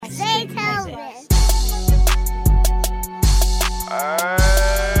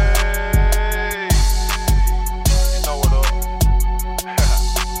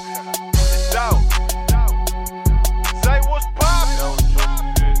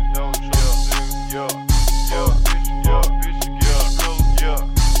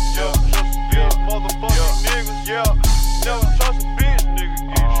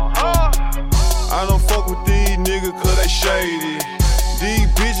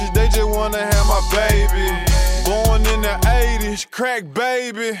bitch, they just wanna have my baby. Born in the 80s, crack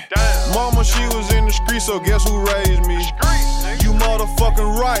baby. Damn. Mama, she was in the street, so guess who raised me? You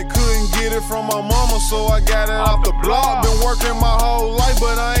motherfucking right, couldn't get it from my mama, so I got it off the block. Been working my whole life,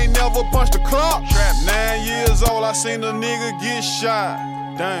 but I ain't never punched a clock. 9 years old, I seen a nigga get shot.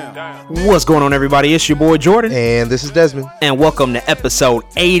 Damn. What's going on, everybody? It's your boy Jordan. And this is Desmond. And welcome to episode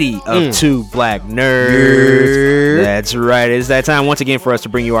 80 of Two Black Nerds. That's right. It's that time once again for us to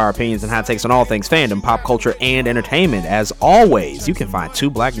bring you our opinions and hot takes on all things fandom, pop culture, and entertainment. As always, you can find Two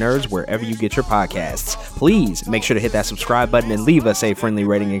Black Nerds wherever you get your podcasts. Please make sure to hit that subscribe button and leave us a friendly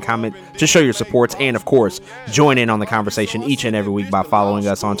rating and comment to show your supports. And of course, join in on the conversation each and every week by following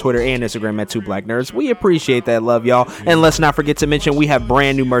us on Twitter and Instagram at Two Black Nerds. We appreciate that love, y'all. And let's not forget to mention we have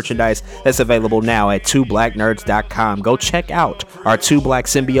brand new merchandise that's available now at twoblacknerds.com. Go check out our Two Black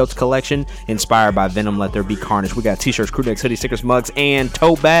Symbiotes collection inspired by Venom Let There Be Carnage. We got t-shirts, crew necks, hoodie stickers, mugs, and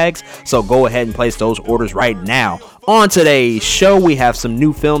tote bags. So go ahead and place those orders right now. On today's show, we have some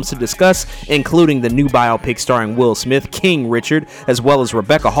new films to discuss, including the new biopic starring Will Smith, King Richard, as well as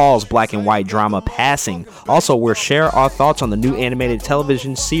Rebecca Hall's black and white drama Passing. Also, we'll share our thoughts on the new animated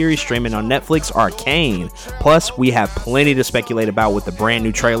television series streaming on Netflix, Arcane. Plus, we have plenty to speculate about with the brand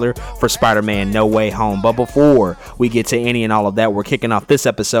new trailer for Spider-Man No Way Home. But before we get to any and all of that, we're kicking off this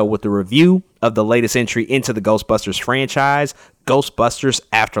episode with a review of the latest entry into the Ghostbusters franchise, Ghostbusters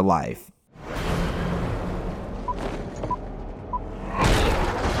Afterlife.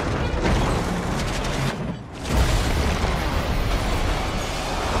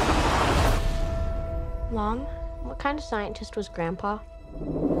 Mom, what kind of scientist was Grandpa?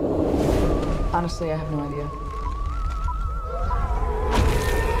 Honestly, I have no idea.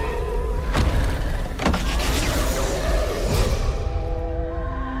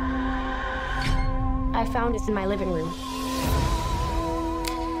 I found it in my living room.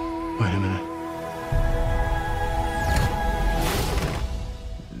 Wait a minute.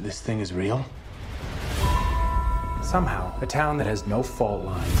 This thing is real? Somehow, a town that has no fault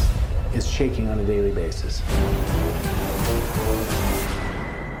lines is shaking on a daily basis.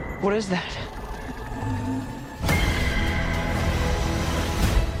 What is that?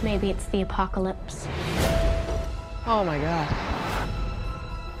 Maybe it's the apocalypse. Oh my God.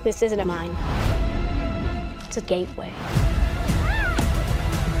 This isn't a mine. It's a gateway.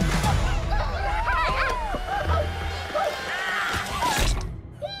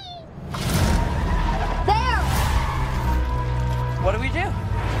 There! What do we do?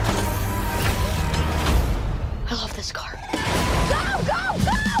 I love this car. Go, go,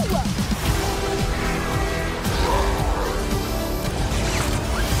 go!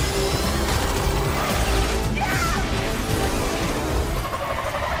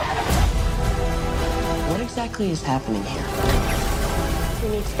 What exactly is happening here? We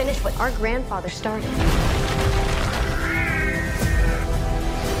need to finish what our grandfather started.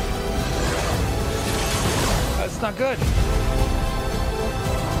 That's not good.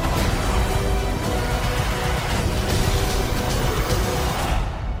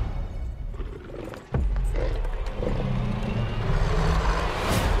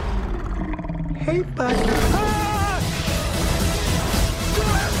 Hey, buddy.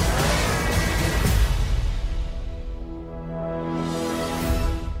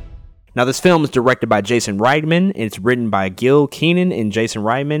 Now, this film is directed by Jason Reitman. It's written by Gil Kenan and Jason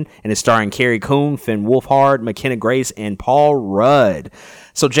Reitman, and it's starring Carrie Coon, Finn Wolfhard, McKenna Grace, and Paul Rudd.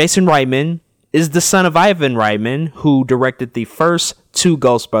 So Jason Reitman is the son of Ivan Reitman, who directed the first two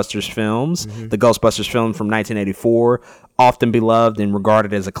Ghostbusters films, the Ghostbusters film from 1984, often beloved and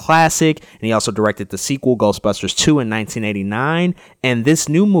regarded as a classic, and he also directed the sequel, Ghostbusters 2, in 1989, and this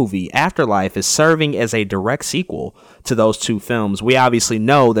new movie, Afterlife, is serving as a direct sequel to those two films. We obviously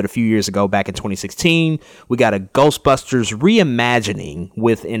know that a few years ago, back in 2016, we got a Ghostbusters reimagining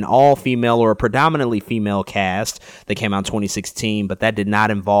with an all-female or a predominantly female cast that came out in 2016, but that did not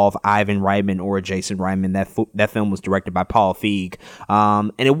involve Ivan Reitman or Jason Reitman. That film was directed by Paul Feig.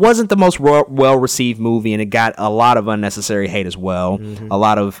 And it wasn't the most well-received movie, and it got a lot of unnecessary hate as well. A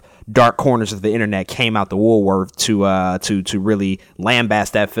lot of dark corners of the internet came out the woolwork to really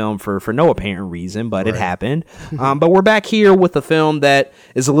lambaste that film for no apparent reason, but it happened. But we're back here with a film that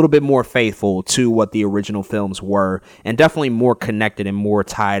is a little bit more faithful to what the original films were, and definitely more connected and more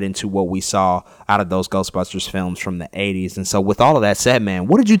tied into what we saw out of those Ghostbusters films from the 80s. And so with all of that said, man,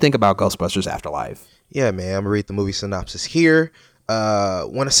 what did you think about Ghostbusters Afterlife? Yeah, man, I'm gonna read the movie synopsis here.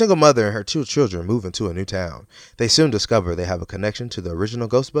 When a single mother and her two children move into a new town, they soon discover they have a connection to the original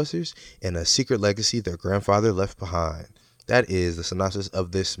Ghostbusters and a secret legacy their grandfather left behind. That is the synopsis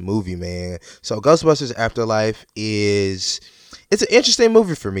of this movie, man. So Ghostbusters Afterlife is it's an interesting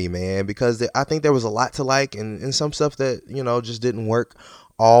movie for me, man, because I think there was a lot to like and some stuff that, just didn't work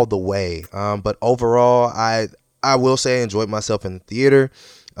all the way. But overall, I will say I enjoyed myself in the theater.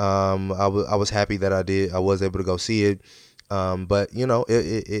 I was happy that I was able to go see it. But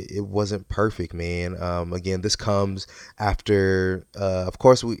it wasn't perfect, man. Again, this comes after, of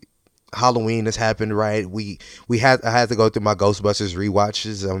course, Halloween has happened, right? I had to go through my Ghostbusters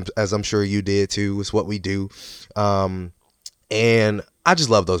rewatches, as I'm sure you did too. It's what we do. And I just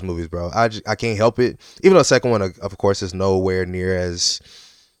love those movies, bro. I can't help it. Even though the second one, of course, is nowhere near as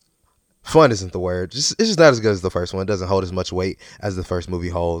fun, isn't the word. It's just not as good as the first one. It doesn't hold as much weight as the first movie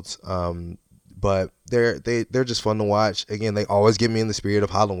holds. But they're just fun to watch. Again, they always get me in the spirit of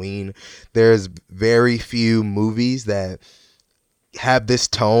Halloween. There's very few movies that have this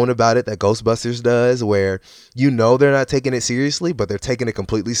tone about it that Ghostbusters does, where they're not taking it seriously, but they're taking it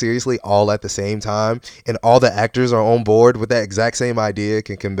completely seriously all at the same time, and all the actors are on board with that exact same idea,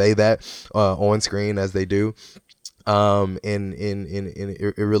 can convey that on screen as they do. And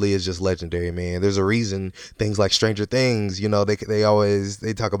it really is just legendary, man. There's a reason things like Stranger Things,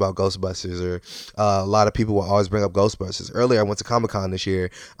 they talk about Ghostbusters, or a lot of people will always bring up Ghostbusters. Earlier, I went to Comic-Con this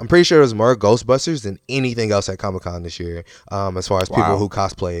year. I'm pretty sure there was more Ghostbusters than anything else at Comic-Con this year, as far as people who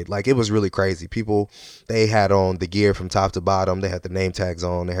cosplayed. Like, it was really crazy. People, they had on the gear from top to bottom. They had the name tags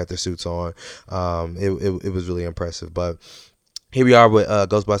on. They had their suits on. It was really impressive. But here we are with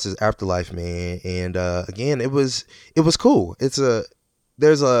Ghostbusters Afterlife, man, and again, it was cool.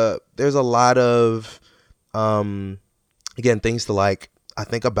 There's a lot of again, things to like. I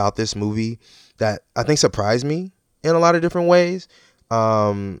think about this movie that I think surprised me in a lot of different ways.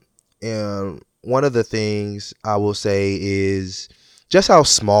 And one of the things I will say is just how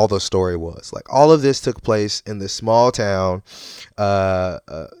small the story was. Like, all of this took place in this small town,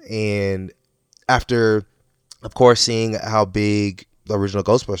 and after, of course, seeing how big the original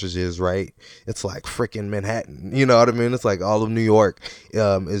Ghostbusters is, right? It's like freaking Manhattan. You know what I mean? It's like all of New York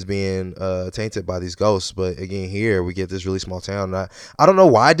is being tainted by these ghosts. But again, here we get this really small town. I don't know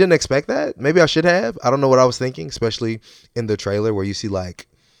why I didn't expect that. Maybe I should have. I don't know what I was thinking, especially in the trailer where you see like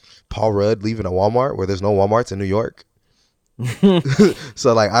Paul Rudd leaving a Walmart where there's no Walmarts in New York.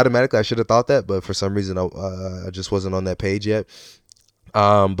 So like automatically I should have thought that, but for some reason I just wasn't on that page yet.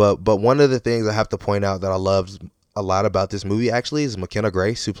 But one of the things I have to point out that I loved a lot about this movie actually is McKenna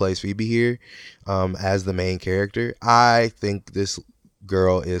Grace, who plays Phoebe here, as the main character. I think this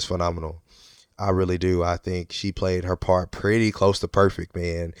girl is phenomenal. I really do. I think she played her part pretty close to perfect,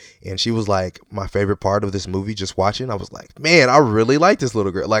 man. And she was like my favorite part of this movie. Just watching, I was like, man, I really like this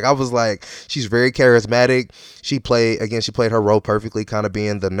little girl. Like, I was like, she's very charismatic. She played her role perfectly, kind of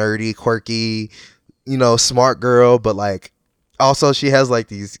being the nerdy, quirky, smart girl, but like, also, she has like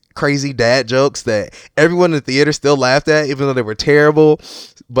these crazy dad jokes that everyone in the theater still laughed at, even though they were terrible.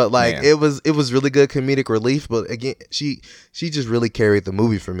 But like, it was really good comedic relief. But again, she just really carried the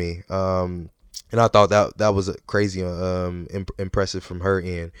movie for me. And I thought that was crazy impressive from her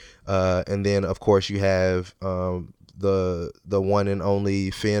end. And then of course you have the one and only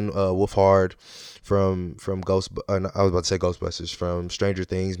Finn Wolfhard from I was about to say Ghostbusters, from Stranger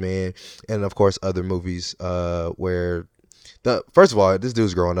Things, man, and of course other movies where. First of all, this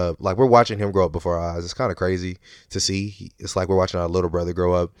dude's growing up. Like, we're watching him grow up before our eyes. It's kind of crazy to see. It's like we're watching our little brother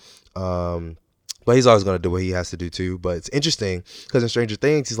grow up. But he's always going to do what he has to do too. But it's interesting because in Stranger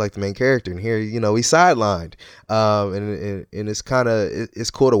Things, he's like the main character, and here, he's sidelined. And it's it's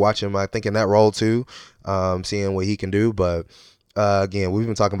cool to watch him, I think, in that role too, seeing what he can do. But again, we've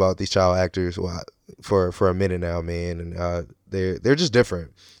been talking about these child actors for a minute now, man, and they're just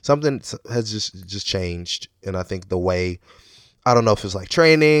different. Something has just changed, and I think the way, I don't know if it's like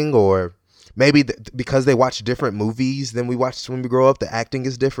training or maybe because they watch different movies than we watched when we grow up, the acting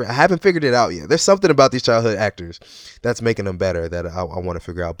is different. I haven't figured it out yet. There's something about these childhood actors that's making them better that I want to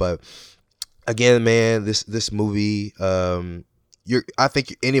figure out. But again, man, this movie, I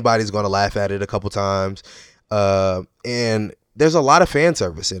think anybody's going to laugh at it a couple times, and there's a lot of fan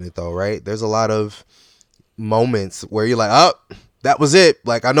service in it though, right? There's a lot of moments where you're like, oh, that was it.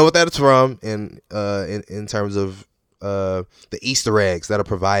 Like, I know what that's from, and in terms of the Easter eggs that are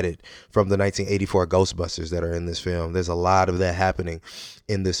provided from the 1984 Ghostbusters that are in this film. There's a lot of that happening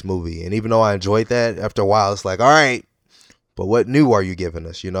in this movie, and even though I enjoyed that, after a while it's like, all right, but what new are you giving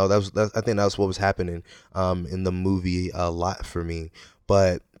us? I think that's what was happening in the movie a lot for me.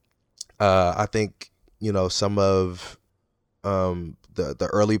 But I think some of the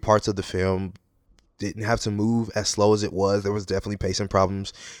early parts of the film didn't have to move as slow as it was. There was definitely pacing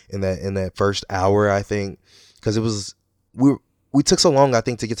problems in that first hour, I think, because we took so long, I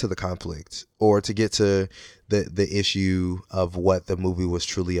think, to get to the conflict or to get to the issue of what the movie was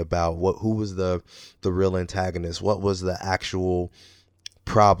truly about. Who was the real antagonist? What was the actual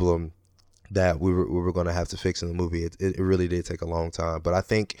problem that we were going to have to fix in the movie? It really did take a long time. But I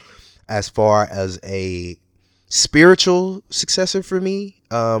think as far as a spiritual successor for me,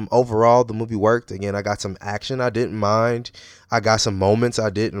 overall the movie worked. Again, I got some action I didn't mind. I got some moments I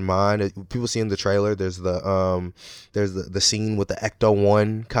didn't mind. People see in the trailer, there's the scene with the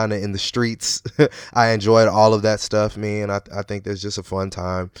Ecto-1 kind of in the streets. I enjoyed all of that stuff, man. I think there's just a fun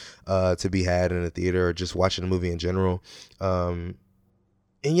time to be had in a theater or just watching a movie in general. And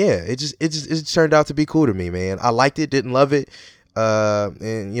yeah, it just turned out to be cool to me, man. I liked it, didn't love it.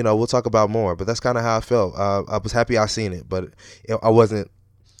 And you know, we'll talk about more, but that's kind of how I felt. I was happy I seen it, but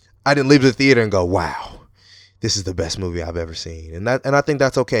I didn't leave the theater and go, wow, this is the best movie I've ever seen. And I think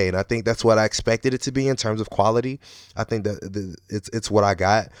that's okay. And I think that's what I expected it to be in terms of quality. I think that it's what I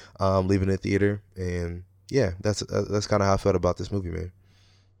got, leaving the theater. And yeah, that's kind of how I felt about this movie, man.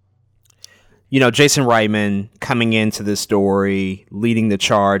 You know, Jason Reitman coming into this story, leading the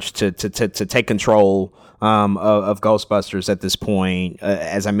charge to take control of Ghostbusters at this point.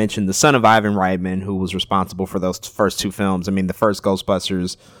 As I mentioned, the son of Ivan Reitman, who was responsible for those first two films. I mean, the first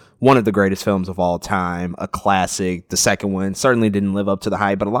Ghostbusters, one of the greatest films of all time, a classic. The second one certainly didn't live up to the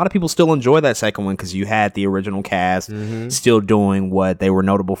hype, but a lot of people still enjoy that second one because you had the original cast still doing what they were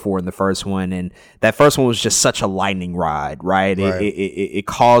notable for in the first one. And that first one was just such a lightning ride, right? It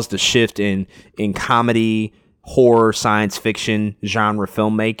caused a shift in comedy, horror, science fiction genre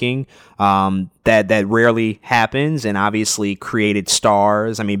filmmaking that rarely happens, and obviously created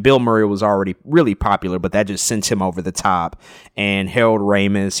stars. I mean, Bill Murray was already really popular, but that just sent him over the top. And Harold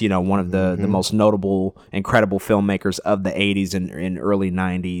Ramis, you know, one of the most notable, incredible filmmakers of the 80s and early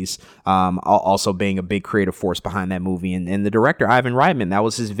 90s, also being a big creative force behind that movie. And the director, Ivan Reitman, that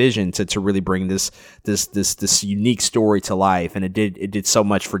was his vision to really bring this unique story to life. And it did so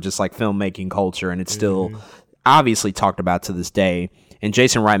much for just like filmmaking culture, and it's still obviously talked about to this day. And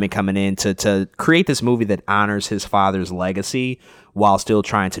Jason Reitman coming in to create this movie that honors his father's legacy while still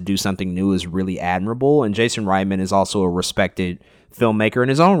trying to do something new is really admirable. And Jason Reitman is also a respected filmmaker in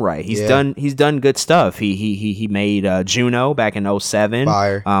his own right. He's done good stuff. He made Juno back in 2007,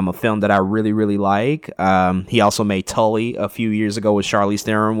 a film that I really, really like. He also made Tully a few years ago with Charlize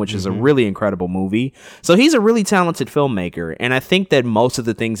Theron, which is a really incredible movie. So he's a really talented filmmaker, and I think that most of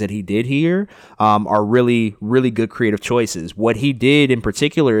the things that he did here are really, really good creative choices. What he did in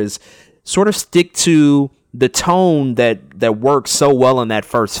particular is sort of stick to the tone that worked so well in that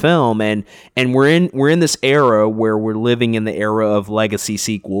first film, and we're in this era where we're living in the era of legacy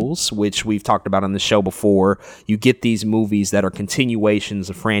sequels, which we've talked about on the show before. You get these movies that are continuations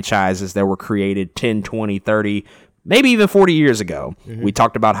of franchises that were created 10, 20, 30, maybe even 40 years ago. We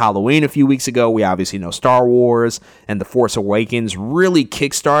talked about Halloween a few weeks ago. We obviously know Star Wars and The Force Awakens really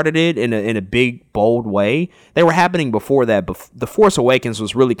kickstarted it in a big, bold way. They were happening before that, but The Force Awakens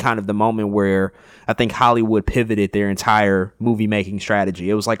was really kind of the moment where I think Hollywood pivoted their entire movie-making strategy.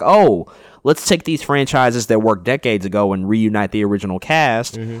 It was like, oh, let's take these franchises that worked decades ago and reunite the original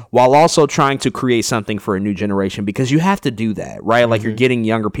cast while also trying to create something for a new generation, because you have to do that, right? Like, you're getting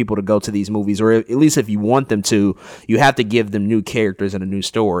younger people to go to these movies, or at least if you want them to, you have to give them new characters and a new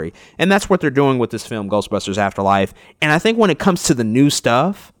story. And that's what they're doing with this film, Ghostbusters Afterlife. And I think when it comes to the new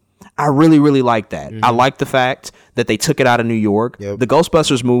stuff, I really, really like that. I like the fact that they took it out of New York. The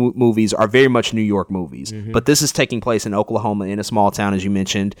Ghostbusters movies are very much New York movies, but this is taking place in Oklahoma in a small town, as you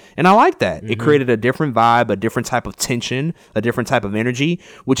mentioned, and I like that. It created a different vibe, a different type of tension, a different type of energy,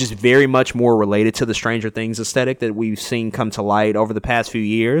 which is very much more related to the Stranger Things aesthetic that we've seen come to light over the past few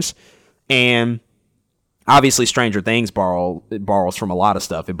years. And obviously Stranger Things borrows from a lot of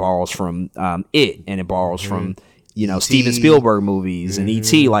stuff. It borrows from It, and it borrows from Steven Spielberg movies and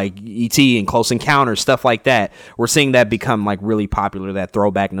E.T., like E.T. and Close Encounters, stuff like that. We're seeing that become like really popular, that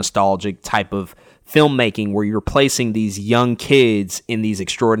throwback nostalgic type of filmmaking where you're placing these young kids in these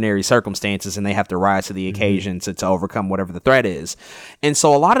extraordinary circumstances and they have to rise to the occasion to overcome whatever the threat is. And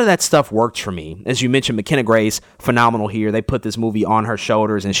so a lot of that stuff worked for me. As you mentioned, McKenna Grace, phenomenal here. They put this movie on her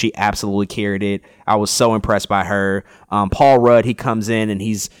shoulders and she absolutely carried it. I was so impressed by her. Paul Rudd, he comes in and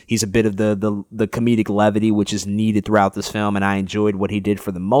he's a bit of the comedic levity, which is needed throughout this film, and I enjoyed what he did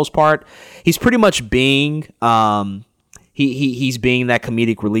for the most part. He's pretty much being he's being that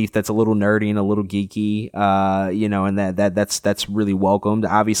comedic relief that's a little nerdy and a little geeky, and that's really welcomed.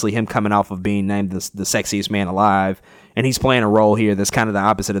 Obviously, him coming off of being named the sexiest man alive, and he's playing a role here that's kind of the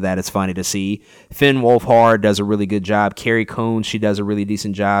opposite of that. It's funny to see. Finn Wolfhard does a really good job. Carrie Coon, she does a really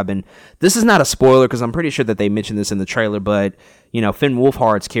decent job. And this is not a spoiler because I'm pretty sure that they mentioned this in the trailer, but Finn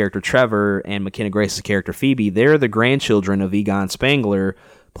Wolfhard's character Trevor and McKenna Grace's character Phoebe, they're the grandchildren of Egon Spengler,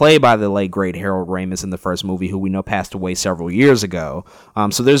 played by the late great Harold Ramis in the first movie, who we know passed away several years ago.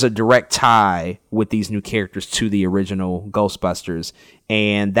 So there's a direct tie with these new characters to the original Ghostbusters,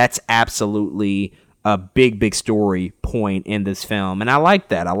 and that's absolutely a big story point in this film, and I like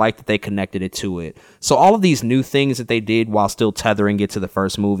that. I like that they connected it to it. So all of these new things that they did while still tethering it to the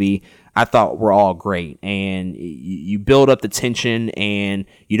first movie, I thought were all great, and you build up the tension and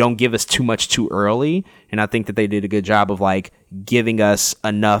you don't give us too much too early, and I think that they did a good job of like giving us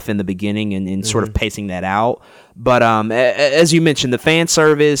enough in the beginning and sort of pacing that out. But as you mentioned, the fan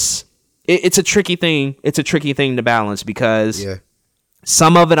service, it's a tricky thing. It's a tricky thing to balance because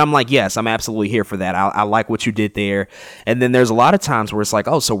some of it I'm like, yes, I'm absolutely here for that. I like what you did there. And then there's a lot of times where it's like,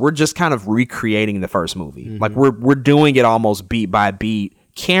 oh, so we're just kind of recreating the first movie. Like we're doing it almost beat by beat,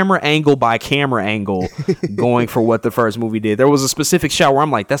 camera angle by camera angle, going for what the first movie did. There was a specific shot where I'm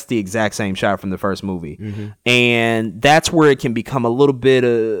like, that's the exact same shot from the first movie. And that's where it can become a little bit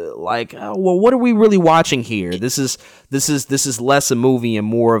like, oh, well, what are we really watching here? This is less a movie and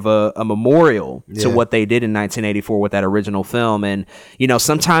more of a memorial to what they did in 1984 with that original film. And,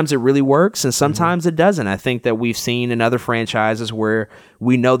 sometimes it really works and sometimes it doesn't. I think that we've seen in other franchises where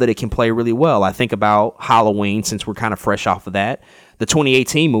we know that it can play really well. I think about Halloween, since we're kind of fresh off of that. The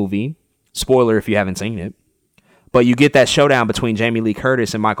 2018 movie, spoiler if you haven't seen it, but you get that showdown between Jamie Lee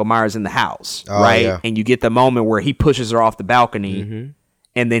Curtis and Michael Myers in the house, right? Yeah. And you get the moment where he pushes her off the balcony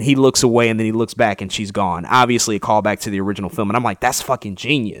and then he looks away and then he looks back and she's gone. Obviously a callback to the original film. And I'm like, that's fucking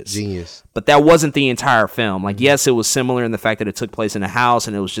genius. But that wasn't the entire film. Like, yes, it was similar in the fact that it took place in a house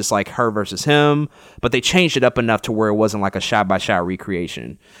and it was just like her versus him, but they changed it up enough to where it wasn't like a shot-by-shot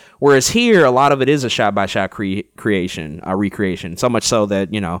recreation. Whereas here, a lot of it is a shot-by-shot recreation. So much so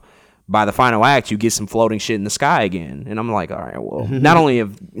that, by the final act, you get some floating shit in the sky again. And I'm like, all right, well, not only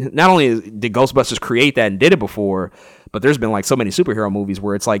did Ghostbusters create that and did it before, but there's been like so many superhero movies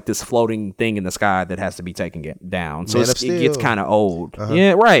where it's like this floating thing in the sky that has to be taken down. So it gets kind of old.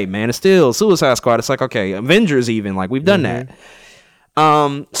 Yeah, right, Man of Steel, Suicide Squad. It's like, okay, Avengers even, like we've done that.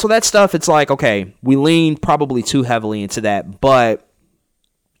 So that stuff, it's like, okay, we leaned probably too heavily into that, but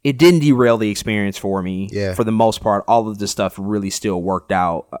it didn't derail the experience for me. Yeah. For the most part, all of this stuff really still worked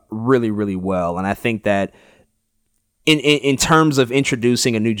out really, really well. And I think that in terms of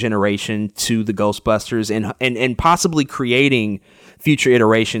introducing a new generation to the Ghostbusters and possibly creating future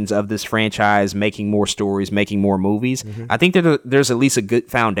iterations of this franchise, making more stories, making more movies, I think that there's at least a good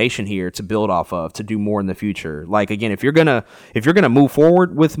foundation here to build off of to do more in the future. Like, again, if you're gonna move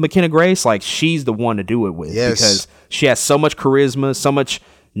forward with McKenna Grace, like, she's the one to do it with. Yes. Because she has so much charisma, so much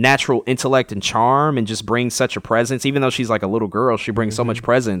natural intellect and charm, and just brings such a presence. Even though she's like a little girl, she brings so much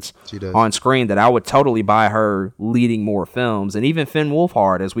presence on screen that I would totally buy her leading more films. And even Finn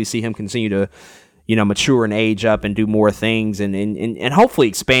Wolfhard, as we see him continue to mature and age up and do more things and hopefully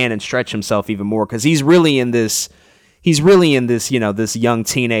expand and stretch himself even more, because he's really in this this young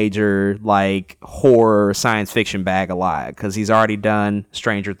teenager like horror science fiction bag of lie, because he's already done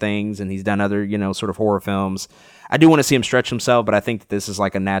Stranger Things and he's done other sort of horror films. I do want to see him stretch himself, but I think that this is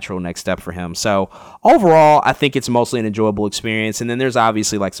like a natural next step for him. So overall, I think it's mostly an enjoyable experience. And then there's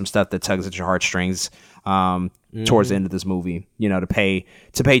obviously like some stuff that tugs at your heartstrings towards the end of this movie, to pay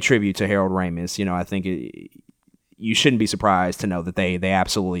tribute to Harold Ramis. I think you shouldn't be surprised to know that they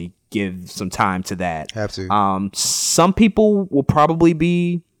absolutely give some time to that. Have to. Some people will probably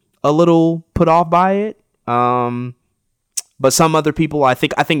be a little put off by it. But some other people, I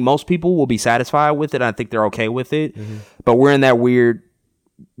think most people will be satisfied with it. I think they're okay with it. But we're in a weird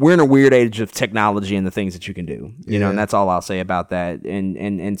age of technology and the things that you can do, and that's all I'll say about that.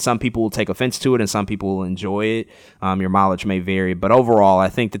 And some people will take offense to it and some people will enjoy it. Your mileage may vary, but overall, I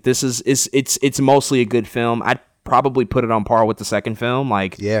think that this it's mostly a good film. I'd probably put it on par with the second film.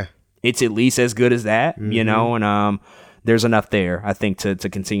 Like, it's at least as good as that, and there's enough there, I think, to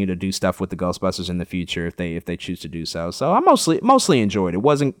continue to do stuff with the Ghostbusters in the future if they choose to do so. So I mostly enjoyed it.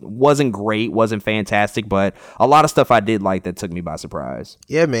 Wasn't great, wasn't fantastic, but a lot of stuff I did like that took me by surprise.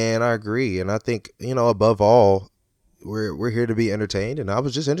 Yeah, man, I agree, and I think above all, we're here to be entertained, and I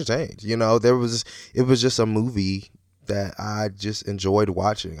was just entertained. It was just a movie that I just enjoyed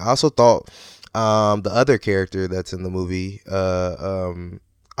watching. I also thought the other character that's in the movie,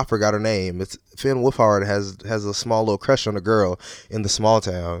 I forgot her name. It's Finn Wolfhard has a small little crush on a girl in the small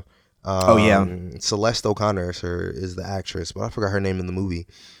town. Celeste O'Connor is the actress, but I forgot her name in the movie.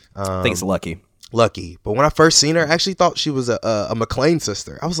 I think it's Lucky. lucky. But when I first seen her, I actually thought she was a McClane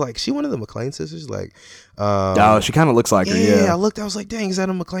sister. I was like, she one of the McClane sisters? Like, oh, she kind of looks like her. Yeah, I looked. I was like, dang, is that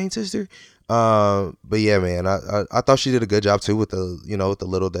a McClane sister? But yeah, man, I thought she did a good job too with the with the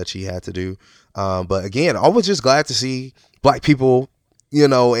little that she had to do. But again, I was just glad to see Black people,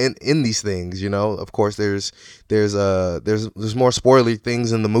 in these things. Of course, there's more spoilery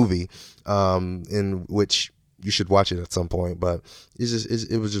things in the movie, in which you should watch it at some point. But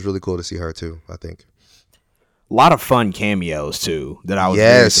it was just really cool to see her too, I think. A lot of fun cameos too that I was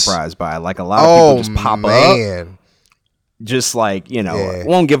very surprised by. Like a lot of people just pop up. Just like, I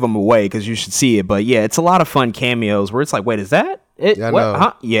won't give them away because you should see it. But yeah, it's a lot of fun cameos where it's like, wait, is that it? Yeah, what?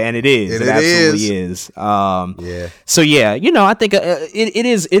 Huh? Yeah, and it is. It absolutely is. Yeah. So yeah, I think it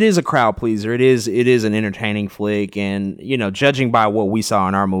is a crowd pleaser. It is an entertaining flick, and judging by what we saw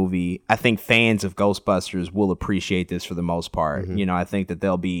in our movie, I think fans of Ghostbusters will appreciate this for the most part. Mm-hmm. I think that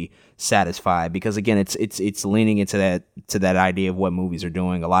they'll be satisfied because again, it's leaning into that idea of what movies are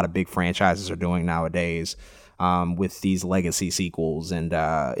doing. A lot of big franchises are doing nowadays. With these legacy sequels, and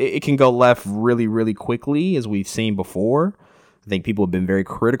it can go left really, really quickly, as we've seen before. I think people have been very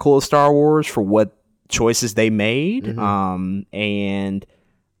critical of Star Wars for what choices they made, and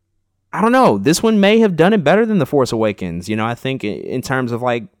I don't know. This one may have done it better than The Force Awakens. I think in terms of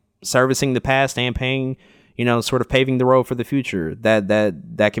like servicing the past and paying, sort of paving the road for the future.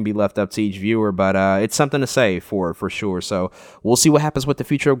 That can be left up to each viewer, but it's something to say for sure. So we'll see what happens with the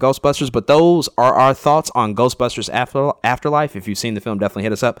future of Ghostbusters. But those are our thoughts on Ghostbusters Afterlife. If you've seen the film, definitely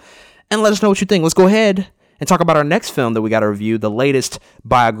hit us up and let us know what you think. Let's go ahead and talk about our next film that we got to review, the latest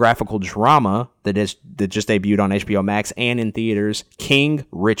biographical drama that just debuted on HBO Max and in theaters, King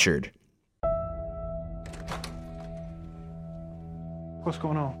Richard. What's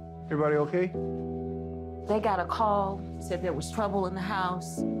going on? Everybody okay? They got a call, said there was trouble in the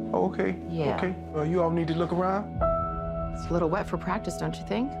house. Oh, okay. Yeah. Okay. You all need to look around? It's a little wet for practice, don't you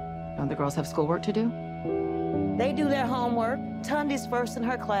think? Don't the girls have schoolwork to do? They do their homework. Tundi's first in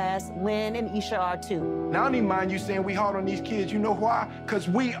her class. Lynn and Isha are too. Now, I don't even mind you saying we hard on these kids. You know why? Because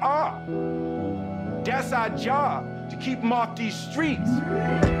we are. That's our job, to keep them off these streets.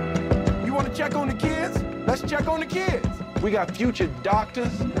 You want to check on the kids? Let's check on the kids. We got future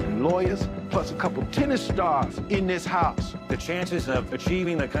doctors and lawyers, plus a couple tennis stars in this house. The chances of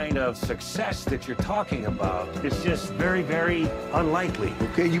achieving the kind of success that you're talking about is just very, very unlikely.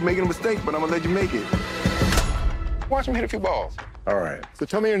 Okay, you're making a mistake, but I'm gonna let you make it. Watch him hit a few balls. All right. So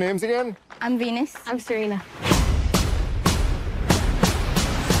tell me your names again. I'm Venus. I'm Serena.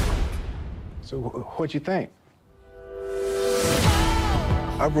 So what'd you think?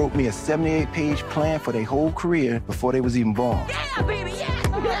 I wrote me a 78-page plan for their whole career before they was even born. Yeah, baby,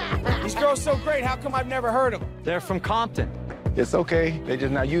 yeah! These girls so great, how come I've never heard of them? They're from Compton. It's okay. They're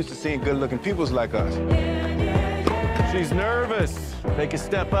just not used to seeing good-looking peoples like us. She's nervous. Take a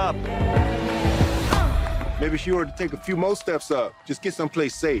step up. Maybe she ought to take a few more steps up. Just get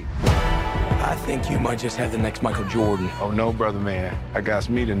someplace safe. I think you might just have the next Michael Jordan. Oh, no, brother man. I got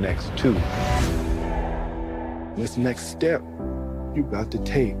me the next, too. This next step you got to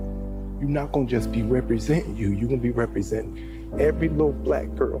take. You're not gonna just be representing you. You're gonna be representing every little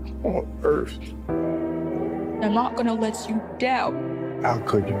Black girl on earth. I'm not gonna let you down. How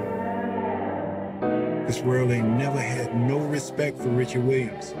could you? This world ain't never had no respect for Richie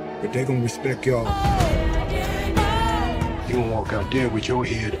Williams, but they gonna respect y'all. You gonna walk out there with your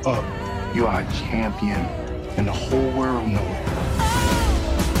head up. You are a champion, and the whole world know it.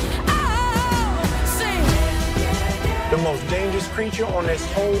 The most dangerous creature on this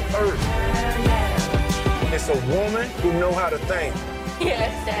whole earth. It's a woman who know how to think.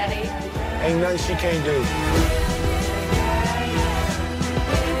 Yes, Daddy. Ain't nothing she can't do.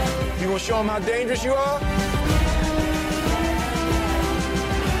 You gonna show them how dangerous you are?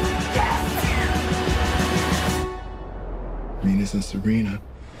 Venus and Serena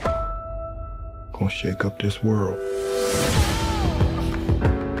gonna shake up this world.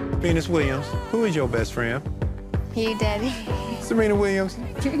 Venus Williams, who is your best friend? You, Daddy. Serena Williams,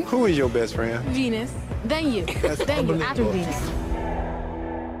 who is your best friend? Venus. Then you. That's Then you. After unbelievable. Venus.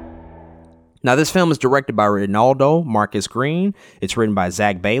 Now, this film is directed by Ronaldo Marcus Green. It's written by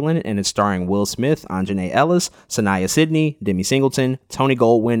Zach Balin, and it's starring Will Smith, Anjanae Ellis, Sanaya Sidney, Demi Singleton, Tony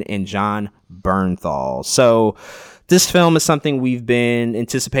Goldwyn, and John Bernthal. So this film is something we've been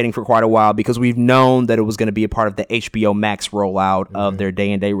anticipating for quite a while because we've known that it was going to be a part of the HBO Max rollout of their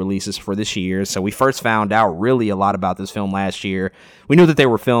day-and-day releases for this year. So we first found out really a lot about this film last year. We knew that they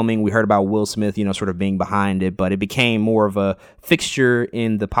were filming. We heard about Will Smith, sort of being behind it, but it became more of a fixture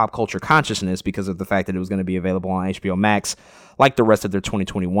in the pop culture consciousness because of the fact that it was going to be available on HBO Max like the rest of their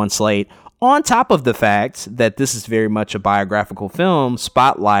 2021 slate On top of the fact that this is very much a biographical film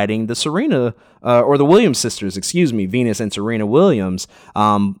spotlighting the the Williams sisters, Venus and Serena Williams,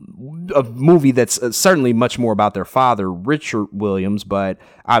 a movie that's certainly much more about their father, Richard Williams, but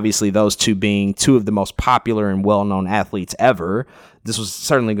obviously those two being two of the most popular and well-known athletes ever, this was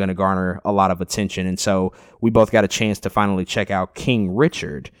certainly going to garner a lot of attention. And so we both got a chance to finally check out King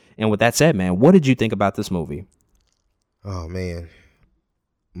Richard. And with that said, man, what did you think about this movie? Oh, man.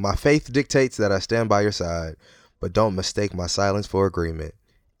 My faith dictates that I stand by your side, but don't mistake my silence for agreement.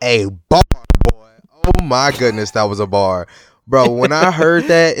 A bar, boy. Oh, my goodness, that was a bar. Bro, when I heard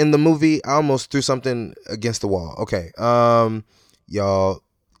that in the movie, I almost threw something against the wall. Okay, y'all,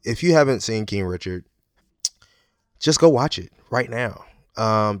 if you haven't seen King Richard, just go watch it right now,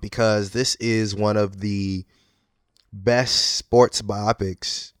 because this is one of the best sports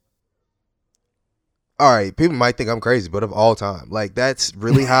biopics. All right, people might think I'm crazy, but of all time, like that's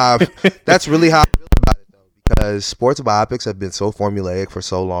really how I feel about it, though, because sports biopics have been so formulaic for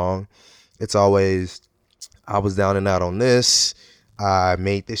so long. It's always, I was down and out on this, I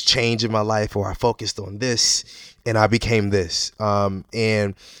made this change in my life, or I focused on this, and I became this.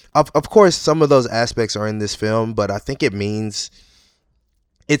 And of course, some of those aspects are in this film, but I think it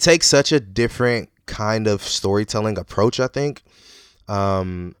takes such a different kind of storytelling approach, I think.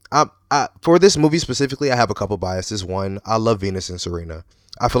 For this movie specifically, I have a couple biases. One, I love Venus and Serena.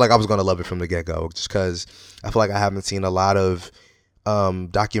 I feel like I was going to love it from the get-go, just because I feel like I haven't seen a lot of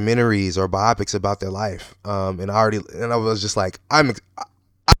documentaries or biopics about their life. And I was just like, I'm excited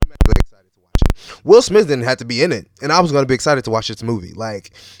to watch it. Will Smith didn't have to be in it, and I was going to be excited to watch this movie,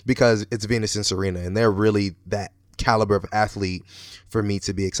 like, because it's Venus and Serena, and they're really that caliber of athlete for me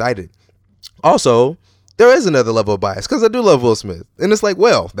to be excited. Also, there is another level of bias, because I do love Will Smith, and it's like,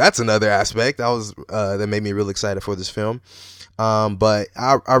 well, that's another aspect that made me really excited for this film. But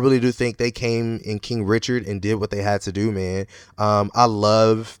I really do think they came in King Richard and did what they had to do, man. I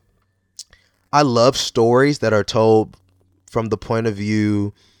love stories that are told from the point of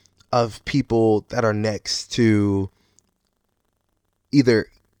view of people that are next to the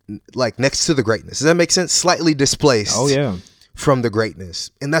greatness. Does that make sense? Slightly displaced. Oh yeah. From the greatness.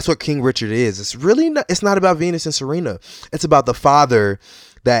 And that's what King Richard is. It's not about Venus and Serena. It's about the father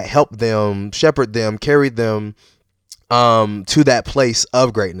that helped them, shepherded them, carried them to that place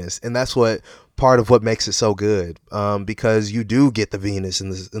of greatness. And that's part of what makes it so good, because you do get the Venus in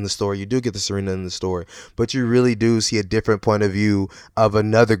the story, you do get the Serena in the story, but you really do see a different point of view of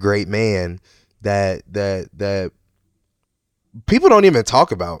another great man that people don't even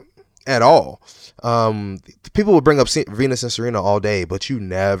talk about at all. People will bring up Venus and Serena all day, but you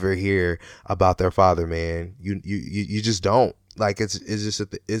never hear about their father, man. You just don't. Like, it's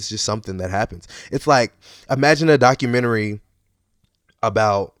just something that happens. It's like, imagine a documentary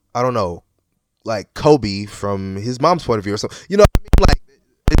about, I don't know, like Kobe from his mom's point of view or something. You know what I mean? Like,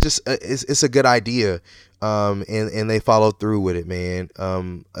 it's a good idea. And they followed through with it, man.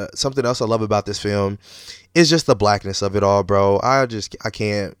 Something else I love about this film is just the blackness of it all, bro. I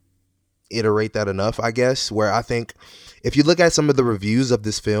can't iterate that enough, I guess, where I think if you look at some of the reviews of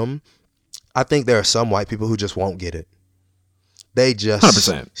this film, I think there are some white people who just won't get it. They just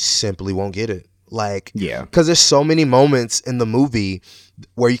 100%. Simply won't get it. Like, yeah, because there's so many moments in the movie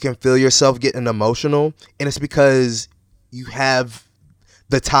where you can feel yourself getting emotional, and it's because you have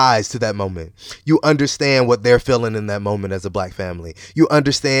the ties to that moment. You understand what they're feeling in that moment as a black family. You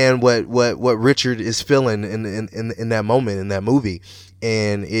understand what Richard is feeling in that moment in that movie.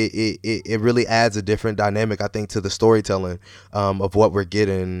 And it really adds a different dynamic, I think, to the storytelling of what we're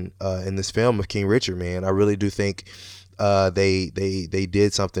getting in this film of King Richard, man. I really do think they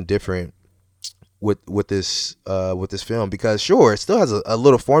did something different with this film, because sure, it still has a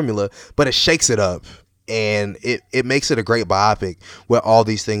little formula, but it shakes it up. And it makes it a great biopic with all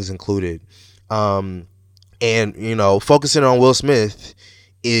these things included. And, you know, focusing on Will Smith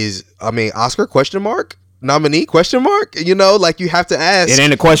is, I mean, Oscar ? Nominee ? You know, like, you have to ask. It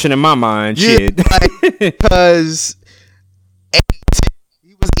ain't a question in my mind. Yeah, shit. Because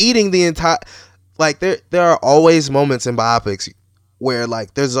he was eating the entire, like, there are always moments in biopics where,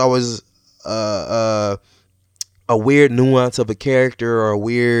 like, there's always a weird nuance of a character, or a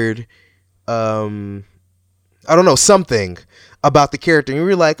weird I don't know, something about the character, and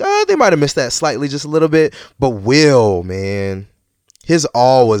you're like, oh, they might have missed that slightly, just a little bit. But Will, man, his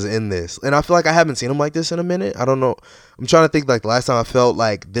all was in this, and I feel like I haven't seen him like this in a minute. I don't know. I'm trying to think, like, the last time I felt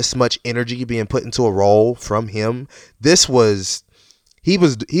like this much energy being put into a role from him. He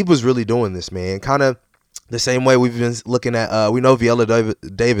was really doing this, man. Kind of The same way we've been looking at, we know Viola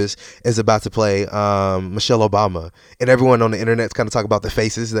Davis is about to play Michelle Obama, and everyone on the internet's kind of talk about the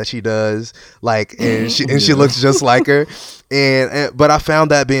faces that she does, like, and she looks just like her. But I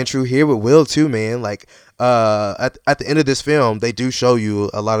found that being true here with Will too, man. Like, at the end of this film, they do show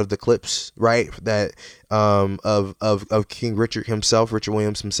you a lot of the clips, right? That of King Richard himself, Richard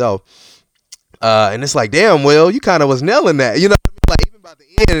Williams himself, and it's like, damn, Will, you kind of was nailing that, you know what I mean? Like, even by the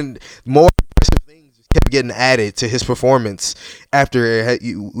end, more impressive things kept getting added to his performance after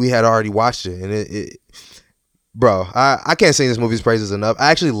we had already watched it, and bro, I can't sing this movie's praises enough.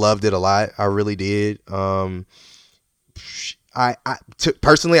 I actually loved it a lot. I really did.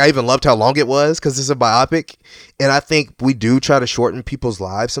 Personally, I even loved how long it was, because it's a biopic, and I think we do try to shorten people's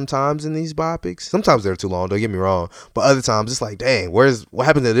lives sometimes in these biopics. Sometimes they're too long, don't get me wrong, but other times it's like, dang, what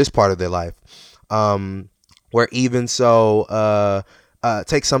happened to this part of their life? Where even so,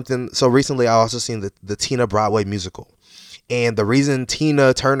 take something. So recently, I also seen the Tina Broadway musical, and the reason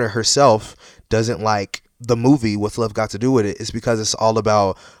Tina Turner herself doesn't like the movie What's Love Got to Do with It is because it's all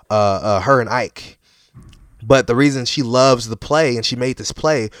about her and Ike. But the reason she loves the play and she made this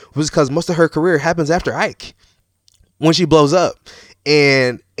play was because most of her career happens after Ike, when she blows up,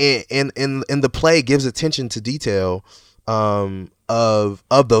 and the play gives attention to detail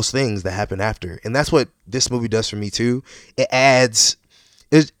of those things that happen after, and that's what this movie does for me too. It adds.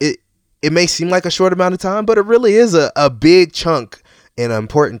 It may seem like a short amount of time, but it really is a big chunk and an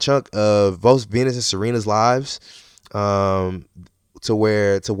important chunk of both Venus and Serena's lives, to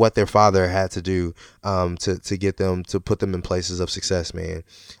what their father had to do to get them, to put them in places of success, man.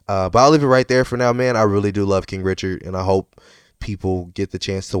 But I'll leave it right there for now, man. I really do love King Richard, and I hope people get the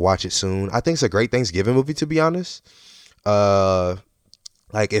chance to watch it soon. I think it's a great Thanksgiving movie, to be honest.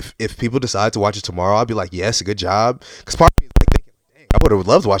 Like if people decide to watch it tomorrow, I'll be like, yes, good job. Because part of me is like thinking, dang, I would have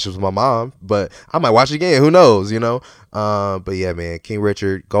loved to watch it with my mom, but I might watch it again. Who knows, you know? But yeah, man, King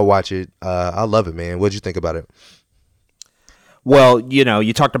Richard, go watch it. I love it, man. What'd you think about it? Well, you know,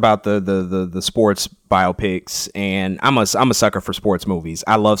 you talked about the sports biopics, and I'm a sucker for sports movies.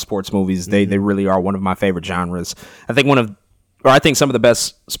 I love sports movies. They really are one of my favorite genres. I think some of the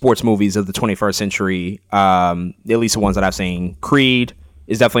best sports movies of the 21st century, at least the ones that I've seen, Creed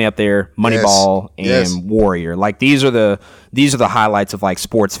is definitely up there, Moneyball, and Warrior. Like, these are the highlights of like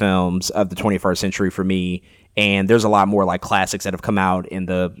sports films of the 21st century for me. And there's a lot more like classics that have come out in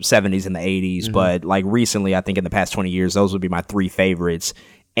the 70s and the 80s, but like recently, I think in the past 20 years, those would be my three favorites.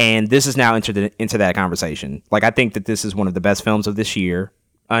 And this is now entered into that conversation. Like, I think that this is one of the best films of this year,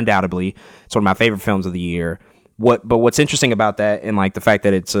 undoubtedly. It's one of my favorite films of the year. But what's interesting about that, and like the fact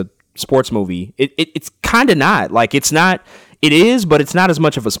that it's a sports movie, it's kind of not. Like, it's not. It is, but it's not as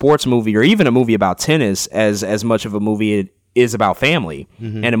much of a sports movie or even a movie about tennis as much of a movie it is about family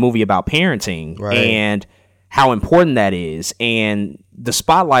and a movie about parenting, right, and how important that is. And the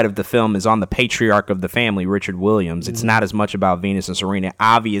spotlight of the film is on the patriarch of the family, Richard Williams. It's not as much about Venus and Serena.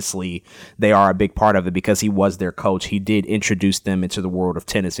 Obviously, they are a big part of it because he was their coach. He did introduce them into the world of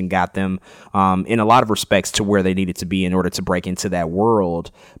tennis and got them in a lot of respects to where they needed to be in order to break into that world.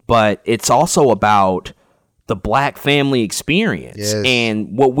 But it's also about the Black family experience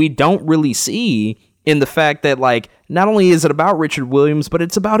and what we don't really see in the fact that, like, not only is it about Richard Williams, but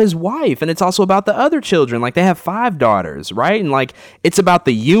it's about his wife, and it's also about the other children. Like, they have 5 daughters, right? And like, it's about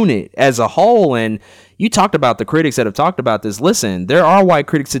the unit as a whole. And you talked about the critics that have talked about this. Listen, there are white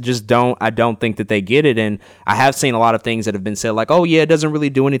critics that just I don't think that they get it. And I have seen a lot of things that have been said, like, oh yeah, it doesn't really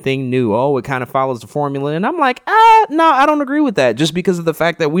do anything new. Oh, it kind of follows the formula. And I'm like, no, I don't agree with that. Just because of the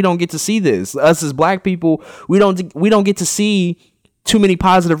fact that we don't get to see this. Us as Black people, we don't get to see too many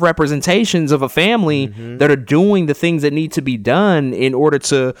positive representations of a family that are doing the things that need to be done in order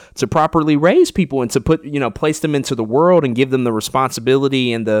to properly raise people and to place them into the world and give them the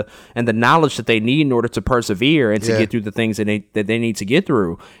responsibility and the knowledge that they need in order to persevere and to get through the things that they need to get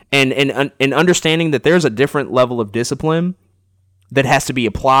through. And understanding that there's a different level of discipline that has to be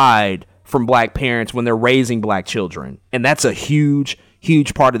applied from Black parents when they're raising Black children. And that's a huge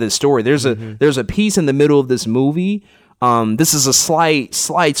part of this story. There's a piece in the middle of this movie. This is a slight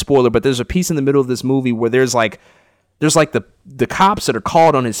spoiler, but there's a piece in the middle of this movie where there's the cops that are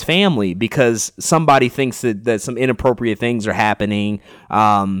called on his family because somebody thinks that some inappropriate things are happening.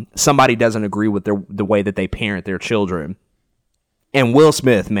 Somebody doesn't agree with the way that they parent their children. And Will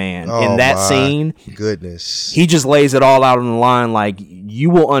Smith, man, in that scene, goodness, he just lays it all out on the line. Like,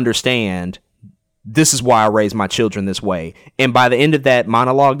 you will understand. This is why I raise my children this way. And by the end of that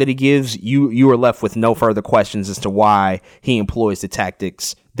monologue that he gives, you are left with no further questions as to why he employs the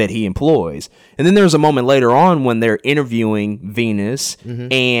tactics that he employs. And then there's a moment later on when they're interviewing Venus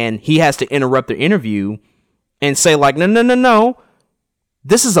and he has to interrupt the interview and say like, no.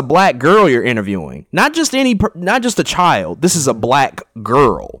 This is a black girl you're interviewing. Not just a child. This is a black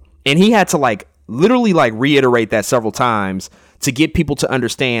girl. And he had to like literally like reiterate that several times to get people to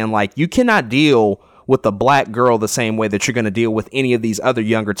understand like you cannot deal with a black girl the same way that you're going to deal with any of these other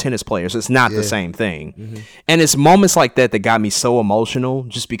younger tennis players. It's not the same thing. And it's moments like that got me so emotional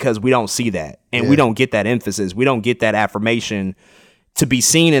just because we don't see that. And we don't get that emphasis. We don't get that affirmation to be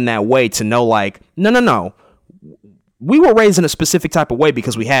seen in that way, to know like, no. We were raised in a specific type of way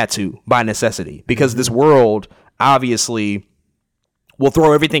because we had to, by necessity, because this world obviously will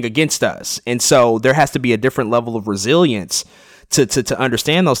throw everything against us. And so there has to be a different level of resilience to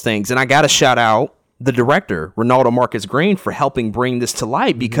understand those things. And I got to shout out the director, Ronaldo Marcus Green, for helping bring this to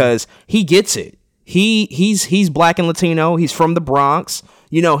light, because he gets it. He's black and Latino. He's from the Bronx.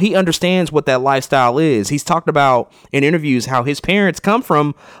 You know, he understands what that lifestyle is. He's talked about in interviews how his parents come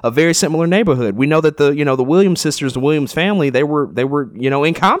from a very similar neighborhood. We know that the Williams sisters, the Williams family, they were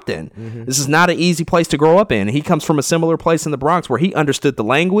in Compton. This is not an easy place to grow up in. He comes from a similar place in the Bronx where he understood the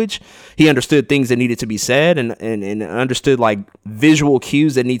language. He understood things that needed to be said and understood like visual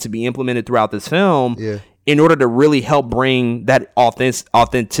cues that need to be implemented throughout this film. In order to really help bring that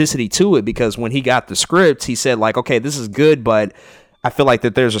authenticity to it. Because when he got the script, he said like, okay, this is good, but I feel like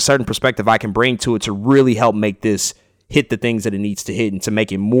that there's a certain perspective I can bring to it to really help make this hit the things that it needs to hit and to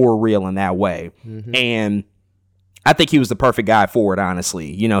make it more real in that way. And I think he was the perfect guy for it,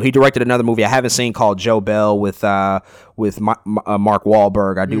 honestly. You know, he directed another movie I haven't seen called Joe Bell with Mark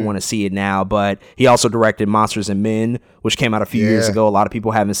Wahlberg. I do want to see it now, but he also directed Monsters and Men, which came out a few years ago. A lot of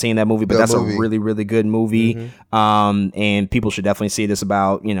people haven't seen that movie, but that's a really, really good movie. And people should definitely see this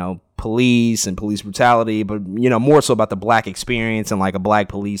about, police and police brutality, but, more so about the black experience and like a black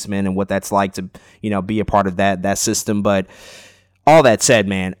policeman and what that's like to, be a part of that system. But all that said,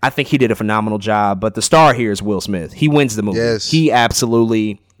 man, I think he did a phenomenal job. But the star here is Will Smith. He wins the movie. He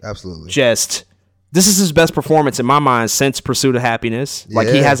absolutely just, this is his best performance in my mind since Pursuit of Happiness. Like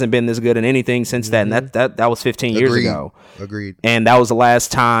he hasn't been this good in anything since that. And that was 15 years ago. Agreed. And that was the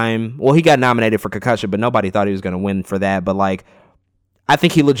last time. Well, he got nominated for Concussion, but nobody thought he was going to win for that. But like, I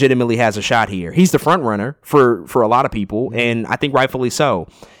think he legitimately has a shot here. He's the front runner for a lot of people, and I think rightfully so.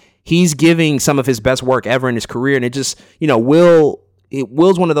 He's giving some of his best work ever in his career, and it just, Will's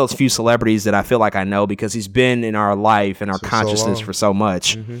one of those few celebrities that I feel like I know because he's been in our life and our consciousness for so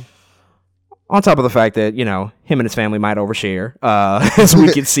much. On top of the fact that, him and his family might overshare, as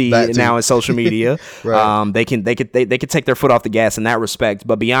we can see now in social media. They can take their foot off the gas in that respect.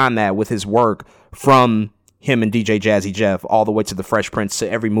 But beyond that, with his work from him and DJ Jazzy Jeff all the way to the Fresh Prince to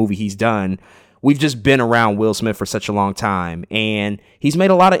every movie he's done, we've just been around Will Smith for such a long time, and he's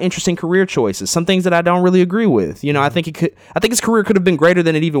made a lot of interesting career choices. Some things that I don't really agree with. I think his career could have been greater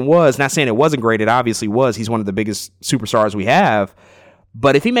than it even was. Not saying it wasn't great. It obviously was. He's one of the biggest superstars we have.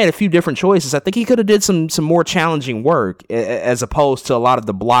 But if he made a few different choices, I think he could have did some more challenging work as opposed to a lot of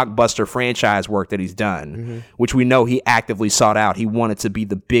the blockbuster franchise work that he's done, which we know he actively sought out. He wanted to be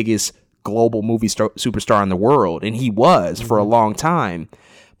the biggest global movie superstar in the world, and he was for a long time.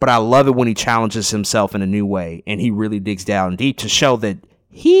 But I love it when he challenges himself in a new way, and he really digs down deep to show that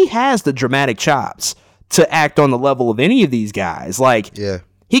he has the dramatic chops to act on the level of any of these guys. Like,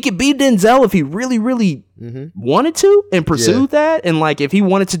 he could be Denzel if he really, really wanted to and pursued that. And like, if he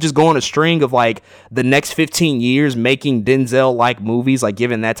wanted to just go on a string of like the next 15 years making Denzel-like movies, like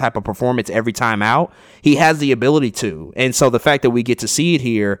giving that type of performance every time out, he has the ability to. And so the fact that we get to see it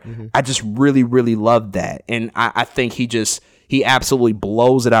here, I just really, really love that. And I think he absolutely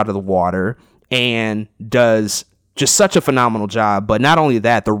blows it out of the water and does just such a phenomenal job. But not only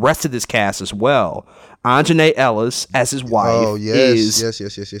that, the rest of this cast as well. Anjanae Ellis as his wife is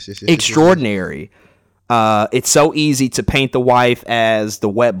extraordinary. It's so easy to paint the wife as the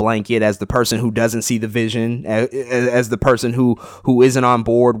wet blanket, as the person who doesn't see the vision, as the person who isn't on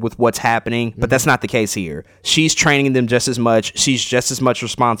board with what's happening. But that's not the case here. She's training them just as much. She's just as much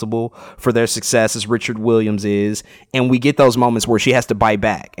responsible for their success as Richard Williams is. And we get those moments where she has to bite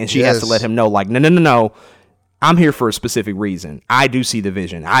back and she has to let him know, like, no. I'm here for a specific reason. I do see the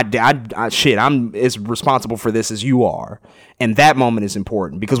vision. I'm as responsible for this as you are. And that moment is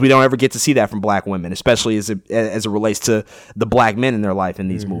important because we don't ever get to see that from black women, especially as it relates to the black men in their life in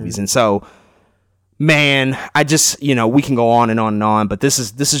these movies. And so, man, I just, we can go on and on and on, but this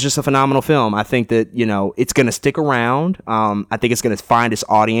is just a phenomenal film. I think that, it's going to stick around. I think it's going to find its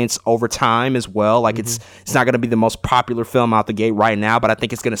audience over time as well. Like it's not going to be the most popular film out the gate right now, but I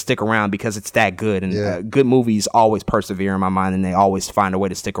think it's going to stick around because it's that good. And good movies always persevere in my mind, and they always find a way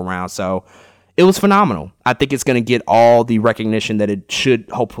to stick around. So it was phenomenal. I think it's going to get all the recognition that it should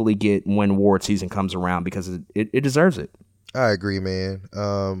hopefully get when award season comes around, because it deserves it. I agree, man.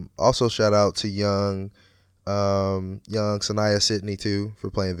 Also, shout out to young Sanaya Sidney too for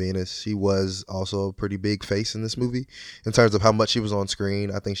playing Venus. She was also a pretty big face in this movie in terms of how much she was on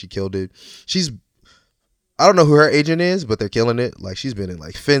screen. I think she killed it. I don't know who her agent is, but they're killing it. Like, she's been in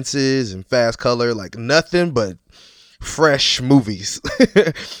like Fences and Fast Color, like nothing but fresh movies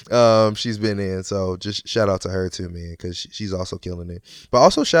she's been in. So just shout out to her too, man, because she's also killing it. But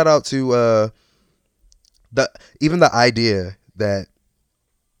also shout out to even the idea that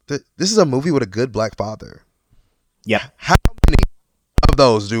this is a movie with a good black father. Yeah. How many of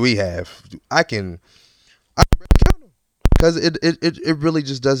those do we have? I can count them, because it really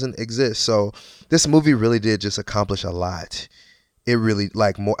just doesn't exist. So this movie really did just accomplish a lot. It really,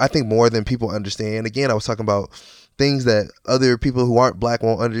 like, more, I think more than people understand. Again, I was talking about things that other people who aren't black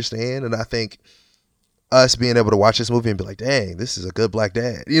won't understand, and I think us being able to watch this movie and be like, dang, this is a good black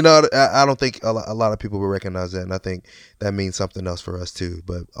dad. You know, I don't think a lot of people will recognize that, and I think that means something else for us too.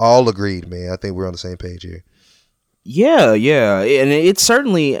 But all agreed, man. I think we're on the same page here. Yeah, and it's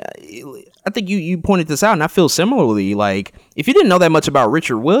certainly, I think you pointed this out, and I feel similarly. Like, if you didn't know that much about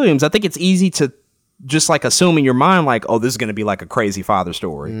Richard Williams, I think it's easy to just like assume in your mind, like, oh, this is going to be like a crazy father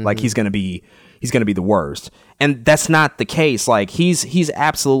story. Like, he's going to be the worst. And that's not the case. Like, he's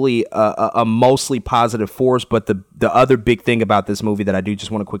absolutely a mostly positive force. But the other big thing about this movie that I do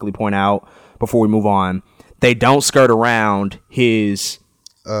just want to quickly point out before we move on, they don't skirt around his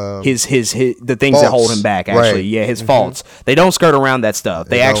the things faults that hold him back, actually. Right. Yeah, his faults. They don't skirt around that stuff.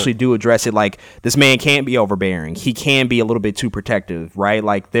 They actually do address it. Like, this man can't be overbearing. He can be a little bit too protective, right?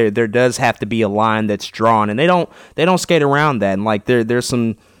 Like, there does have to be a line that's drawn, and they don't skate around that. And like, there's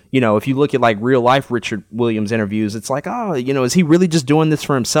some, you know, if you look at like real life Richard Williams interviews, it's like, oh, you know, is he really just doing this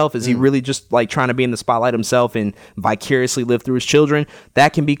for himself? Is he really just like trying to be in the spotlight himself and vicariously live through his children?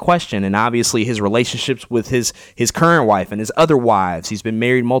 That can be questioned. And obviously his relationships with his current wife and his other wives, he's been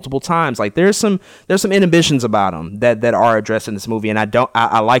married multiple times. Like, there's some inhibitions about him that are addressed in this movie. And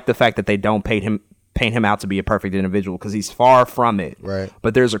I like the fact that they don't paint him out to be a perfect individual, because he's far from it. Right.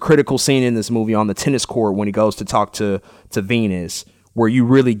 But there's a critical scene in this movie on the tennis court when he goes to talk to Venus, where you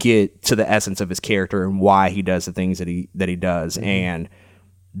really get to the essence of his character and why he does the things that he does. Mm-hmm. And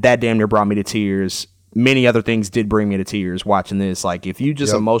that damn near brought me to tears. Many other things did bring me to tears watching this. Like, if you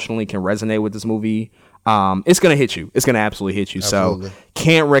just emotionally can resonate with this movie, it's going to hit you. It's going to absolutely hit you. Absolutely. So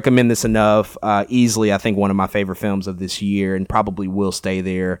can't recommend this enough. Easily, I think, one of my favorite films of this year, and probably will stay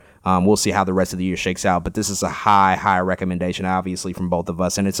there. We'll see how the rest of the year shakes out, but this is a high recommendation, obviously, from both of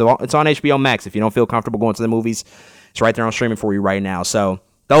us. And it's on HBO Max. If you don't feel comfortable going to the movies, it's right there on streaming for you right now. So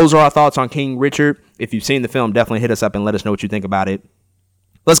those are our thoughts on King Richard. If you've seen the film, definitely hit us up and let us know what you think about it.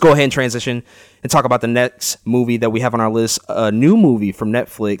 Let's go ahead and transition and talk about the next movie that we have on our list, a new movie from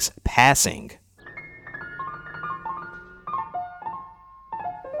Netflix, Passing.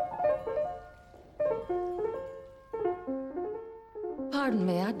 Pardon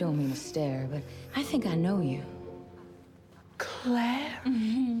me, I don't mean to stare, but I think I know you. Claire?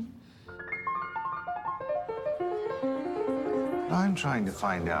 Mm-hmm. I'm trying to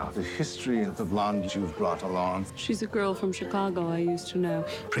find out the history of the blonde you've brought along. She's a girl from Chicago I used to know.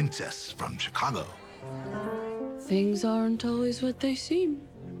 Princess from Chicago. Things aren't always what they seem.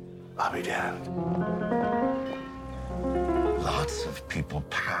 I'll be damned. Lots of people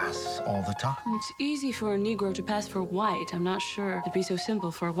pass all the time. It's easy for a Negro to pass for white. I'm not sure it'd be so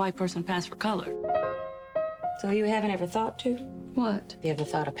simple for a white person to pass for color. So you haven't ever thought to? What? You ever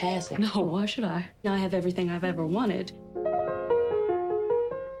thought of passing? No, why should I? I have everything I've ever wanted.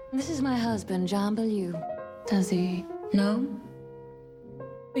 This is my husband, John Bellew. Does he? No?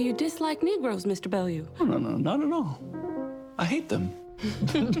 You dislike Negroes, Mr. Bellew? No, not at all. I hate them.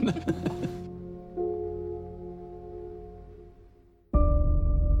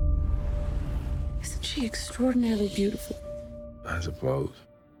 Isn't she extraordinarily beautiful? I suppose.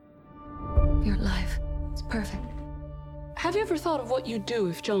 Your life is perfect. Have you ever thought of what you'd do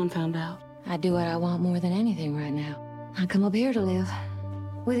if John found out? I'd do what I want more than anything right now. I come up here to live.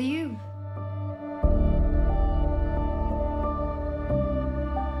 With you.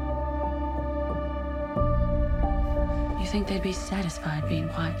 You think they'd be satisfied being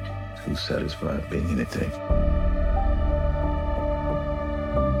white? Who's satisfied being anything?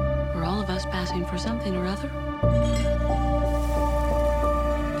 We're all of us passing for something or other.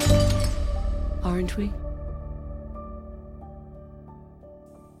 Aren't we?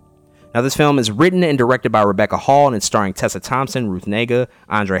 Now, this film is written and directed by Rebecca Hall, and it's starring Tessa Thompson, Ruth Negga,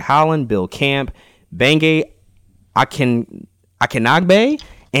 Andre Holland, Bill Camp, Benge Akinagbe,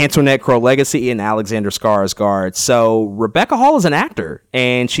 Antoinette Crow Legacy, and Alexander Skarsgård. So Rebecca Hall is an actor,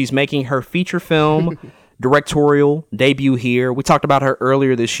 and she's making her feature film directorial debut here. We talked about her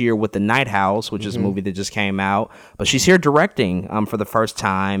earlier this year with The Night House, which is a movie that just came out, but she's here directing for the first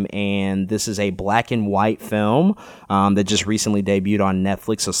time, and this is a black and white film that just recently debuted on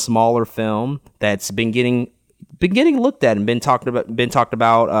Netflix, a smaller film that's been getting looked at and been talked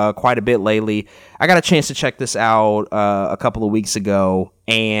about quite a bit lately. I got a chance to check this out a couple of weeks ago,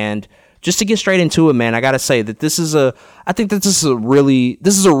 and just to get straight into it, man, I gotta say that this is a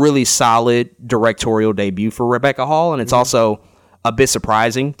really solid directorial debut for Rebecca Hall, and it's also a bit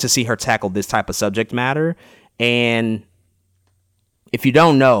surprising to see her tackle this type of subject matter. And if you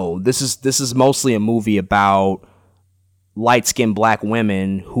don't know, this is mostly a movie about light-skinned black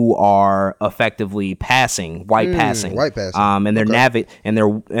women who are effectively white passing, and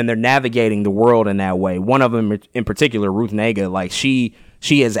they're navigating the world in that way. One of them in particular, Ruth Negga, like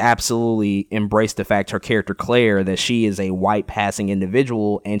she has absolutely embraced the fact, her character Claire, that she is a white passing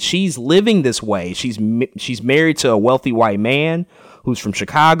individual, and she's living this way. She's married to a wealthy white man who's from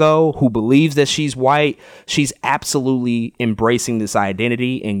Chicago, who believes that she's white. She's absolutely embracing this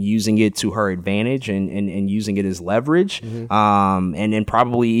identity and using it to her advantage and using it as leverage, and then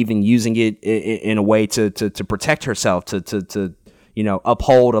probably even using it in a way to protect herself, to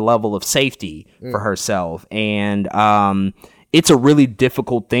uphold a level of safety for herself. And it's a really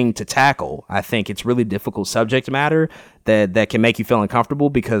difficult thing to tackle. I think it's really difficult subject matter that can make you feel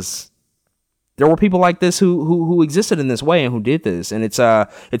uncomfortable, because there were people like this who existed in this way and who did this. And it's a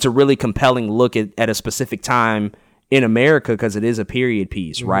really compelling look at a specific time in America, because it is a period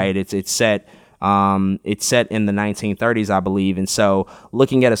piece, right? It's set in the 1930s, I believe. And so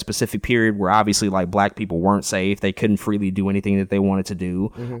looking at a specific period where obviously like black people weren't safe, they couldn't freely do anything that they wanted to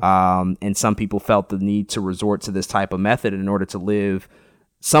do. And some people felt the need to resort to this type of method in order to live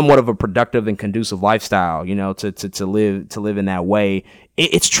somewhat of a productive and conducive lifestyle, to live in that way.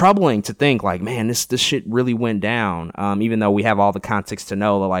 It's troubling to think like, man, this shit really went down. Even though we have all the context to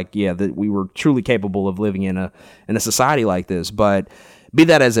know that, like, yeah, that we were truly capable of living in a society like this. But be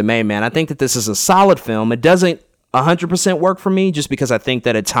that as it may, man, I think that this is a solid film. It doesn't 100% work for me, just because I think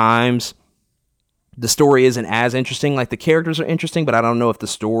that at times the story isn't as interesting. Like, the characters are interesting, but I don't know if the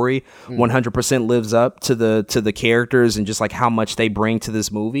story 100% lives up to the characters and just like how much they bring to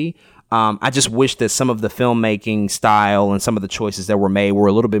this movie. I just wish that some of the filmmaking style and some of the choices that were made were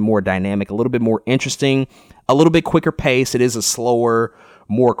a little bit more dynamic, a little bit more interesting, a little bit quicker pace. It is a slower,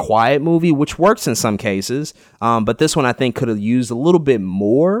 more quiet movie, which works in some cases. But this one I think could have used a little bit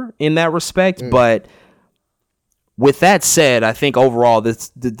more in that respect. But with that said, I think overall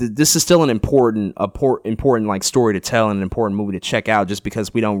this is still an important like story to tell and an important movie to check out, just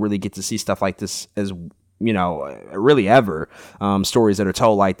because we don't really get to see stuff like this as really ever, stories that are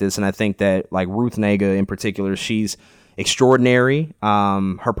told like this. And I think that like Ruth Negga in particular, she's extraordinary.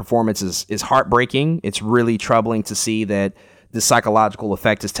 Her performance is heartbreaking. It's really troubling to see that the psychological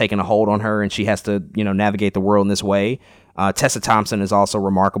effect has taken a hold on her and she has to, navigate the world in this way. Tessa Thompson is also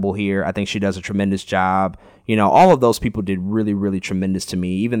remarkable here. I think she does a tremendous job. All of those people did really, really tremendous to me,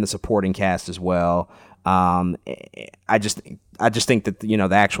 even the supporting cast as well. I just think that, the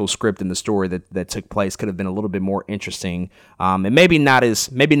actual script and the story that took place could have been a little bit more interesting. And maybe not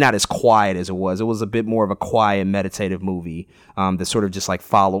as quiet as it was. It was a bit more of a quiet, meditative movie, that sort of just like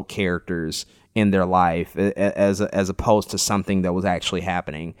followed characters in their life as opposed to something that was actually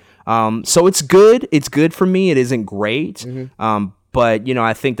happening. So it's good. It's good for me. It isn't great. But,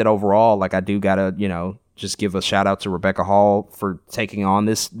 I think that overall, like, I do gotta, just give a shout out to Rebecca Hall for taking on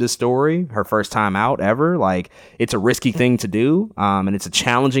this story, her first time out ever. Like, it's a risky thing to do, and it's a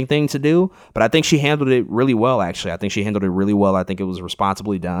challenging thing to do, but I think she handled it really well, actually. I think she handled it really well. I think it was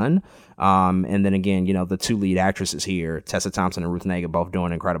responsibly done. And then again, the two lead actresses here, Tessa Thompson and Ruth Negga, both doing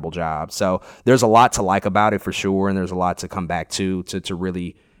an incredible job. So there's a lot to like about it for sure, and there's a lot to come back to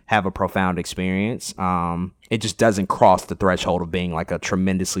really have a profound experience. It just doesn't cross the threshold of being like a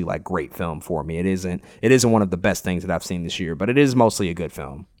tremendously like great film for me. It isn't one of the best things that I've seen this year, but it is mostly a good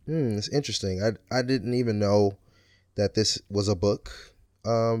film. It's interesting. I didn't even know that this was a book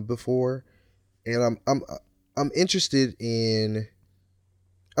before, and I'm interested in.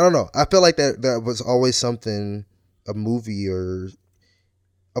 I don't know. I feel like that was always something, a movie or.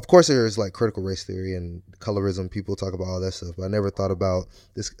 Of course, there's like critical race theory and colorism. People talk about all that stuff, but I never thought about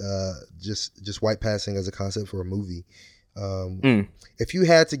this just white passing as a concept for a movie. If you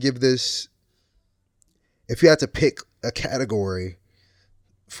had to pick a category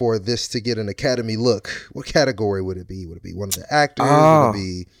for this to get an Academy look, what category would it be? Would it be one of the actors? Would it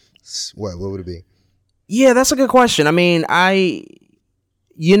be what would it be? Yeah, that's a good question. I mean,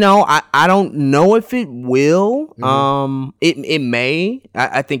 You know, I don't know if it will. It may.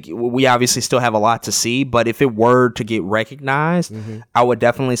 I think we obviously still have a lot to see, but if it were to get recognized, I would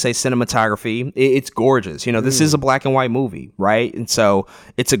definitely say cinematography. It's gorgeous. You know, this is a black and white movie, right? And so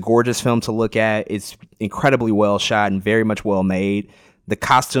it's a gorgeous film to look at. It's incredibly well shot and very much well made. The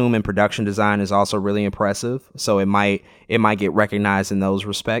costume and production design is also really impressive, so it might get recognized in those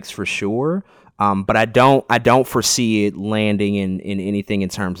respects for sure. But I don't foresee it landing in anything in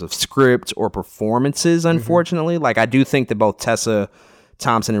terms of script or performances, unfortunately. Like, I do think that both Tessa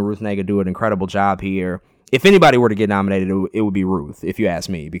Thompson and Ruth Negga do an incredible job here. If anybody were to get nominated, it would be Ruth, if you ask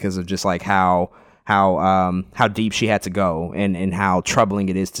me, because of just like how deep she had to go and how troubling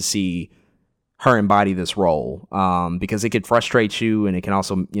it is to see her embody this role, because it could frustrate you and it can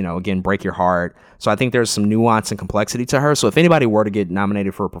also, you know, again, break your heart. So I think there's some nuance and complexity to her. So if anybody were to get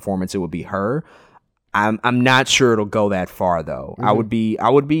nominated for a performance, it would be her. I'm not sure it'll go that far though. I would be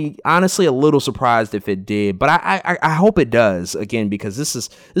honestly a little surprised if it did, but I hope it does, again, because this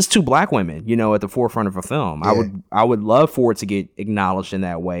is two black women, you know, at the forefront of a film. Yeah. I would love for it to get acknowledged in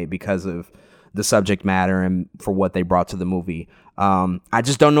that way because of the subject matter and for what they brought to the movie. I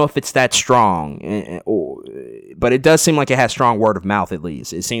just don't know if it's that strong, but it does seem like it has strong word of mouth. At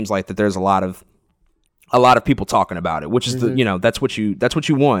least it seems like that there's a lot of people talking about it, which is the, you know, that's what you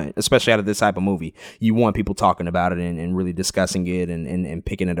want, especially out of this type of movie. You want people talking about it and really discussing it and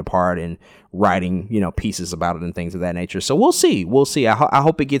picking it apart and writing, you know, pieces about it and things of that nature. So we'll see. I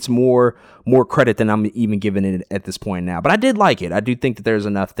hope it gets more credit than I'm even giving it at this point now. But I did like it. I do think that there's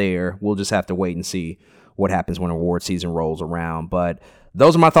enough there. We'll just have to wait and see what happens when award season rolls around. But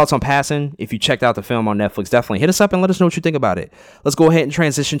those are my thoughts on Passin'. If you checked out the film on Netflix, definitely hit us up and let us know what you think about it. Let's go ahead and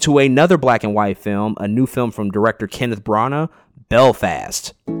transition to another black and white film, a new film from director Kenneth Branagh,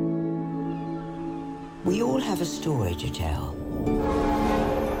 Belfast. We all have a story to tell.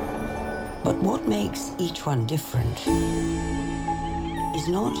 But what makes each one different is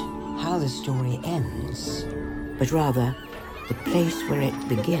not how the story ends, but rather the place where it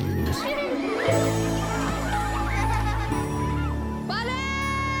begins.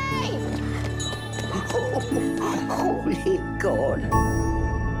 Holy God.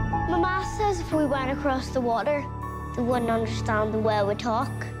 Mama says if we went across the water, they wouldn't understand the way we talk.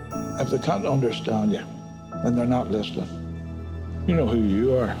 If they can't understand you, then they're not listening. You know who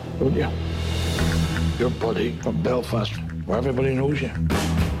you are, don't you? You're Buddy from Belfast, where everybody knows you.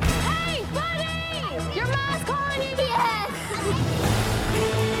 Hey, Buddy! Your mom's calling you! Yes!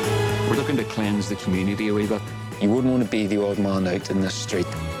 We're looking to cleanse the community a wee bit. You wouldn't want to be the odd man out in this street.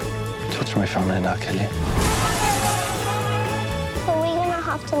 Touch my family and I'll kill you. So we're gonna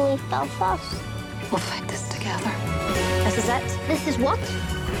have to leave Belfast? We'll fight this together. This is it? This is what?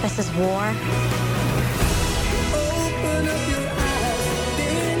 This is war. Open up your eyes,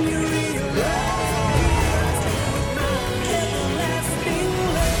 then you realize.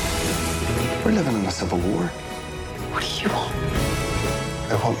 We're living in a civil war. What do you want?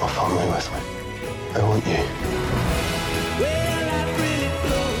 I want my family with me. I want you.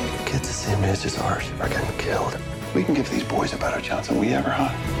 Kids the same age as ours are getting killed. We can give these boys a better chance than we ever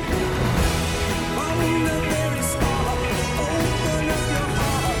had.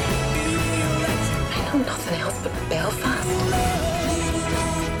 I know nothing else but Belfast.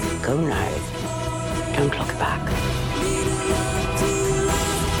 Go now. Don't look back.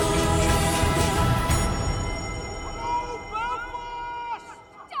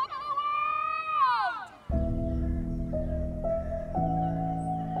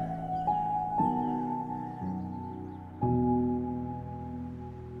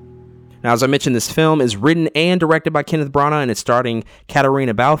 Now, as I mentioned, this film is written and directed by Kenneth Branagh, and it's starring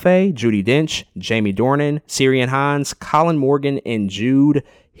Katarina Balfe, Judi Dench, Jamie Dornan, Ciarán Hinds, Colin Morgan, and Jude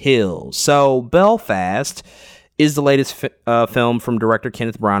Hill. So, Belfast is the latest film from director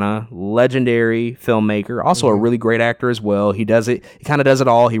Kenneth Branagh, legendary filmmaker, also a really great actor as well. He kind of does it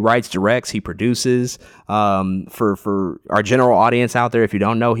all. He writes, directs, he produces. For our general audience out there, if you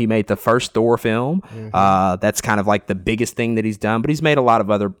don't know, he made the first Thor film. That's kind of like the biggest thing that he's done, but he's made a lot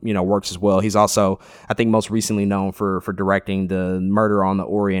of other, you know, works as well. He's also, I think, most recently known for directing the Murder on the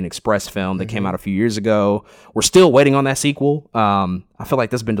Orient Express film that came out a few years ago. We're still waiting on that sequel. I feel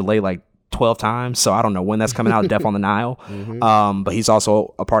like that's been delayed like 12 times, so I don't know when that's coming out. Death on the Nile. But he's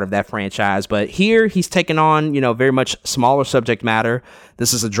also a part of that franchise. But here he's taken on, very much smaller subject matter.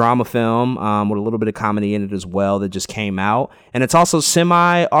 This is a drama film with a little bit of comedy in it as well that just came out, and it's also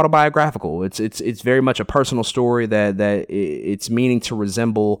semi-autobiographical. It's very much a personal story that it's meaning to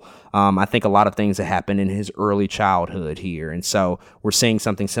resemble, I think, a lot of things that happened in his early childhood here. And so we're seeing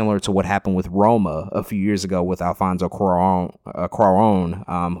something similar to what happened with Roma a few years ago with Alfonso Cuarón,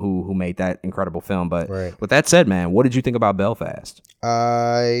 who made that incredible film. But with that said, man, what did you think about Belfast?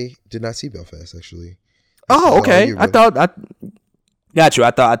 I did not see Belfast, actually. Oh, okay. I got you.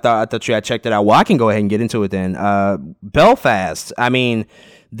 I thought you had checked it out. Well, I can go ahead and get into it then. Belfast. I mean,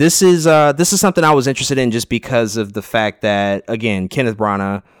 this is something I was interested in just because of the fact that, again, Kenneth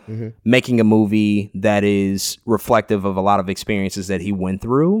Branagh making a movie that is reflective of a lot of experiences that he went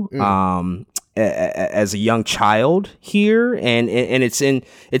through as a young child here, and it's in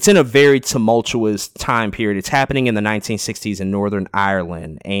a very tumultuous time period. It's happening in the 1960s in Northern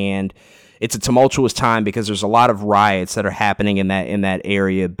Ireland, and it's a tumultuous time because there's a lot of riots that are happening in that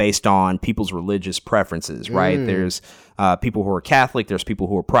area based on people's religious preferences, right? There's people who are Catholic, there's people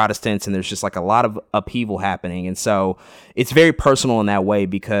who are Protestants, and there's just like a lot of upheaval happening. And so it's very personal in that way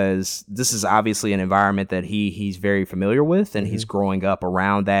because this is obviously an environment that he's very familiar with, and he's growing up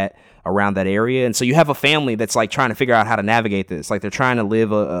around that area. And so you have a family that's like trying to figure out how to navigate this. Like they're trying to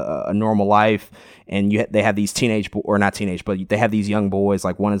live a normal life, and they have these they have these young boys.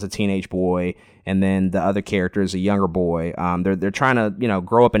 Like one is a teenage boy, and then the other character is a younger boy. They're trying to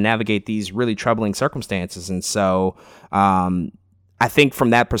grow up and navigate these really troubling circumstances. And so I think from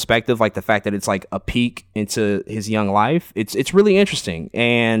that perspective, like the fact that it's like a peek into his young life, it's really interesting.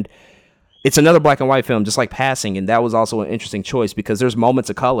 And it's another black and white film, just like Passing, and that was also an interesting choice because there's moments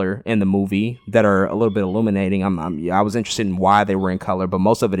of color in the movie that are a little bit illuminating. I was interested in why they were in color, but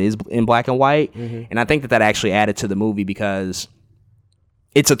most of it is in black and white, and I think that actually added to the movie because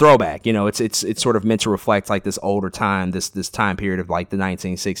it's a throwback. It's sort of meant to reflect like this older time, this time period of like the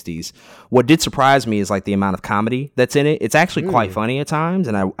 1960s. What did surprise me is like the amount of comedy that's in it. It's actually quite funny at times,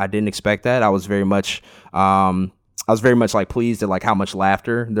 and I didn't expect that. I was very much like pleased at like how much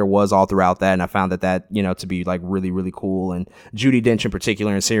laughter there was all throughout that, and I found that to be like really, really cool. And Judi Dench in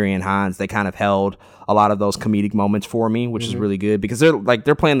particular and Ciarán Hinds, they kind of held a lot of those comedic moments for me, which is really good because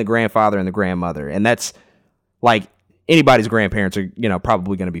they're playing the grandfather and the grandmother, and that's like anybody's grandparents are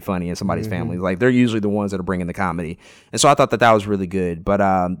probably going to be funny in somebody's family. Like they're usually the ones that are bringing the comedy, and so I thought that was really good. But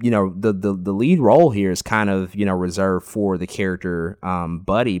the lead role here is kind of reserved for the character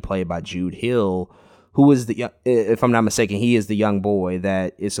Buddy, played by Jude Hill, who is if I'm not mistaken, he is the young boy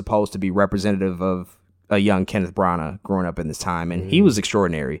that is supposed to be representative of a young Kenneth Branagh growing up in this time. And he was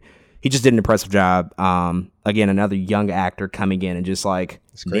extraordinary. He just did an impressive job. Again, another young actor coming in and just like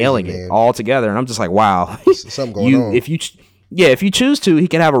nailing it all together. And I'm just like, wow. Something going on. If you choose to, he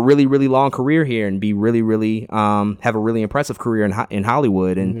can have a really, really long career here and be really, really have a really impressive career in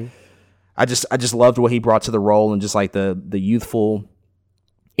Hollywood. And I just loved what he brought to the role, and just like the youthful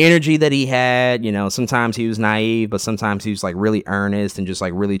energy that he had. Sometimes he was naive, but sometimes he was like really earnest and just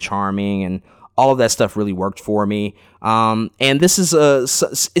like really charming, and all of that stuff really worked for me. And this is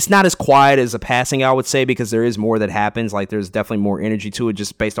it's not as quiet as a Passing, I would say, because there is more that happens. Like there's definitely more energy to it,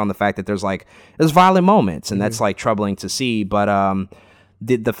 just based on the fact that there's violent moments, and that's like troubling to see. But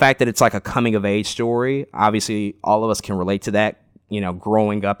the fact that it's like a coming of age story, obviously all of us can relate to that,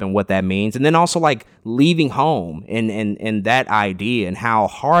 growing up and what that means. And then also like leaving home and that idea and how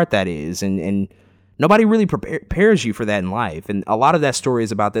hard that is. And nobody really prepares you for that in life. And a lot of that story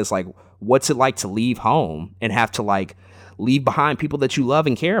is about this, like, what's it like to leave home and have to like leave behind people that you love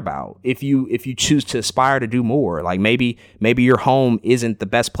and care about if you choose to aspire to do more. Like maybe your home isn't the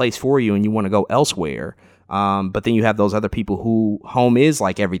best place for you and you want to go elsewhere. But then you have those other people who home is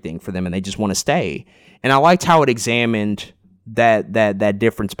like everything for them and they just want to stay. And I liked how it examined that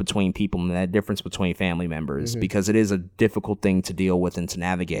difference between people and that difference between family members, because it is a difficult thing to deal with and to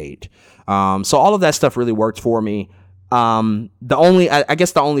navigate. So all of that stuff really worked for me. The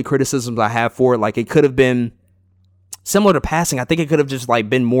only criticisms I have for it, like it could have been similar to Passing. I think it could have just like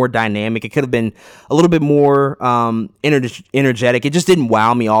been more dynamic. It could have been a little bit more energetic. It just didn't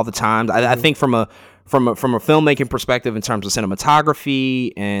wow me all the time. I think from a filmmaking perspective, in terms of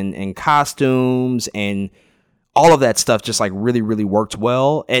cinematography and costumes and all of that stuff, just like really, really worked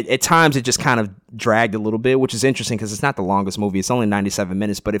well. At times it just kind of dragged a little bit, which is interesting because it's not the longest movie. It's only 97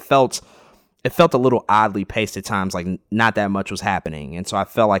 minutes, but it felt it felt a little oddly paced at times, like not that much was happening, and so I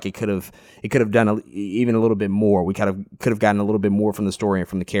felt like it could have done even a little bit more. We could have gotten a little bit more from the story and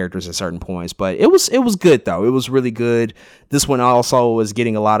from the characters at certain points, but it was good though. It was really good. This one also was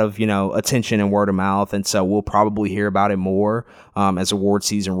getting a lot of attention and word of mouth, and so we'll probably hear about it more as award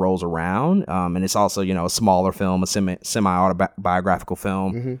season rolls around. And it's also a smaller film, a semi autobiographical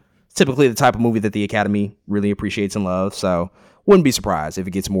film. Mm-hmm. It's typically the type of movie that the Academy really appreciates and loves. So. Wouldn't be surprised if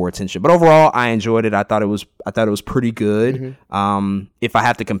it gets more attention, but overall, I enjoyed it. I thought it was pretty good. Mm-hmm. If I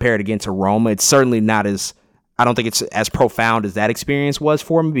have to compare it again to Roma, it's certainly not as. I don't think it's as profound as that experience was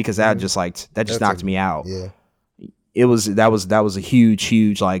for me, because that just knocked me out. Yeah, that was a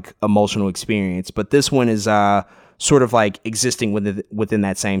huge like emotional experience. But this one is sort of like existing within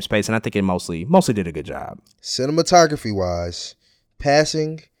that same space, and I think it mostly did a good job. Cinematography wise,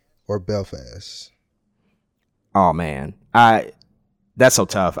 Passing or Belfast? Oh man, that's so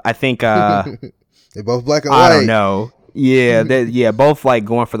tough. I think they're both black and white. I don't know. Yeah, both like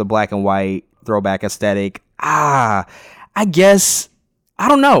going for the black and white throwback aesthetic. I guess I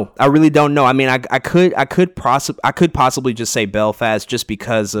don't know. I really don't know. I mean, I could possibly just say Belfast just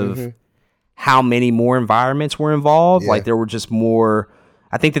because of how many more environments were involved. Yeah. Like there were just more.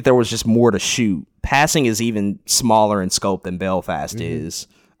 I think that there was just more to shoot. Passing is even smaller in scope than Belfast is.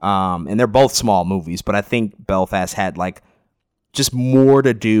 And they're both small movies, but I think Belfast had like just more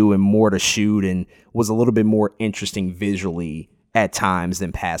to do and more to shoot and was a little bit more interesting visually at times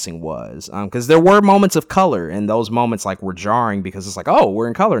than Passing was. Because there were moments of color, and those moments like were jarring because it's like, oh, we're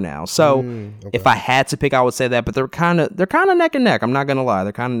in color now. So if I had to pick, I would say that, but they're kind of neck and neck. I'm not gonna lie,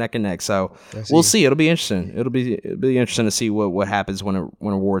 they're kind of neck and neck. So we'll see. It'll be interesting. It'll be interesting to see what happens when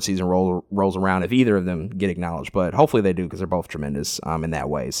award season rolls around, if either of them get acknowledged. But hopefully they do, because they're both tremendous in that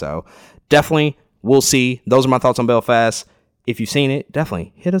way. So definitely we'll see. Those are my thoughts on Belfast. If you've seen it,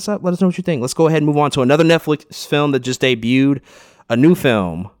 definitely hit us up. Let us know what you think. Let's go ahead and move on to another Netflix film that just debuted. A new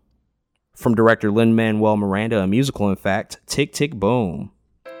film from director Lin-Manuel Miranda, a musical, in fact, Tick, Tick, Boom.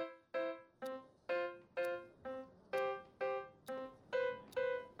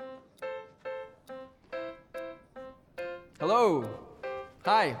 Hello.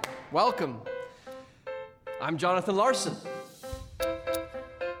 Hi. Welcome. I'm Jonathan Larson.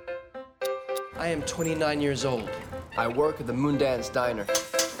 I am 29 years old. I work at the Moondance Diner.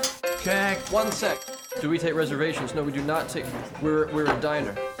 Check. 1 sec. Do we take reservations? No, we do not take. We're a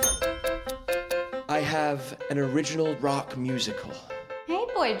diner. I have an original rock musical Hey,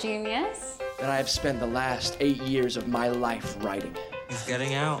 boy genius. that I have spent the last 8 years of my life writing. He's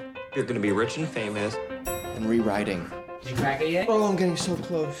getting out. You're gonna be rich and famous. And rewriting. Did you crack it yet? Oh, I'm getting so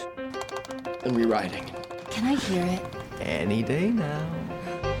close. And rewriting. Can I hear it? Any day now.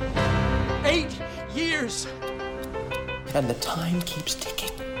 8 years! And the time keeps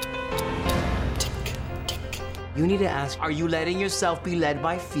ticking. You need to ask, are you letting yourself be led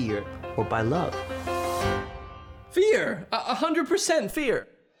by fear or by love? Fear! 100% fear.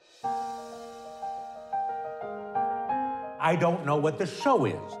 I don't know what the show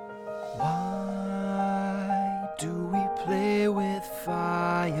is. Why do we play with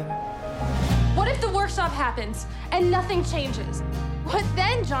fire? What if the workshop happens and nothing changes? What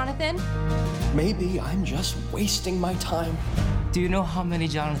then, Jonathan? Maybe I'm just wasting my time. Do you know how many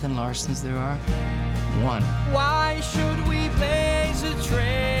Jonathan Larsons there are? 1. Why should we blaze a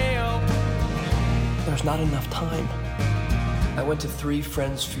trail? There's not enough time. I went to 3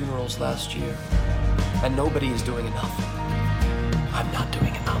 friends' funerals last year, and nobody is doing enough. I'm not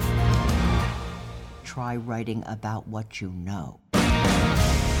doing enough. Try writing about what you know.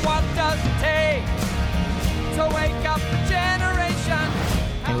 What does it take to wake up a generation?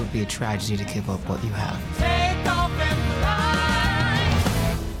 It would be a tragedy to give up what you have. Take off and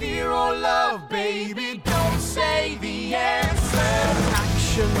fly. Fear or love, baby, don't say the answer.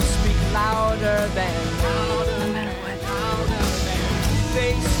 Actions speak louder than words. No matter what.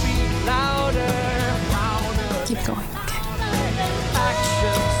 They speak louder. Keep going, okay?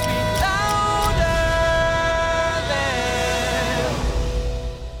 Actions speak louder than.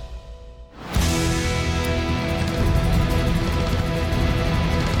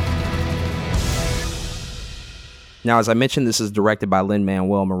 Now, as I mentioned, this is directed by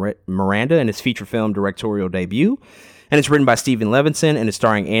Lin-Manuel Miranda in his feature film directorial debut, and it's written by Stephen Levinson, and it's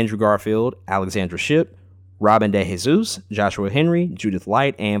starring Andrew Garfield, Alexandra Shipp, Robin DeJesus, Joshua Henry, Judith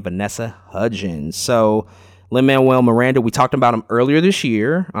Light, and Vanessa Hudgens. So Lin-Manuel Miranda, we talked about him earlier this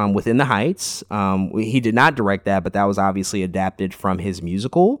year with In the Heights. He did not direct that, but that was obviously adapted from his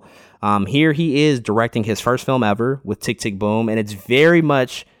musical. Here he is directing his first film ever with Tick, Tick, Boom, and it's very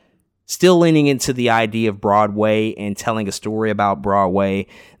much still leaning into the idea of Broadway and telling a story about Broadway.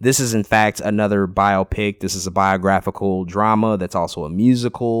 This is, in fact, another biopic. This is a biographical drama that's also a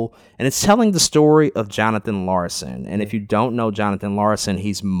musical, and it's telling the story of Jonathan Larson. And if you don't know Jonathan Larson,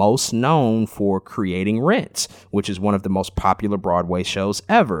 he's most known for creating Rent, which is one of the most popular Broadway shows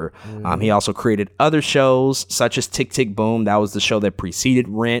ever. He also created other shows, such as Tick, Tick, Boom. That was the show that preceded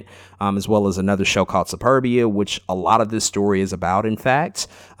Rent, as well as another show called Superbia, which a lot of this story is about, in fact.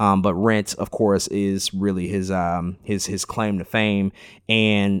 But Rent, of course, is really his claim to fame.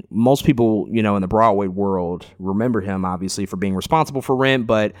 And most people, in the Broadway world remember him, obviously, for being responsible for Rent.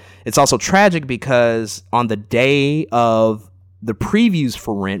 But it's also tragic because on the day of the previews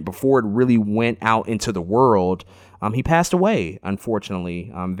for Rent, before it really went out into the world, he passed away,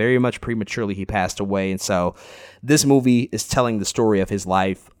 unfortunately. Very much prematurely, he passed away. And so this movie is telling the story of his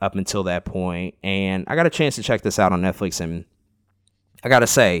life up until that point. And I got a chance to check this out on Netflix, and I got to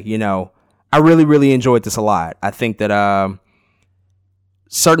say, I really, really enjoyed this a lot. I think that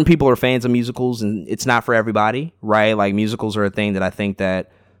certain people are fans of musicals, and it's not for everybody, right? Like, musicals are a thing that I think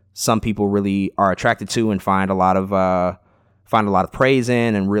that some people really are attracted to and find a lot of praise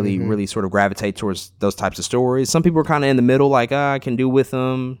in, and really, really sort of gravitate towards those types of stories. Some people are kind of in the middle, like, I can do with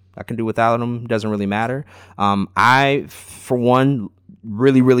them, I can do without them, doesn't really matter. I, for one,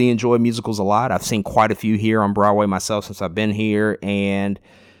 really, really enjoy musicals a lot. I've seen quite a few here on Broadway myself since I've been here, and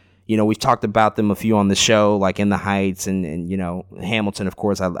we've talked about them a few on the show, like In the Heights and Hamilton, of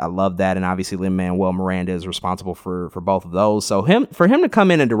course. I love that. And obviously Lin-Manuel Miranda is responsible for both of those. So for him to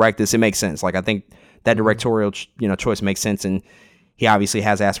come in and direct this, it makes sense. Like, I think that directorial, choice makes sense. And he obviously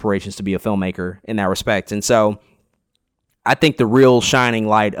has aspirations to be a filmmaker in that respect. And so I think the real shining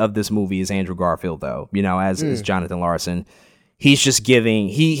light of this movie is Andrew Garfield, though, as Jonathan Larson. He's just giving,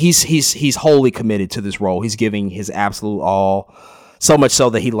 he's wholly committed to this role. He's giving his absolute all. So much so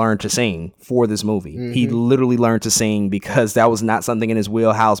that he learned to sing for this movie. He literally learned to sing because that was not something in his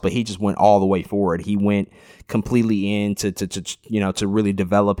wheelhouse, but he just went all the way for it. He went completely in to really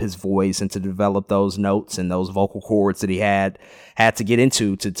develop his voice and to develop those notes and those vocal cords that he had to get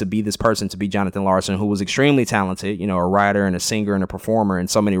into to be this person, to be Jonathan Larson, who was extremely talented, a writer and a singer and a performer in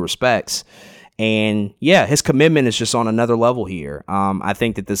so many respects. And yeah, his commitment is just on another level here. I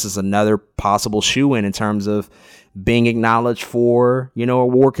think that this is another possible shoe-in in terms of being acknowledged for,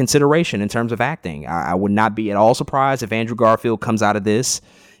 award consideration in terms of acting. I would not be at all surprised if Andrew Garfield comes out of this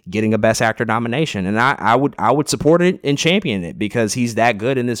getting a Best Actor nomination. And I would support it and champion it because he's that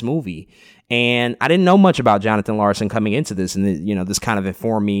good in this movie. And I didn't know much about Jonathan Larson coming into this. And, this kind of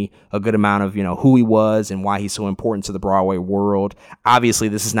informed me a good amount of, who he was and why he's so important to the Broadway world. Obviously,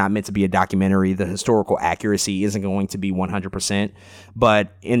 this is not meant to be a documentary. The historical accuracy isn't going to be 100%.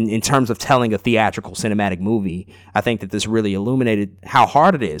 But in terms of telling a theatrical cinematic movie, I think that this really illuminated how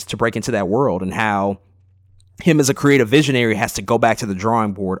hard it is to break into that world and how him as a creative visionary has to go back to the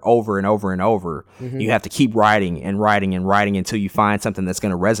drawing board over and over and over. You have to keep writing and writing and writing until you find something that's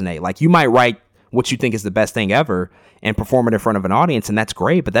going to resonate. Like, you might write what you think is the best thing ever and perform it in front of an audience, and that's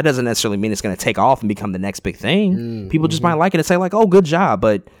great, but that doesn't necessarily mean it's going to take off and become the next big thing. People just might like it and say, like, oh, good job,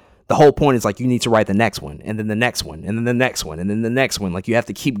 but the whole point is, like, you need to write the next one, and then the next one, and then the next one, and then the next one. Like, you have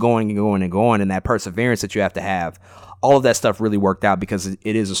to keep going and going and going, and that perseverance that you have to have. All of that stuff really worked out because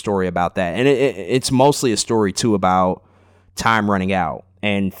it is a story about that. And it's mostly a story, too, about time running out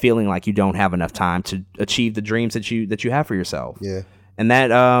and feeling like you don't have enough time to achieve the dreams that you have for yourself. Yeah. And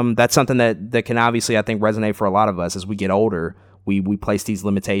that's something that can obviously, I think, resonate for a lot of us as we get older. We place these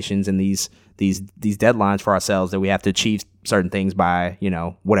limitations and these deadlines for ourselves that we have to achieve certain things by,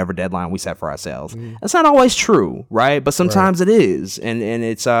 whatever deadline we set for ourselves. That's not always true, right? But sometimes it is. And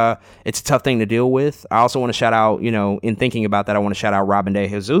it's a tough thing to deal with. I also want to shout out, in thinking about that, I want to shout out Robin De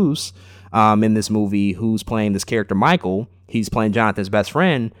Jesus in this movie, who's playing this character, Michael. He's playing Jonathan's best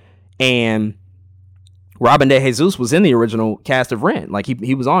friend. And Robin De Jesus was in the original cast of Rent. Like,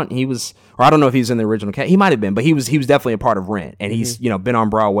 or I don't know if he was in the original cast. He might have been, but he was definitely a part of Rent. And he's, been on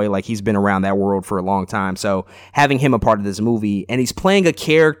Broadway. Like, he's been around that world for a long time. So having him a part of this movie, and he's playing a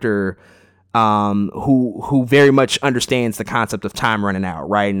character who very much understands the concept of time running out,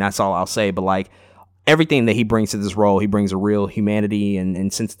 right? And that's all I'll say. But, like, everything that he brings to this role, he brings a real humanity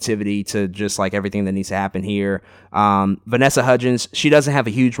and sensitivity to just, like, everything that needs to happen here. Vanessa Hudgens, she doesn't have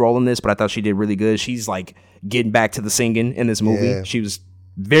a huge role in this, but I thought she did really good. She's, like, getting back to the singing in this movie. Yeah. She was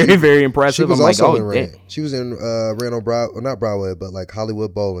very, very impressive. She was also in Rent. She was in Rent on Broadway, not Broadway, but like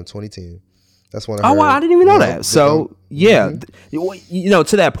Hollywood Bowl in 2010. That's one of her. Oh, wow, I didn't even know that. So, yeah,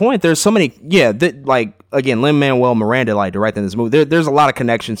 to that point, there's so many, like, again, Lin-Manuel Miranda, like, directing this movie. There's a lot of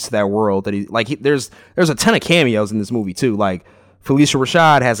connections to that world that there's a ton of cameos in this movie, too. Like, Felicia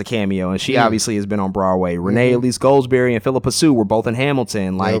Rashad has a cameo, and she obviously has been on Broadway. Renee Elise Goldsberry and Philippa Sue were both in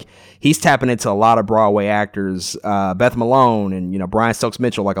Hamilton. Like, he's tapping into a lot of Broadway actors, Beth Malone and, you know, Brian Stokes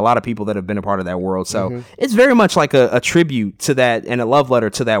Mitchell, like a lot of people that have been a part of that world. So it's very much like a tribute to that and a love letter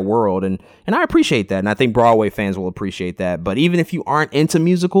to that world. And I appreciate that. And I think Broadway fans will appreciate that. But even if you aren't into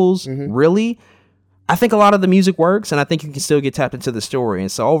musicals, really, I think a lot of the music works, and I think you can still get tapped into the story. And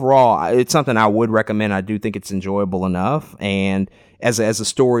so overall, it's something I would recommend. I do think it's enjoyable enough. And as a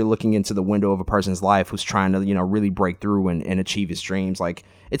story looking into the window of a person's life who's trying to, you know, really break through and achieve his dreams, like,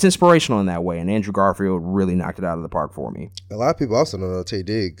 it's inspirational in that way. And Andrew Garfield really knocked it out of the park for me. A lot of people also don't know Taye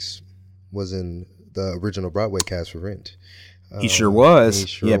Diggs was in the original Broadway cast for Rent. He sure was.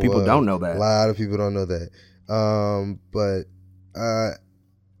 People don't know that. A lot of people don't know that. But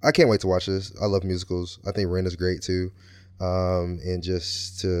I can't wait to watch this. I love musicals. I think Rent is great too. And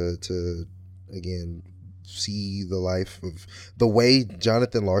just to again see the life of the way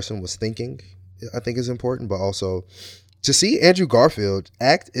Jonathan Larson was thinking, I think is important. But also to see Andrew Garfield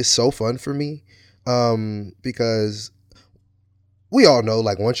act is so fun for me, because we all know,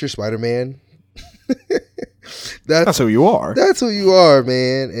 like, once you're Spider-Man, that's who you are. That's who you are,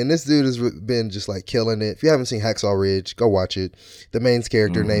 man. And this dude has been just like killing it. If you haven't seen Hacksaw Ridge, go watch it. The main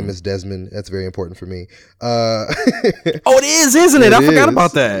character name is Desmond. That's very important for me. Oh, it is, isn't it? I forgot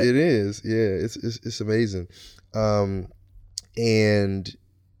about that. It is. Yeah, it's amazing. And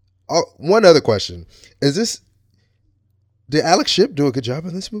one other question is did Alex Shipp do a good job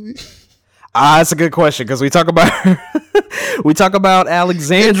in this movie? That's a good question, because we talk about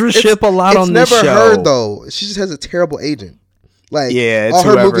Alexandra Shipp a lot on this show. It's never her though. She just has a terrible agent. Like, all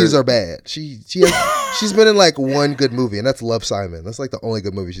her movies are bad. She's been in like one good movie, and that's Love, Simon. That's like the only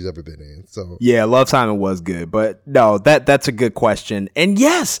good movie she's ever been in. So yeah, Love, Simon was good, but no, that's a good question. And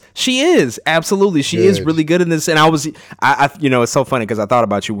yes, she is absolutely. She is really good in this. And I you know, it's so funny because I thought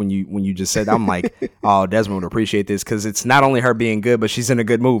about you when you just said, I'm like, oh, Desmond would appreciate this, because it's not only her being good, but she's in a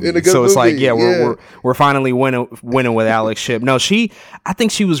good movie. It's like, we're finally winning with Alex Shipp. No, I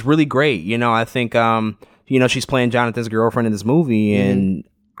think she was really great. You know, I think you know, she's playing Jonathan's girlfriend in this movie, and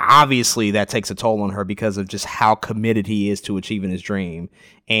obviously that takes a toll on her because of just how committed he is to achieving his dream.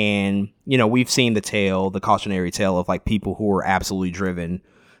 And, you know, we've seen the cautionary tale of like people who are absolutely driven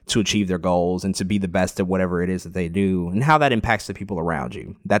to achieve their goals and to be the best at whatever it is that they do, and how that impacts the people around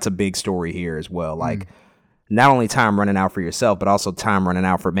you. That's a big story here as well. Like, not only time running out for yourself, but also time running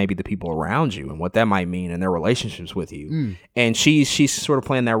out for maybe the people around you and what that might mean in their relationships with you. And she's sort of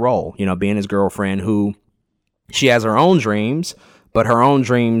playing that role, you know, being his girlfriend who, she has her own dreams, but her own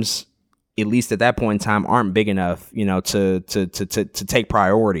dreams, at least at that point in time, aren't big enough, you know, to take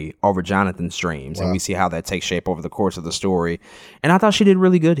priority over Jonathan's dreams. Wow. And we see how that takes shape over the course of the story. And I thought she did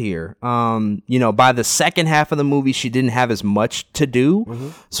really good here. You know, by the second half of the movie, she didn't have as much to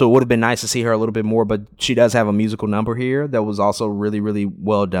do. So it would have been nice to see her a little bit more, but she does have a musical number here that was also really, really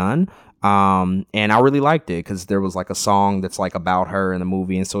well done. And I really liked it because there was like a song that's like about her in the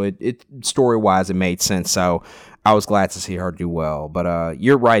movie, and so it story wise it made sense. So I was glad to see her do well. But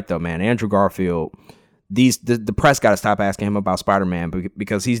you're right though, man. Andrew Garfield, the press got to stop asking him about Spider-Man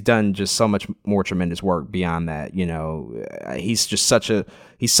because he's done just so much more tremendous work beyond that. You know, he's such a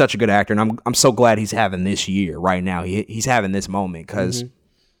good actor, and I'm so glad he's having this year right now. He's having this moment because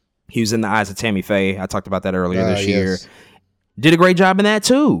he was in The Eyes of Tammy Faye. I talked about that earlier this year. Did a great job in that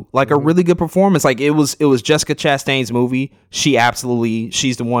too. Like a really good performance. Like it was Jessica Chastain's movie. She's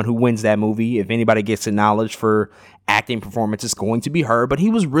the one who wins that movie. If anybody gets acknowledged for acting performance, it's going to be her. But he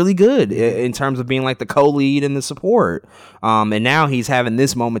was really good in terms of being like the co-lead and the support. And now he's having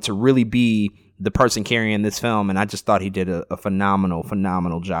this moment to really be the person carrying this film. And I just thought he did a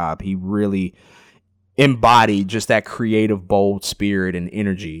phenomenal job. He really embodied just that creative, bold spirit and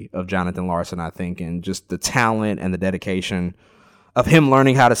energy of Jonathan Larson, I think, and just the talent and the dedication of him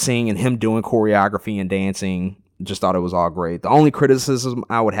learning how to sing and him doing choreography and dancing. Just thought it was all great. The only criticism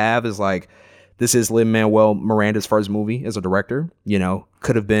I would have is like, this is Lin-Manuel Miranda's first movie as a director. You know,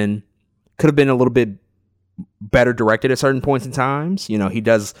 could have been a little bit better directed at certain points in times. You know,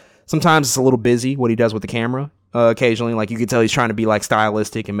 sometimes it's a little busy what he does with the camera. Occasionally, like you can tell he's trying to be like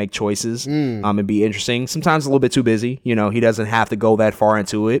stylistic and make choices and be interesting. Sometimes a little bit too busy. You know, he doesn't have to go that far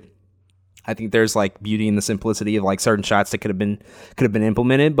into it. I think there's like beauty in the simplicity of like certain shots that could have been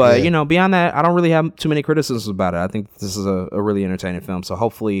implemented. But you know, beyond that, I don't really have too many criticisms about it. I think this is a really entertaining film. So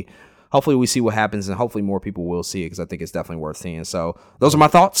hopefully we see what happens, and hopefully more people will see it because I think it's definitely worth seeing. So those are my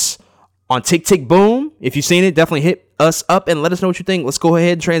thoughts on Tick, Tick, Boom. If you've seen it, definitely hit us up and let us know what you think. Let's go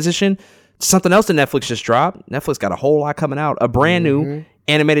ahead and transition to something else that Netflix just dropped. Netflix got a whole lot coming out. A brand new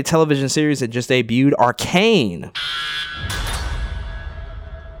animated television series that just debuted, Arcane.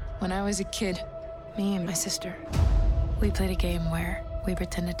 When I was a kid, me and my sister, we played a game where we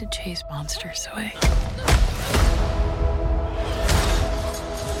pretended to chase monsters away.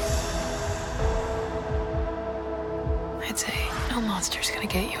 I'd say, no monster's gonna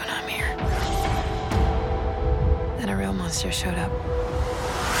get you when I'm here. Then a real monster showed up.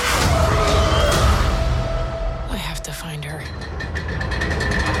 I have to find her.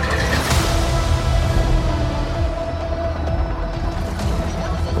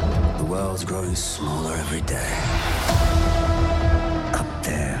 The world's growing smaller every day. Up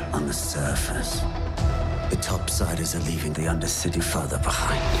there on the surface, the topsiders are leaving the Undercity further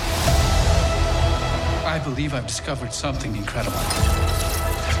behind. I believe I've discovered something incredible.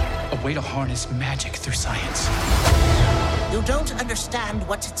 A way to harness magic through science. You don't understand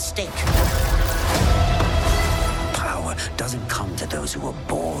what's at stake. Power doesn't come to those who are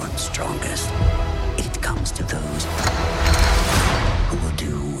born strongest. It comes to those who will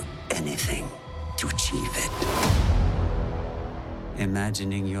do anything to achieve it.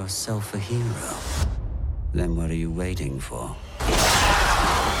 Imagining yourself a hero? Then what are you waiting for?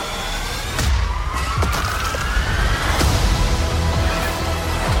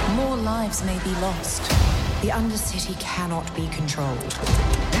 More lives may be lost. The Undercity cannot be controlled.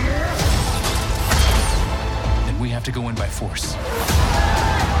 Then we have to go in by force.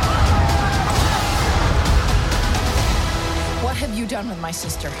 What have you done with my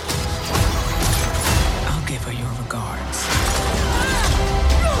sister? I'll give her your regards.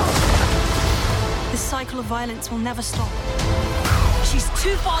 This cycle of violence will never stop. She's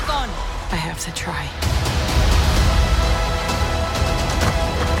too far gone. I have to try.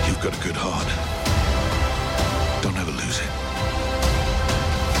 You've got a good heart. Don't ever lose it.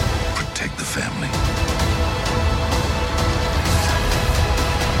 Protect the family.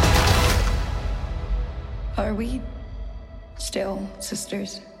 Are we still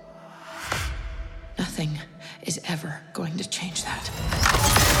sisters? Nothing is ever going to change that.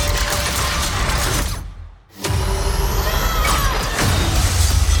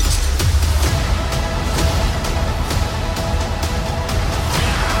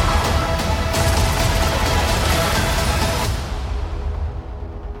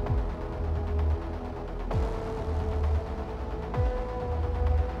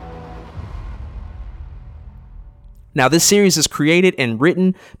 Now, this series is created and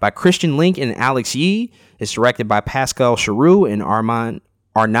written by Christian Link and Alex Yee. It's directed by Pascal Charoux and Arnaud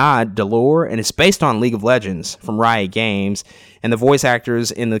Delors, and it's based on League of Legends from Riot Games. And the voice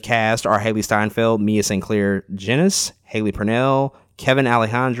actors in the cast are Haley Steinfeld, Mia St. Clair Genis, Haley Purnell, Kevin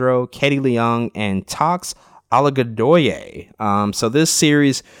Alejandro, Katie Leung, and Tox Alagodoye. So this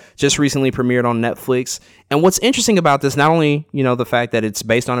series just recently premiered on Netflix. And what's interesting about this, not only, the fact that it's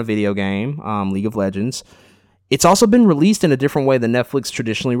based on a video game, League of Legends, it's also been released in a different way than Netflix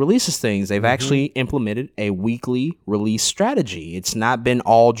traditionally releases things. They've actually implemented a weekly release strategy. It's not been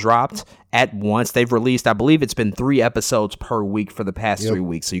all dropped at once. They've released, I believe it's been 3 episodes per week for the past 3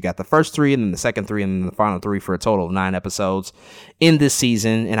 weeks. So you got the first 3 and then the second 3 and then the final 3 for a total of 9 episodes in this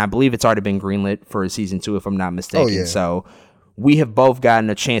season. And I believe it's already been greenlit for a season 2 if I'm not mistaken. Oh, yeah. So we have both gotten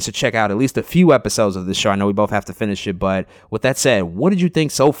a chance to check out at least a few episodes of this show. I know we both have to finish it, but with that said, what did you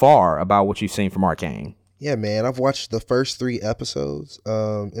think so far about what you've seen from Arcane? Yeah, man, I've watched the first 3 episodes.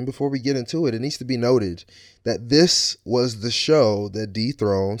 And before we get into it, it needs to be noted that this was the show that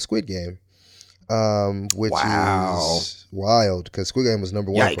dethroned Squid Game, which is wild because Squid Game was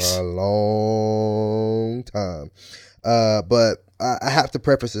number 1 for a long time. But I have to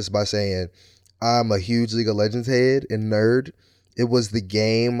preface this by saying I'm a huge League of Legends head and nerd. It was the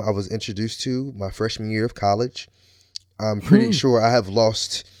game I was introduced to my freshman year of college. I'm pretty sure I have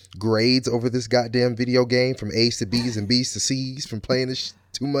lost grades over this goddamn video game from A's to B's and B's to C's from playing this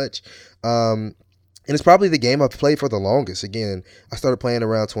too much. And it's probably the game I've played for the longest. Again, I started playing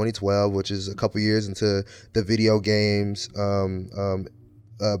around 2012, which is a couple years into the video games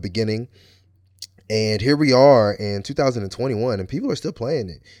beginning. And here we are in 2021, and people are still playing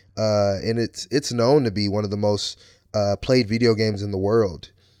it. And it's known to be one of the most played video games in the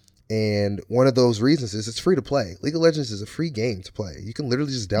world. And one of those reasons is it's free to play. League of Legends is a free game to play. You can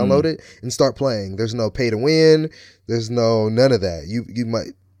literally just download it and start playing. There's no pay to win. There's none of that.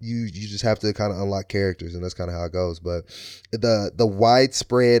 You just have to kind of unlock characters, and that's kind of how it goes. But the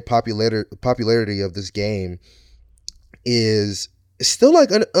widespread popularity of this game is still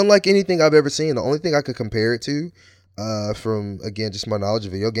unlike anything I've ever seen. The only thing I could compare it to from again just my knowledge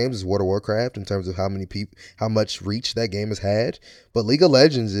of video games is World of Warcraft in terms of how much reach that game has had. But League of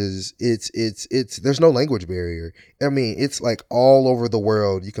Legends is it's there's no language barrier. I mean, it's like all over the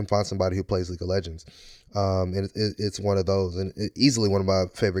world you can find somebody who plays League of Legends. And it's one of those, and easily one of my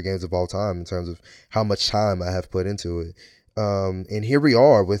favorite games of all time in terms of how much time I have put into it. And here we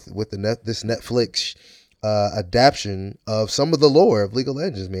are with this Netflix adaptation of some of the lore of League of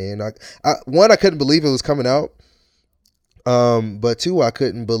Legends, man. I couldn't believe it was coming out. But two, I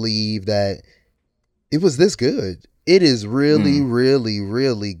couldn't believe that it was this good. It is really, really,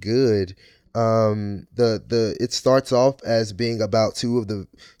 really good. It starts off as being about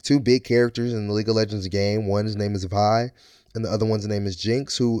two big characters in the League of Legends game. One's name is Vi, and the other one's name is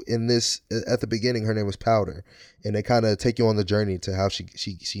Jinx, who in this, at the beginning, her name was Powder. And they kind of take you on the journey to how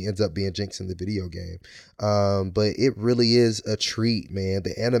she ends up being Jinx in the video game. But it really is a treat, man.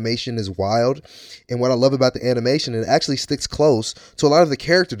 The animation is wild. And what I love about the animation, it actually sticks close to a lot of the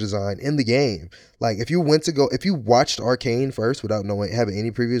character design in the game. Like if you watched Arcane first without having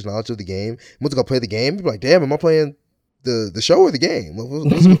any previous knowledge of the game, went to go play the game, you'd be like, damn, am I playing the show or the game?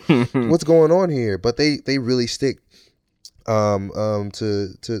 What's going on here? But they really stick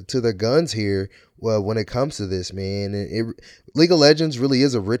to their guns here. Well, when it comes to this, man, League of Legends really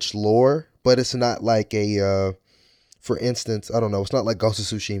is a rich lore, but it's not like for instance, I don't know, it's not like Ghost of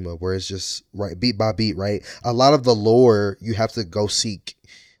Tsushima where it's just right beat by beat, right? A lot of the lore you have to go seek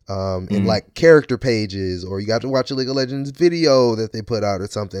in like character pages, or you got to watch a League of Legends video that they put out or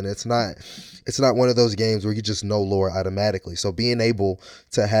something. It's not one of those games where you just know lore automatically. So being able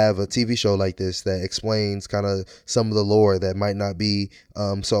to have a TV show like this that explains kind of some of the lore that might not be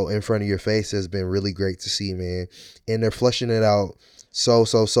so in front of your face has been really great to see, man. And they're fleshing it out so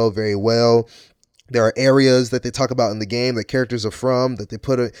very well. There are areas that they talk about in the game that characters are from, that they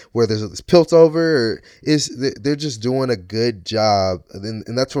put where there's this Piltover. They're just doing a good job,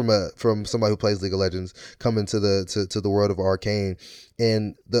 and that's from somebody who plays League of Legends coming to the world of Arcane.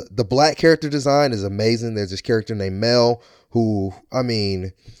 And the black character design is amazing. There's this character named Mel who, I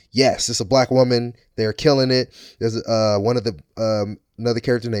mean, yes, it's a black woman. They're killing it. There's another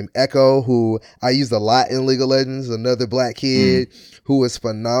character named Echo, who I used a lot in League of Legends, another black kid who is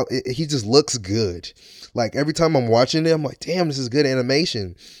phenomenal. He just looks good. Like every time I'm watching it, I'm like, damn, this is good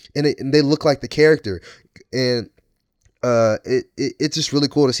animation. And they look like the character. And it's just really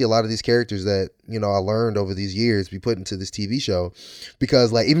cool to see a lot of these characters that, you know, I learned over these years be put into this TV show,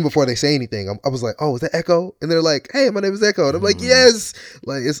 because like even before they say anything, I was like, oh, is that Echo? And they're like, hey, my name is Echo, and I'm like, yes,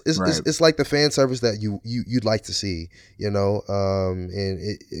 like it's like the fan service that you'd like to see, you know.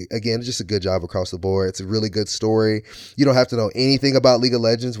 Again, it's just a good job across the board. It's a really good story. You don't have to know anything about League of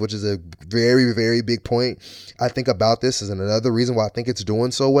Legends, which is a very, very big point I think about this. Is another reason why I think it's doing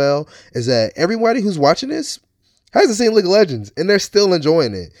so well, is that everybody who's watching this hasn't seen League of Legends, and they're still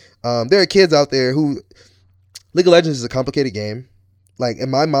enjoying it. There are kids out there who League of Legends is a complicated game. Like in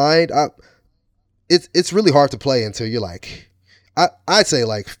my mind, it's really hard to play until you're like, I'd say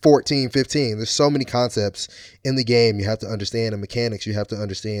like 14, 15. There's so many concepts in the game you have to understand, and mechanics you have to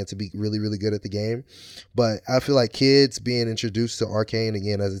understand to be really, really good at the game. But I feel like kids being introduced to Arcane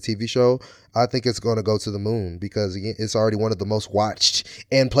again as a TV show, I think it's going to go to the moon, because again, it's already one of the most watched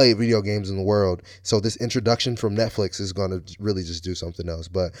and played video games in the world. So this introduction from Netflix is going to really just do something else.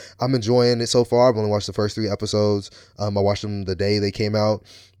 But I'm enjoying it so far. I've only watched the first 3 episodes. I watched them the day they came out.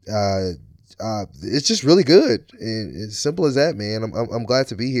 It's just really good. It's simple as that, man. I'm glad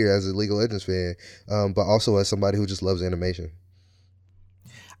to be here as a League of Legends fan, but also as somebody who just loves animation.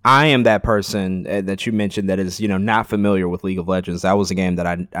 I am that person that you mentioned that is, you know, not familiar with League of Legends. That was a game that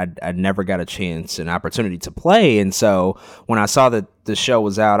I never got a chance, an opportunity to play. And so when I saw that the show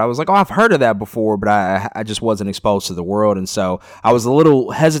was out, I was like, oh, I've heard of that before, but I just wasn't exposed to the world. And so I was a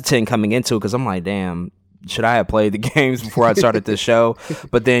little hesitant coming into it, because I'm like, damn, should I have played the games before I started this show?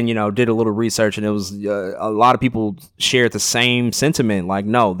 But then, you know, did a little research, and it was a lot of people shared the same sentiment. Like,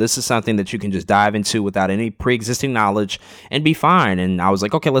 no, this is something that you can just dive into without any pre-existing knowledge and be fine. And I was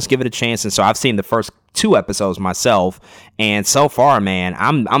like, okay, let's give it a chance. And so I've seen the first 2 episodes myself, and so far, man,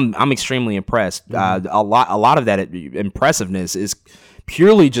 I'm extremely impressed. A lot of that impressiveness is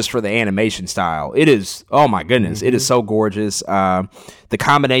purely just for the animation style. It is, oh my goodness, it is so gorgeous. The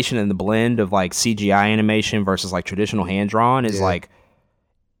combination and the blend of like CGI animation versus like traditional hand drawn is like,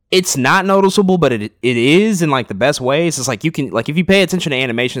 it's not noticeable, but it is in like the best ways. It's like you can, like, if you pay attention to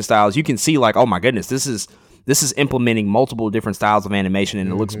animation styles, you can see like, oh my goodness, this is implementing multiple different styles of animation, and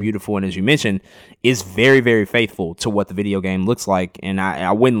it looks beautiful. And as you mentioned, is very, very faithful to what the video game looks like. And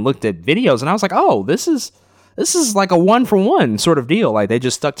I went and looked at videos, and I was like, oh, this is this is like a 1-for-1 sort of deal. Like they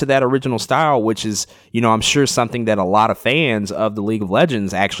just stuck to that original style, which is, I'm sure something that a lot of fans of the League of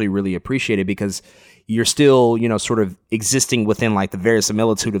Legends actually really appreciated, because you're still, sort of existing within like the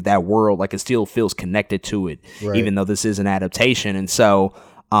verisimilitude of that world. Like it still feels connected to it, right, even though this is an adaptation. And so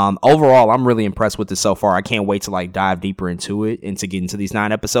overall, I'm really impressed with this so far. I can't wait to like dive deeper into it and to get into these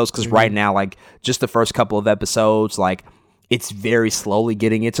 9 episodes. Cause right now, like just the first couple of episodes, like it's very slowly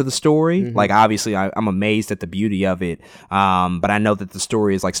getting into the story. Like obviously I'm amazed at the beauty of it. But I know that the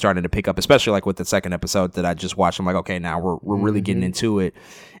story is like starting to pick up, especially like with the second episode that I just watched. I'm like, okay, now we're really getting into it.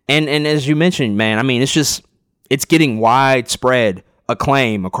 And as you mentioned, man, I mean, it's getting widespread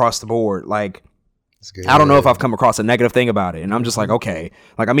acclaim across the board. Like, I don't know if I've come across a negative thing about it. And I'm just like, okay,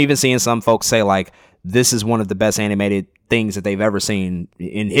 like I'm even seeing some folks say like, this is one of the best animated things that they've ever seen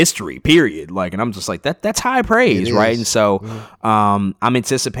in history, period. Like, and I'm just like, that's high praise, right? And so I'm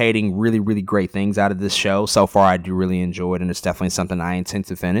anticipating really, really great things out of this show. So far, I do really enjoy it, and it's definitely something I intend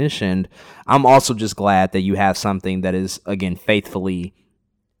to finish. And I'm also just glad that you have something that is, again, faithfully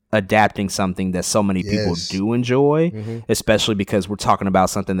adapting something that so many people do enjoy, especially because we're talking about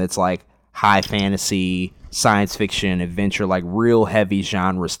something that's like high fantasy, science fiction, adventure, like real heavy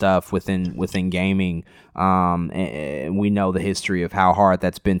genre stuff within gaming. And we know the history of how hard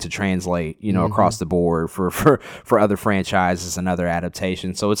that's been to translate, across the board for other franchises and other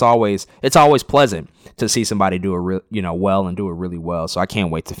adaptations. So it's always pleasant to see somebody do it well and do it really well. So I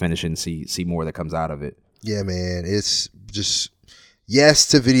can't wait to finish it and see more that comes out of it. Yeah, man. It's just yes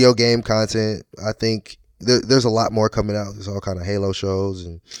to video game content. I think there's a lot more coming out. There's all kind of Halo shows,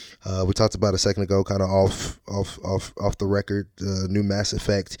 and we talked about a second ago, kind of off the record, new Mass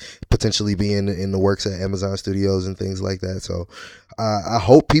Effect potentially being in the works at Amazon Studios and things like that. So I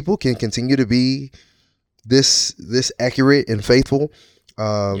hope people can continue to be this accurate and faithful.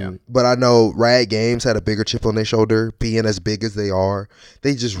 But I know Riot Games had a bigger chip on their shoulder, being as big as they are.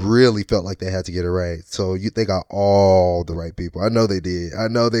 They just really felt like they had to get it right. So they got all the right people. I know they did. I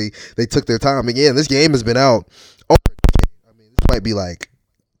know they took their time. Again, this game has been out over a decade. I mean, this might be like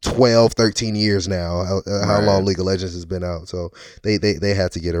 12, 13 years now, how long League of Legends has been out. So they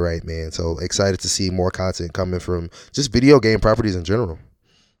had to get it right, man. So excited to see more content coming from just video game properties in general.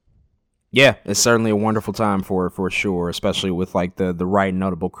 Yeah, it's certainly a wonderful time for sure, especially with like the right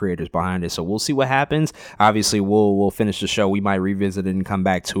notable creators behind it. So we'll see what happens. Obviously, we'll finish the show. We might revisit it and come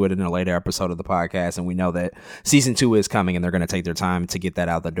back to it in a later episode of the podcast. And we know that season 2 is coming, and they're going to take their time to get that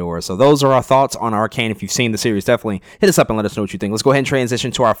out the door. So those are our thoughts on Arcane. If you've seen the series, definitely hit us up and let us know what you think. Let's go ahead and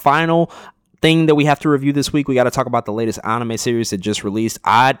transition to our final thing that we have to review this week. We got to talk about the latest anime series that just released,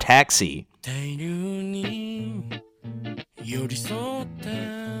 Odd Taxi.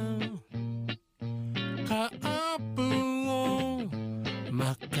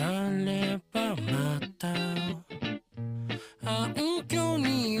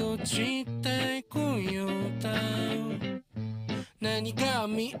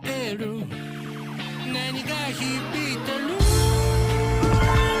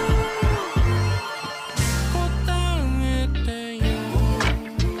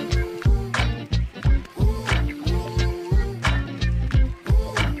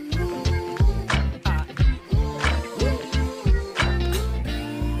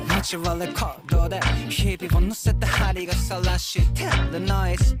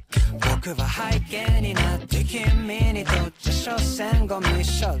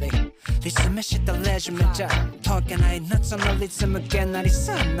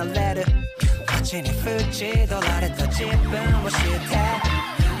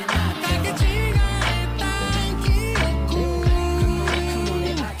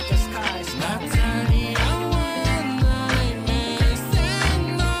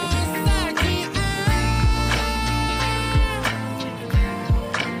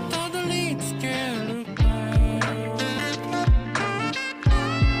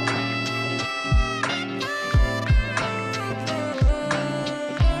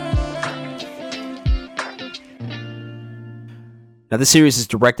 Now, this series is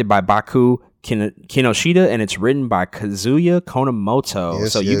directed by Baku Kinoshita, and it's written by Kazuya Konomoto.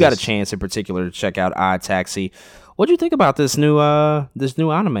 So you got a chance in particular to check out Odd Taxi. What do you think about this new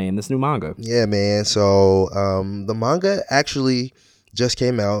anime and this new manga? Yeah, man. So the manga actually just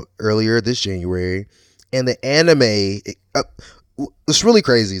came out earlier this January, and the anime, it's really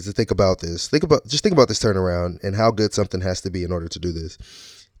crazy to think about this. Think about this turnaround and how good something has to be in order to do this.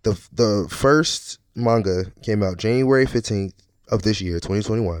 The first manga came out January 15th of this year,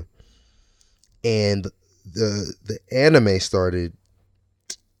 2021, and the anime started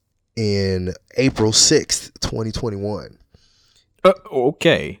in April 6th, 2021.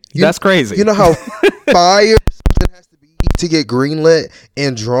 Okay, that's crazy. You know how fire something has to be to get greenlit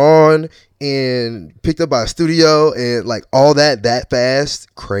and drawn and picked up by a studio and like all that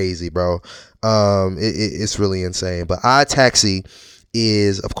fast? Crazy, bro. It's really insane. But I, Taxi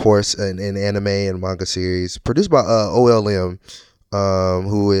is, of course, an anime and manga series produced by OLM,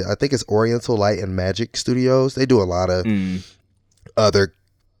 who I think is Oriental Light and Magic Studios. They do a lot of other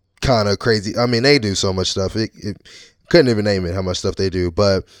kind of crazy. I mean, they do so much stuff. It couldn't even name it how much stuff they do.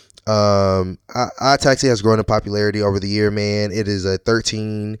 But I Taxi has grown in popularity over the year, man. It is a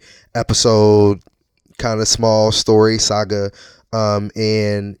 13 episode kind of small story saga,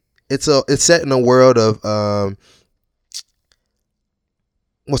 and it's set in a world of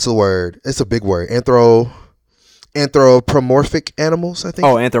what's the word? It's a big word. Anthropomorphic animals, I think.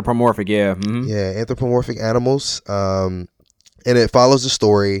 Oh, anthropomorphic, yeah. Mm-hmm. Yeah, anthropomorphic animals. And it follows the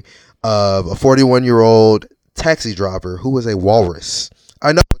story of a 41-year-old taxi driver who was a walrus.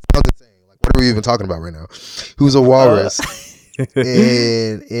 I know it sounds insane. Like, what are we even talking about right now? Who's a walrus,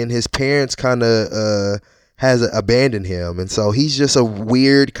 and his parents kind of has abandoned him, and so he's just a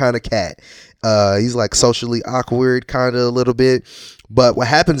weird kind of cat. He's like socially awkward, kind of a little bit. But what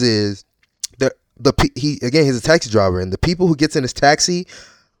happens is he's a taxi driver, and the people who gets in his taxi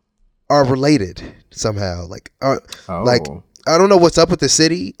are related somehow. Like I don't know what's up with the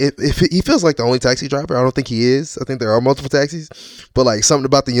city. If he feels like the only taxi driver, I don't think he is. I think there are multiple taxis, but like something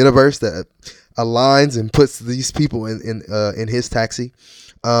about the universe that aligns and puts these people in his taxi.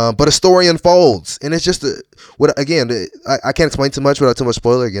 But a story unfolds, and it's just I can't explain too much without too much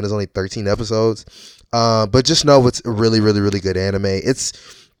spoiler. Again, it's only 13 episodes, but just know it's a really, really, really good anime. It's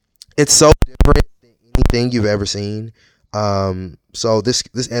so different than anything you've ever seen. So this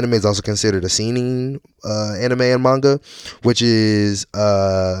anime is also considered a seinen anime and manga, which is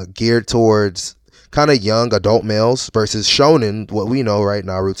geared towards kind of young adult males, versus shonen, what we know, right?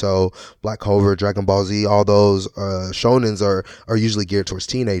 Naruto, Black Clover, Dragon Ball Z, all those shonens are usually geared towards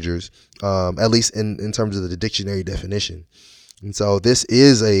teenagers, at least in terms of the dictionary definition. And so this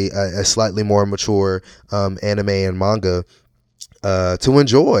is a slightly more mature anime and manga to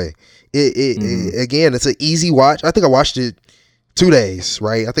enjoy. Again, it's an easy watch. I think I watched it 2 days,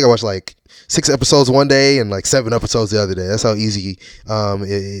 right? I think I watched like 6 episodes one day and like 7 episodes the other day. That's how easy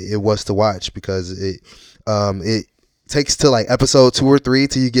it was to watch, because it takes to like episode 2 or 3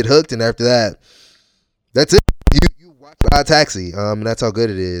 till you get hooked, and after that, that's it. You watch I Taxi, and that's how good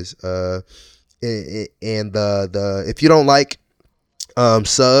it is. And the if you don't like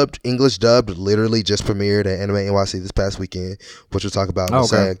subbed, English dubbed literally just premiered at Anime NYC this past weekend, which we'll talk about in a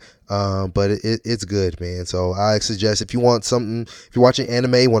sec. But it's good, man. So I suggest, if you want something, if you're watching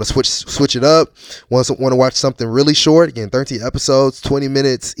anime, want to switch it up, want to watch something really short, again, 13 episodes, 20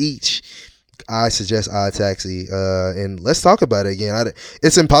 minutes each, I suggest I Taxi. And let's talk about it again.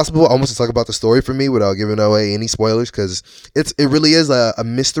 It's impossible almost to talk about the story for me without giving away any spoilers, because it really is a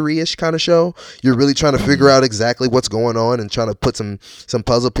mystery-ish kind of show. You're really trying to figure out exactly what's going on and trying to put some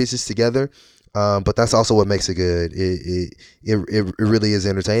puzzle pieces together. But that's also what makes it good. It really is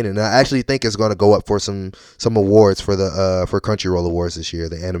entertaining. And I actually think it's going to go up for some awards for the for Crunchyroll Awards this year,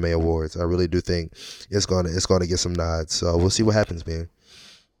 the Anime Awards. I really do think it's going to get some nods. So we'll see what happens, man.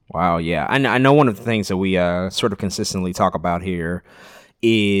 Wow, yeah. I know one of the things that we sort of consistently talk about here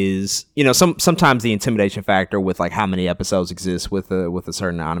is, sometimes the intimidation factor with like how many episodes exist with a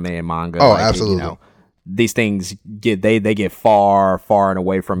certain anime and manga. Oh, like, absolutely. These things get far and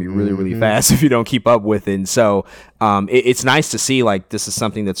away from you really, really fast if you don't keep up with it. And so it's nice to see like this is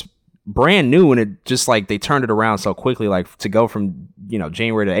something that's brand new, and it just like they turned it around so quickly. Like to go from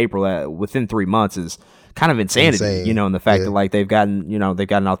January to April within 3 months is kind of insanity, and the fact that like they've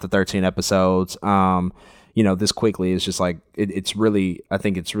gotten out the 13 episodes, this quickly is just like, it's really, I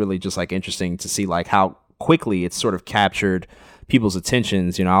think it's really just like interesting to see like how quickly it's sort of captured people's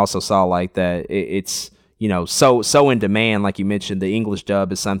attentions. I also saw like that it's, so in demand. Like you mentioned, the English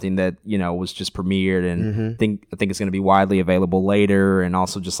dub is something that, was just premiered, and I think it's going to be widely available later. And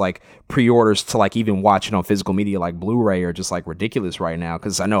also just like pre-orders to like even watch it on physical media like Blu-ray are just like ridiculous right now.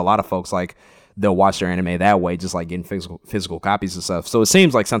 Cause I know a lot of folks like they'll watch their anime that way, just like getting physical copies and stuff. So it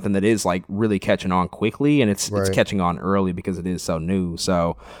seems like something that is like really catching on quickly, and it's catching on early because it is so new.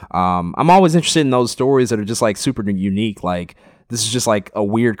 So I'm always interested in those stories that are just like super unique. Like this is just like a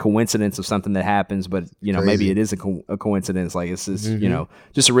weird coincidence of something that happens, but maybe it is a coincidence. Like it's just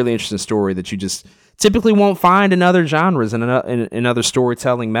just a really interesting story that you just typically won't find in other genres and in other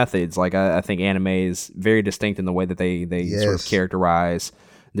storytelling methods. Like I think anime is very distinct in the way that they sort of characterize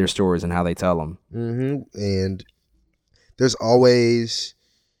their stories and how they tell them. And there's always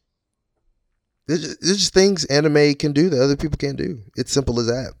there's just things anime can do that other people can't do. It's simple as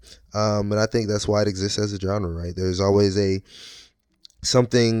that. And I think that's why it exists as a genre, right? There's always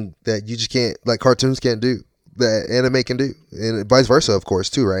something that you just can't, like cartoons can't do, that anime can do, and vice versa, of course,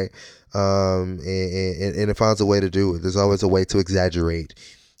 too, right? And it finds a way to do it. There's always a way to exaggerate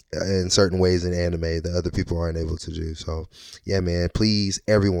in certain ways in anime that other people aren't able to do. So, yeah, man, please,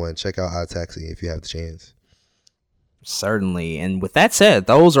 everyone, check out Odd Taxi if you have the chance. Certainly. And with that said,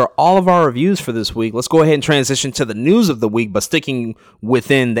 those are all of our reviews for this week. Let's go ahead and transition to the news of the week, but sticking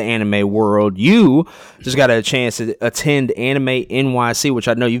within the anime world. You just got a chance to attend Anime NYC, which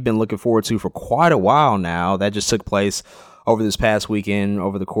I know you've been looking forward to for quite a while now. That just took place over this past weekend,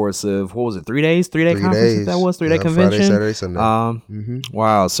 over the course of, what was it, 3 days? 3 day conference? That was 3 day convention. Friday, Saturday, Sunday.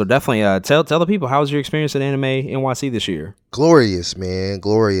 Wow. So definitely tell the people, how was your experience at Anime NYC this year? Glorious, man.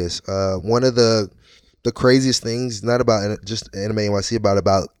 Glorious. One of the craziest things, not about just Anime NYC,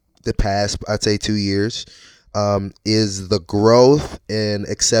 about the past, I'd say 2 years, is the growth and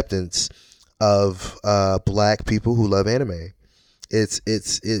acceptance of Black people who love anime.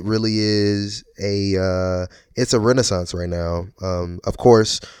 It really is it's a renaissance right now. Of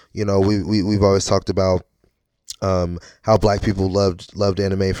course, you know, we've always talked about how Black people loved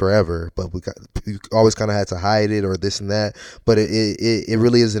anime forever, but we always kind of had to hide it or this and that. But it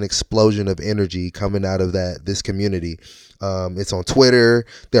really is an explosion of energy coming out of this community. It's on Twitter.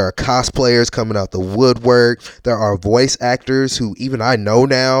 There are cosplayers coming out the woodwork. There are voice actors who even I know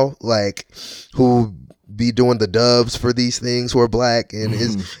now, like, who be doing the dubs for these things who are Black, and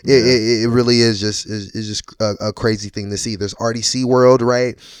it really is just a crazy thing to see. There's RDC World,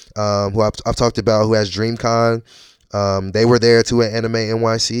 right? Who I've talked about, who has DreamCon. They were there too at Anime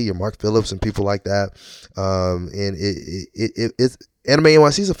NYC. Your Mark Phillips and people like that. And it's Anime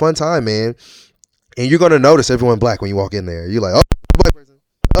NYC is a fun time, man. And you're gonna notice everyone Black when you walk in there. You're like, oh, Black person.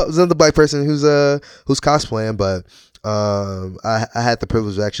 Oh, it's another Black person who's cosplaying. But I had the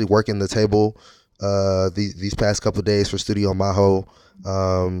privilege of actually working the table these past couple of days for Studio Maho.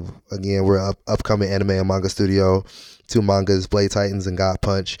 Again, we're upcoming anime and manga studio. 2 mangas, Blade Titans and God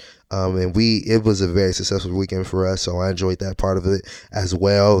Punch. And it was a very successful weekend for us, so I enjoyed that part of it as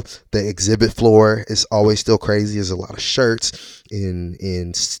well. The exhibit floor is always still crazy. There's a lot of shirts and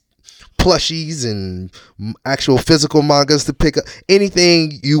plushies and actual physical mangas to pick up.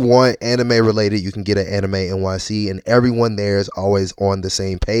 Anything you want anime related, you can get at Anime NYC, and everyone there is always on the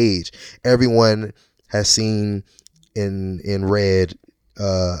same page. Everyone has seen in read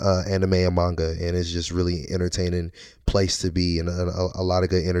anime and manga, and it's just really entertaining place to be, and a lot of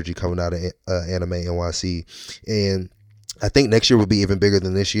good energy coming out of Anime NYC. And I think next year will be even bigger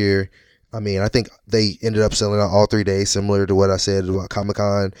than this year. I mean, I think they ended up selling out all 3 days, similar to what I said about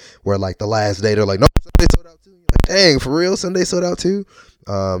Comic-Con, where like the last day they're like, no, Sunday sold out too. Like, dang, for real, Sunday sold out too.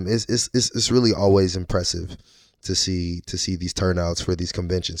 It's really always impressive to see these turnouts for these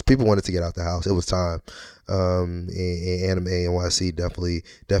conventions. People wanted to get out the house. It was time. And Anime NYC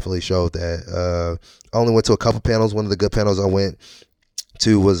definitely showed that. I only went to a couple panels. One of the good panels I went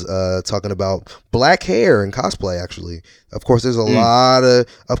to was talking about Black hair and cosplay. Actually, of course, there's a lot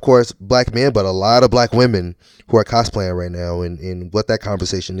of course, Black men, but a lot of Black women who are cosplaying right now, and what that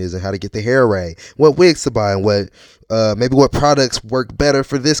conversation is, and how to get their hair right, what wigs to buy, and what maybe what products work better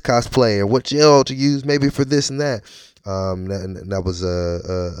for this cosplay, or what gel to use maybe for this and that. That was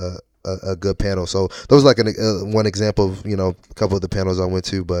a good panel. So those like one example of, you know, a couple of the panels I went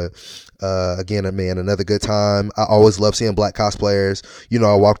to. But again, man, another good time. I always love seeing Black cosplayers. You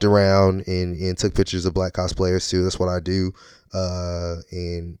know, I walked around and took pictures of Black cosplayers too. That's what I do.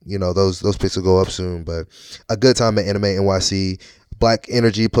 And you know, those pictures will go up soon. But a good time at Anime NYC. Black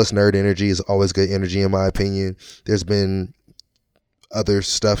energy plus nerd energy is always good energy, in my opinion. There's been other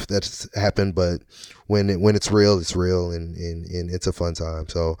stuff that's happened, but when it's real, it's real, and it's a fun time.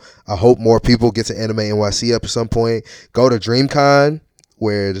 So I hope more people get to Anime NYC up at some point. Go to DreamCon,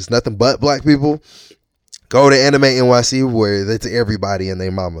 where there's nothing but Black people. Go to Anime NYC, where it's everybody and their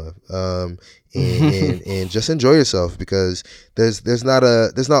mama. And just enjoy yourself, because there's not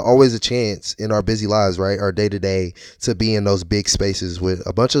always a chance in our busy lives, right? Our day to day, to be in those big spaces with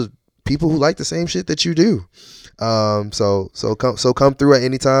a bunch of people who like the same shit that you do. So come through at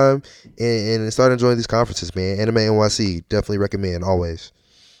any time and start enjoying these conferences, man. Anime NYC, definitely recommend, always.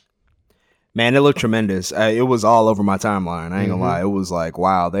 Man, it looked tremendous. It was all over my timeline. I ain't gonna lie. It was like,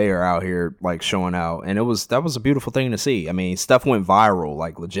 wow, they are out here like showing out, and that was a beautiful thing to see. I mean, stuff went viral,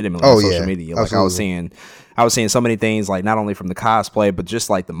 like legitimately on social media. Like absolutely. I was seeing so many things, like not only from the cosplay, but just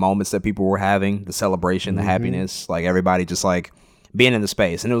like the moments that people were having, the celebration, the happiness, like everybody just like being in the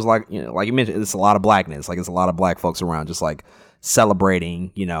space. And it was like, you know, like you mentioned, it's a lot of Blackness. Like it's a lot of Black folks around, just like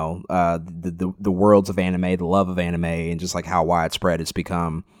celebrating, you know, the worlds of anime, the love of anime, and just like how widespread it's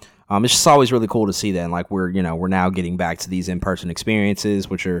become. It's just always really cool to see that. And like we're now getting back to these in-person experiences,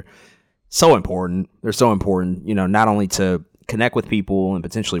 which are so important. They're so important, you know, not only to connect with people and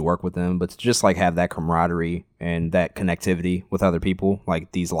potentially work with them, but to just like have that camaraderie and that connectivity with other people,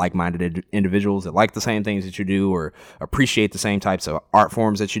 like these like-minded individuals that like the same things that you do or appreciate the same types of art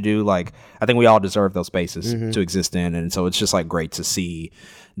forms that you do. Like, I think we all deserve those spaces to exist in. And so it's just like great to see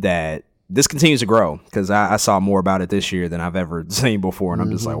that this continues to grow, because I saw more about it this year than I've ever seen before, and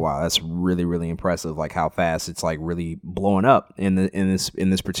I'm just like, wow, that's really, really impressive. Like how fast it's like really blowing up in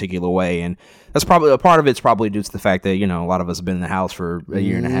this particular way, and that's probably a part of it's probably due to the fact that, you know, a lot of us have been in the house for a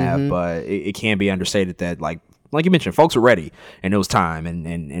year and a half, but it can be understated that like you mentioned, folks were ready, and it was time,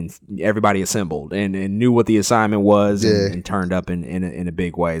 and everybody assembled and knew what the assignment was, and turned up in a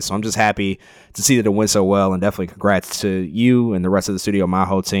big way. So I'm just happy to see that it went so well, and definitely congrats to you and the rest of the Studio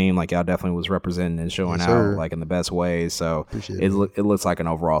Maho team. Like, y'all definitely was representing and showing out like in the best ways. So it looks like an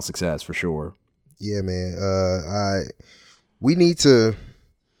overall success for sure. Yeah, man. We need to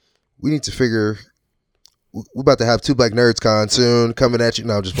figure. We're about to have 2 Black Nerds Con soon coming at you.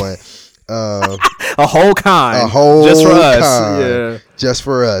 No, I'm just playing. A whole con, just for us. Just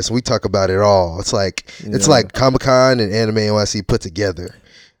for us. We talk about it all. It's like Comic-Con and Anime NYC put together.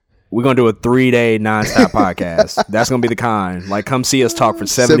 We're gonna do a 3-day nonstop podcast. That's gonna be the con. Like, come see us talk for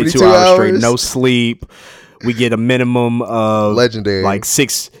 72 hours straight, no sleep. We get a minimum of legendary, like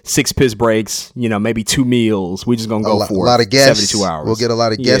six piss breaks. You know, maybe 2 meals. We just gonna go for a lot of guests. 72 hours. We'll get a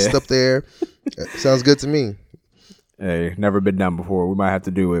lot of guests up there. Sounds good to me. Hey, never been done before. We might have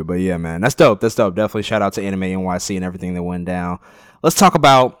to do it, but yeah, man, that's dope. Definitely shout out to Anime NYC and everything that went down. Let's talk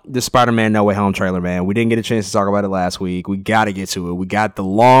about the Spider-Man No Way Home trailer, man. We didn't get a chance to talk about it last week. We got to get to it. We got the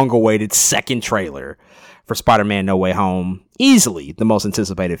long-awaited second trailer for Spider-Man No Way Home. Easily the most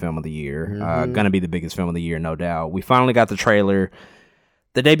anticipated film of the year. Gonna be the biggest film of the year, no doubt. We finally got the trailer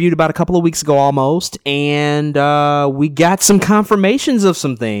that debuted about a couple of weeks ago almost, and we got some confirmations of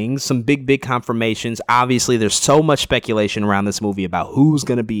some things, some big confirmations. Obviously, there's so much speculation around this movie about who's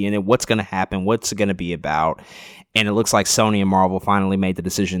going to be in it, what's going to happen, what's it going to be about, and it looks like Sony and Marvel finally made the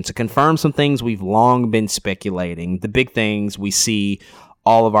decision to confirm some things we've long been speculating. The big things, we see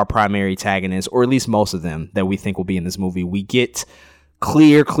all of our primary antagonists, or at least most of them, that we think will be in this movie. We get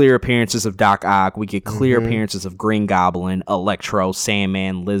clear appearances of Doc Ock. We get clear appearances of Green Goblin, Electro,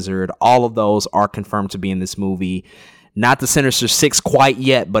 Sandman, Lizard. All of those are confirmed to be in this movie. Not the Sinister Six quite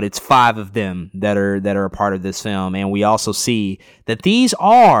yet, but it's 5 of them that are a part of this film. And we also see that these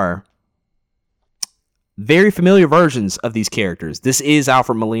are very familiar versions of these characters. This is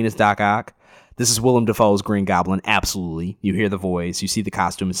Alfred Molina's Doc Ock. This is Willem Dafoe's Green Goblin. Absolutely. You hear the voice. You see the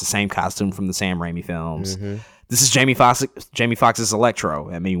costume. It's the same costume from the Sam Raimi films. This is Jamie Foxx's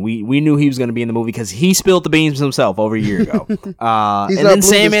Electro. I mean, we knew he was going to be in the movie because he spilled the beans himself over a year ago. And then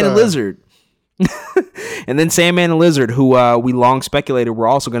Sandman and Lizard. And then Sandman and Lizard, who we long speculated were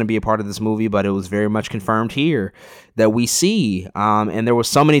also going to be a part of this movie, but it was very much confirmed here that we see. And there were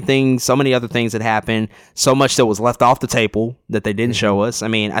so many other things that happened, so much that was left off the table that they didn't show us. I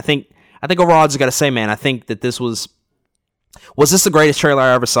mean, I think overall I just got to say, man, I think that this was this the greatest trailer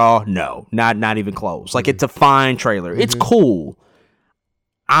I ever saw? No, not even close. Like, it's a fine trailer. It's cool.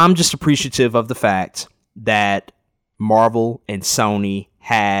 I'm just appreciative of the fact that Marvel and Sony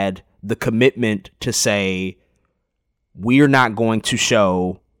had the commitment to say, we're not going to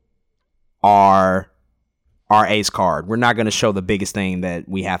show our ace card. We're not going to show the biggest thing that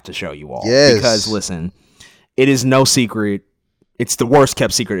we have to show you all. Yes. Because, listen, it is no secret. It's the worst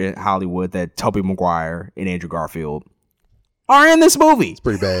kept secret in Hollywood that Tobey Maguire and Andrew Garfield are in this movie. It's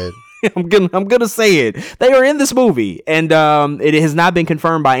pretty bad. I'm gonna say it. They are in this movie, and it has not been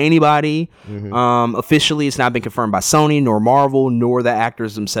confirmed by anybody. Officially, it's not been confirmed by Sony, nor Marvel, nor the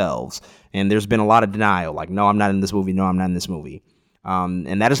actors themselves. And there's been a lot of denial, like, no, I'm not in this movie. No, I'm not in this movie.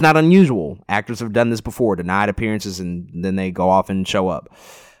 And that is not unusual. Actors have done this before, denied appearances, and then they go off and show up.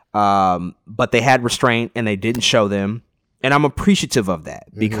 But they had restraint, and they didn't show them. And I'm appreciative of that,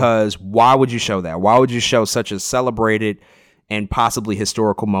 because why would you show that? Why would you show such a celebrated and possibly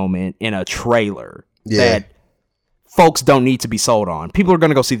historical moment in a trailer that folks don't need to be sold on? People are going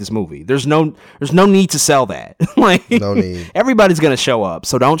to go see this movie. There's no need to sell that. Like, no need. Everybody's going to show up,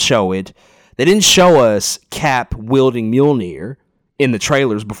 so don't show it. They didn't show us Cap wielding Mjolnir in the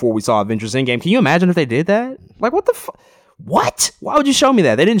trailers before we saw Avengers Endgame. Can you imagine if they did that? Like, what the fuck? What? Why would you show me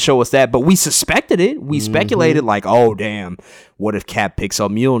that? They didn't show us that, but we suspected it. We speculated, like, oh, damn, what if Cap picks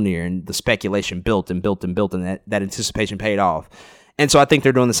up Mjolnir? And the speculation built, and that anticipation paid off. And so I think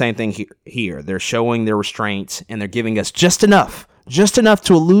they're doing the same thing here. They're showing their restraints, and they're giving us just enough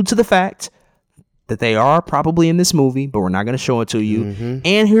to allude to the fact that they are probably in this movie, but we're not going to show it to you.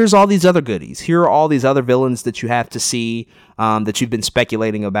 And here's all these other goodies. Here are all these other villains that you have to see, that you've been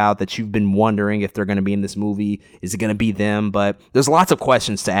speculating about, that you've been wondering if they're going to be in this movie. Is it going to be them? But there's lots of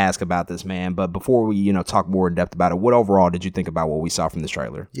questions to ask about this, man. But before we, talk more in depth about it, what overall did you think about what we saw from this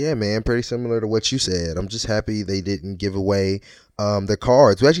trailer? Yeah, man, pretty similar to what you said. I'm just happy they didn't give away their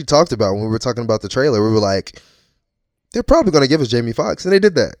cards. We actually talked about when we were talking about the trailer. We were like, they're probably going to give us Jamie Foxx, and they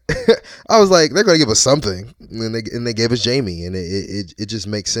did that. I was like, they're going to give us something, and they gave us Jamie, and it just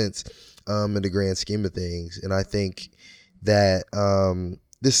makes sense in the grand scheme of things. And I think that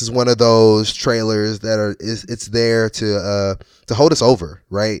this is one of those trailers that it's there to hold us over,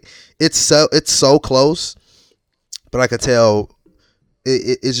 right? It's so close, but I could tell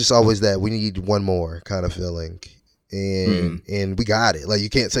it's just always that we need one more kind of feeling. And we got it. Like, you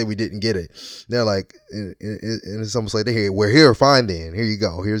can't say we didn't get it. They're like, and it's almost like we're here, fine then. Here you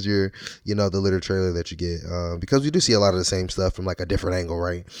go. Here's your, the little trailer that you get. Because we do see a lot of the same stuff from like a different angle,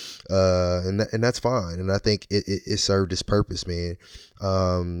 right? And that's fine. And I think it served its purpose, man.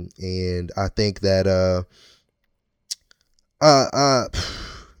 And I think that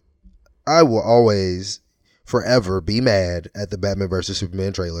I will always forever be mad at the Batman vs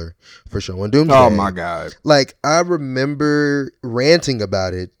Superman trailer for showing Doomsday. Oh my God. Like, I remember ranting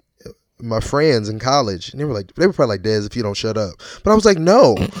about it, my friends in college, and they were probably like, Des, if you don't shut up. But I was like,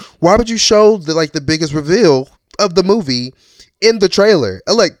 no, why would you show the biggest reveal of the movie in the trailer?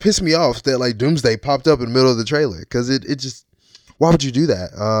 It like pissed me off that like Doomsday popped up in the middle of the trailer, because it just, why would you do that?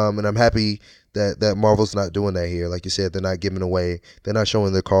 And I'm happy that Marvel's not doing that here. Like you said, they're not giving away, they're not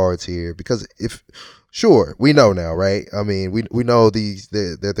showing their cards here, because sure, we know now, right? I mean, we know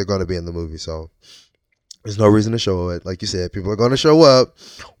that they're going to be in the movie, so there's no reason to show it. Like you said, people are going to show up.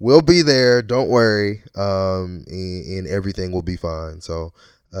 We'll be there. Don't worry, and everything will be fine. So,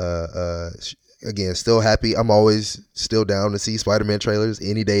 again, still happy. I'm always still down to see Spider-Man trailers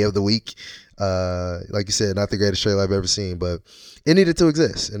any day of the week. Like you said, not the greatest trailer I've ever seen, but it needed to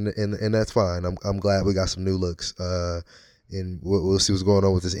exist, and that's fine. I'm glad we got some new looks. And we'll see what's going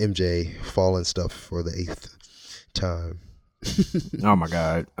on with this MJ falling stuff for the 8th time. Oh my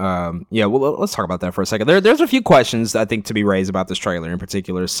God. Yeah, well, let's talk about that for a second. There's a few questions I think to be raised about this trailer in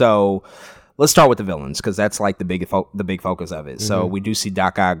particular. So let's start with the villains, because that's like the big focus of it. So we do see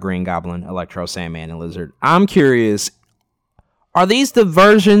Doc Ock, Green Goblin, Electro, Sandman, and Lizard. I'm curious, are these the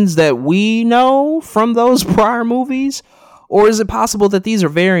versions that we know from those prior movies? Or is it possible that these are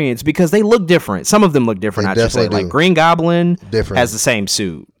variants, because they look different? Some of them look different, I should say. Like Green Goblin has the same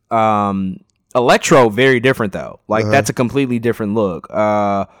suit. Electro, very different though. Like that's a completely different look.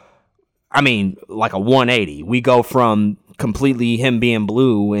 I mean, like a 180. We go from completely him being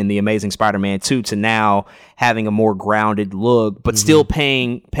blue in the Amazing Spider-Man 2 to now having a more grounded look, but still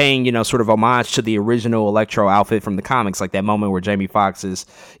paying sort of homage to the original Electro outfit from the comics, like that moment where Jamie Foxx is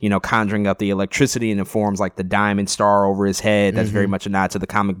conjuring up the electricity and it forms like the diamond star over his head. That's very much a nod to the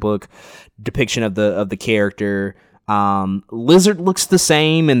comic book depiction of the character. Lizard looks the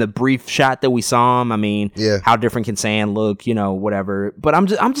same in the brief shot that we saw him. I mean, how different can Sand look, whatever. But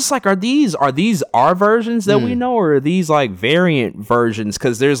I'm just like, are these our versions that we know, or are these like variant versions?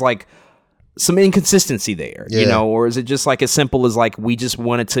 Because there's like some inconsistency there, or is it just like as simple as like we just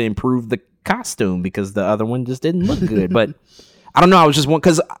wanted to improve the costume because the other one just didn't look good? But I don't know. I was just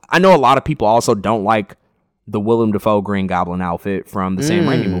because I know a lot of people also don't like the Willem Dafoe Green Goblin outfit from the Sam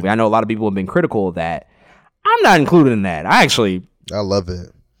Raimi movie. I know a lot of people have been critical of that. I'm not included in that. I love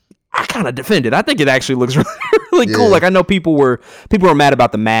it. I kind of defend it. I think it actually looks really cool. Like, I know people were mad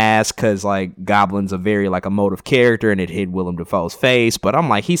about the mask because like Goblin's a very like emotive character and it hid Willem Dafoe's face. But I'm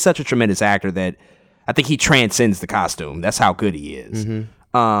like, he's such a tremendous actor that I think he transcends the costume. That's how good he is.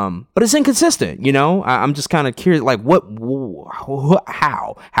 But it's inconsistent. I'm just kind of curious. Like,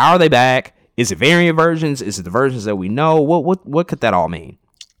 how are they back? Is it variant versions? Is it the versions that we know? What could that all mean?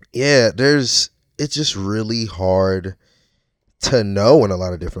 Yeah, it's just really hard to know in a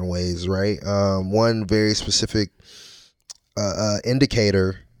lot of different ways, right? One very specific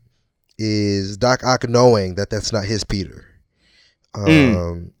indicator is Doc Ock knowing that that's not his Peter.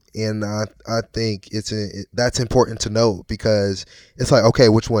 And I think that's important to note, because it's like, okay,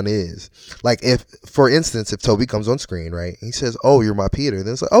 which one is? Like, if, for instance, if Toby comes on screen, right, he says, "Oh, you're my Peter,"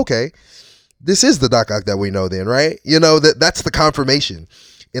 then it's like, okay, this is the Doc Ock that we know then, right? That's the confirmation.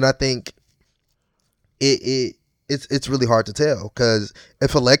 And I think it's really hard to tell, because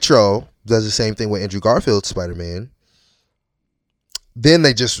if Electro does the same thing with Andrew Garfield's Spider-Man, then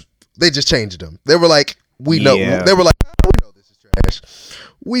they just changed him. They were like, we know. They were like, oh, we know this is trash.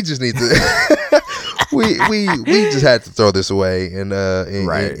 We just need to we just had to throw this away and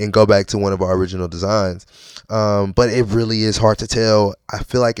go back to one of our original designs. But it really is hard to tell. I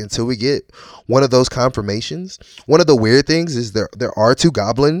feel like until we get one of those confirmations. One of the weird things is there are two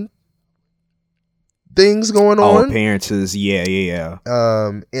goblin things going on. Appearances, yeah.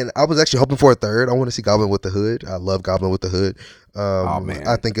 And I was actually hoping for a third. I want to see Goblin with the Hood. I love Goblin with the Hood. Man,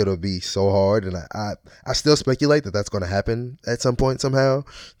 I think it'll be so hard, and I still speculate that that's going to happen at some point somehow.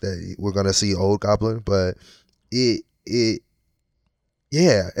 That we're going to see old Goblin, but it's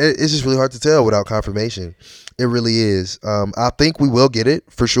just really hard to tell without confirmation. It really is. I think we will get it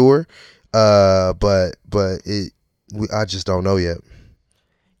for sure, but I just don't know yet.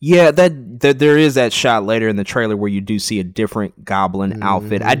 Yeah, that there is that shot later in the trailer where you do see a different Goblin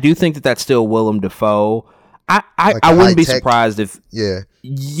outfit. I do think that's still Willem Dafoe. I wouldn't be surprised if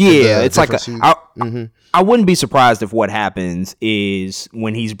it's like I wouldn't be surprised if what happens is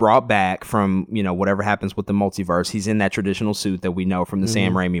when he's brought back from whatever happens with the multiverse, he's in that traditional suit that we know from the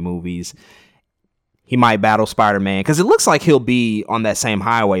Sam Raimi movies. He might battle Spider-Man because it looks like he'll be on that same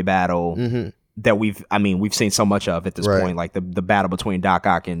highway battle that we've seen so much of at this point, like the battle between Doc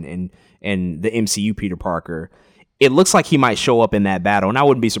Ock and the MCU Peter Parker. It looks like he might show up in that battle, and I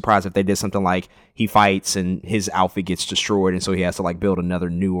wouldn't be surprised if they did something like he fights and his outfit gets destroyed, and so he has to like build another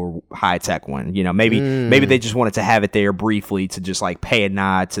newer high tech one. Maybe they just wanted to have it there briefly to just like pay a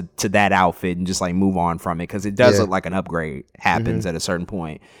nod to that outfit and just like move on from it, because it does look like an upgrade happens at a certain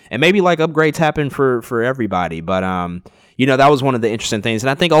point, and maybe like upgrades happen for everybody. But that was one of the interesting things,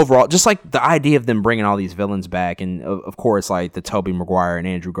 and I think overall, just like the idea of them bringing all these villains back, and of course like the Tobey Maguire and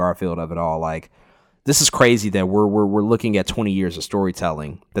Andrew Garfield of it all, like. This is crazy that we're looking at 20 years of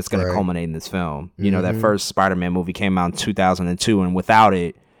storytelling that's going to culminate in this film. That first Spider-Man movie came out in 2002, and without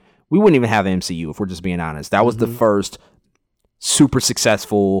it, we wouldn't even have an MCU, if we're just being honest. That was the first super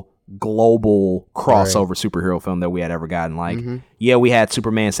successful global crossover superhero film that we had ever gotten. Like, we had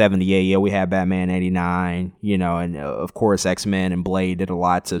Superman 78, we had Batman 89, and of course X-Men and Blade did a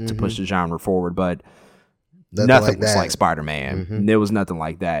lot to push the genre forward, but nothing was like Spider-Man. There was nothing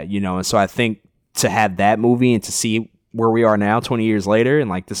like that, and so I think to have that movie and to see where we are now 20 years later, and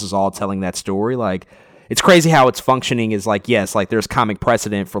like this is all telling that story, like it's crazy how it's functioning is like, yes, like there's comic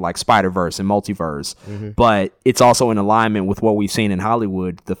precedent for like Spider-Verse and multiverse, but it's also in alignment with what we've seen in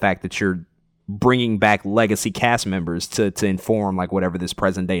Hollywood, the fact that you're bringing back legacy cast members to inform like whatever this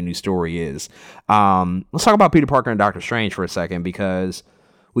present day new story is. Let's talk about Peter Parker and Doctor Strange for a second, because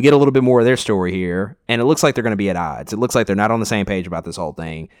we get a little bit more of their story here, and it looks like they're going to be at odds. It looks like they're not on the same page about this whole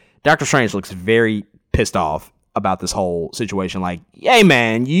thing. Doctor Strange looks very pissed off about this whole situation. Like, hey,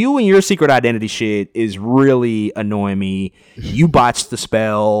 man, you and your secret identity shit is really annoying me. You botched the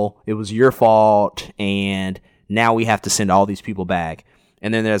spell. It was your fault. And now we have to send all these people back.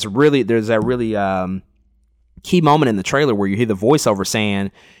 And then there's that really key moment in the trailer where you hear the voiceover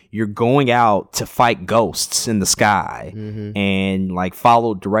saying, you're going out to fight ghosts in the sky. And like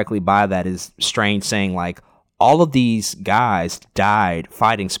followed directly by that is Strange saying like, all of these guys died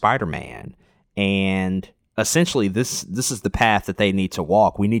fighting Spider-Man, and essentially this is the path that they need to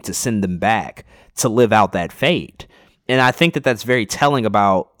walk. We need to send them back to live out that fate. And I think that that's very telling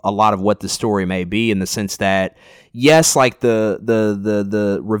about a lot of what the story may be, in the sense that, yes, like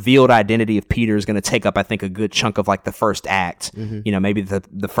the revealed identity of Peter is going to take up, I think, a good chunk of like the first act, maybe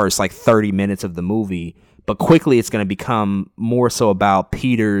the first like 30 minutes of the movie, but quickly it's going to become more so about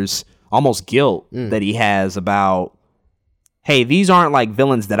Peter's almost guilt that he has about, hey, these aren't like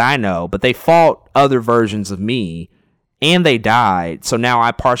villains that I know, but they fought other versions of me and they died. So now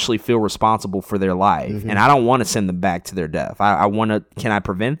I partially feel responsible for their life, and I don't want to send them back to their death. I want to, can I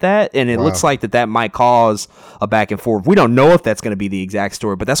prevent that? And it looks like that might cause a back and forth. We don't know if that's going to be the exact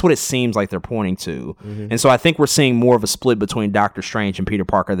story, but that's what it seems like they're pointing to. And so I think we're seeing more of a split between Doctor Strange and Peter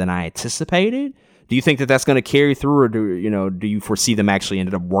Parker than I anticipated. Do you think that that's going to carry through, or do you foresee them actually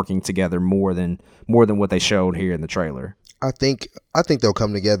ended up working together more than what they showed here in the trailer? I think they'll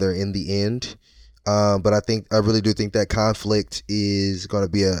come together in the end, but I really do think that conflict is going to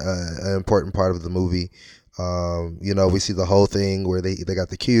be an important part of the movie. We see the whole thing where they got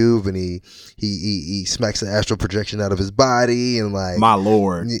the cube, and he smacks the astral projection out of his body, and like, my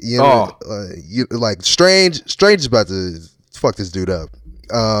lord, like Strange is about to fuck this dude up.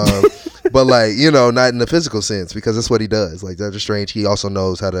 But like, not in the physical sense, because that's what he does. Like Doctor Strange, he also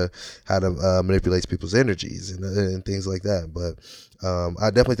knows how to manipulate people's energies and things like that. But I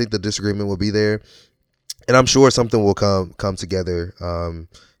definitely think the disagreement will be there, and I'm sure something will come together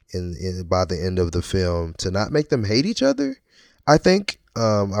in by the end of the film to not make them hate each other. I think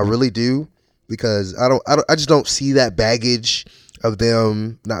I really do, because I just don't see that baggage of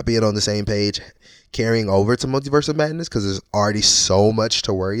them not being on the same page carrying over to Multiverse of Madness, because there's already so much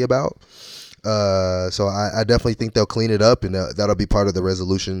to worry about. So I definitely think they'll clean it up, and that'll be part of the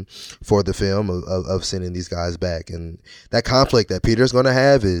resolution for the film of sending these guys back. And that conflict that Peter's going to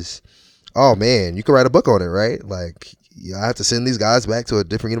have is, oh man, you can write a book on it, right? Like, I have to send these guys back to a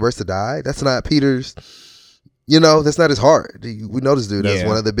different universe to die. That's not Peter's, that's not his heart. We know this dude has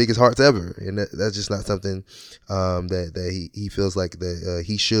one of the biggest hearts ever, and that's just not something that he feels like that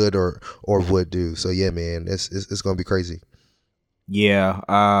he should or would do. So yeah, man, it's gonna be crazy.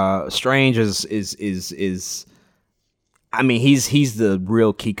 Yeah, Strange is. I mean, he's the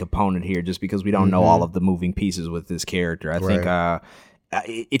real key component here, just because we don't know all of the moving pieces with this character. I think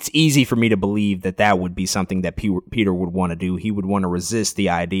it's easy for me to believe that would be something that Peter would want to do. He would want to resist the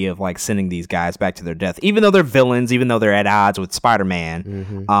idea of like sending these guys back to their death, even though they're villains, even though they're at odds with Spider-Man.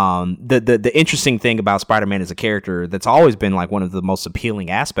 The interesting thing about Spider-Man as a character that's always been like one of the most appealing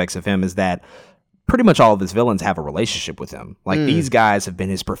aspects of him is that pretty much all of his villains have a relationship with him. Like, these guys have been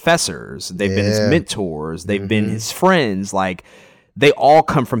his professors. They've been his mentors. They've been his friends. Like, they all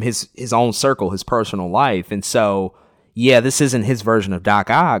come from his own circle, his personal life. And so, yeah, this isn't his version of Doc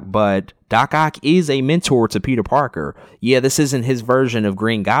Ock, but Doc Ock is a mentor to Peter Parker. Yeah, this isn't his version of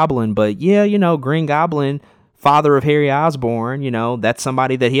Green Goblin, but yeah, Green Goblin, father of Harry Osborn, that's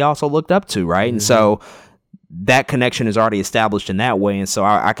somebody that he also looked up to, right? And so that connection is already established in that way. And so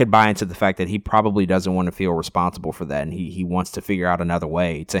I could buy into the fact that he probably doesn't want to feel responsible for that. And he wants to figure out another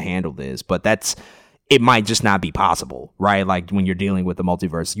way to handle this, but it might just not be possible, right? Like, when you're dealing with the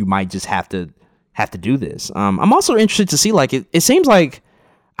multiverse, you might just have to do this. I'm also interested to see, like, it seems like,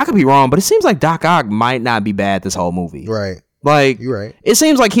 I could be wrong, but it seems like Doc Ock might not be bad this whole movie. Right. Like, you're right. It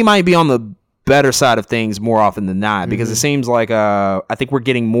seems like he might be on the better side of things more often than not, because it seems like I think we're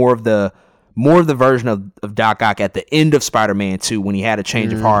getting more of the version of Doc Ock at the end of Spider-Man 2 when he had a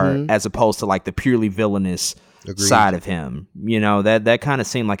change of heart, as opposed to like the purely villainous side of him. That kind of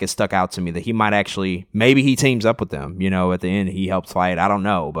seemed like it stuck out to me, that he might actually, maybe he teams up with them, at the end he helps fight. I don't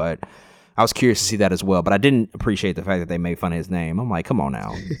know, but I was curious to see that as well. But I didn't appreciate the fact that they made fun of his name. I'm like, come on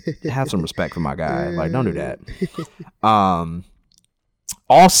now, have some respect for my guy. Like, don't do that.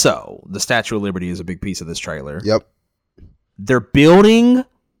 Also, the Statue of Liberty is a big piece of this trailer. Yep. They're building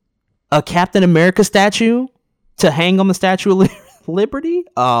a Captain America statue to hang on the Statue of Liberty.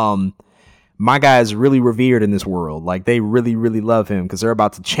 My guy is really revered in this world. Like, they really, really love him, because they're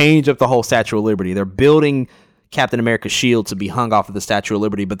about to change up the whole Statue of Liberty. They're building Captain America's shield to be hung off of the Statue of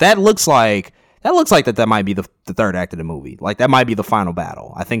Liberty, but that looks like that might be the third act of the movie. Like, that might be the final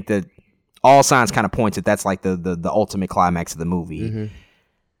battle. I think that all signs kind of point that that's like the ultimate climax of the movie.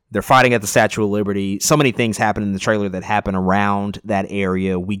 They're fighting at the Statue of Liberty. So many things happen in the trailer that happen around that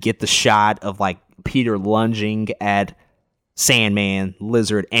area. We get the shot of like Peter lunging at Sandman,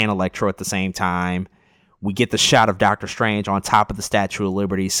 Lizard, and Electro at the same time. We get the shot of Doctor Strange on top of the Statue of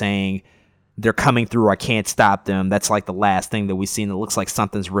Liberty saying, "They're coming through, I can't stop them." That's like the last thing that we see, and it looks like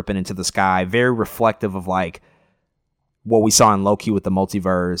something's ripping into the sky. Very reflective of like what we saw in Loki with the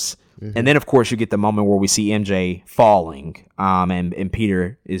multiverse. And then, of course, you get the moment where we see MJ falling, and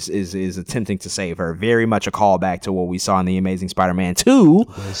Peter is attempting to save her. Very much a callback to what we saw in The Amazing Spider-Man 2,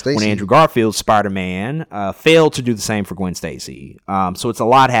 when Andrew Garfield's Spider-Man failed to do the same for Gwen Stacy. So it's a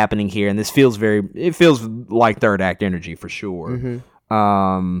lot happening here, and this feels like third act energy for sure.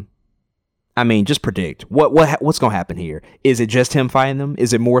 I mean, just predict what's gonna happen here. Is it just him fighting them?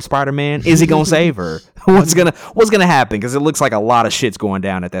 Is it more Spider-Man? Is he gonna save her? What's gonna happen? Because it looks like a lot of shit's going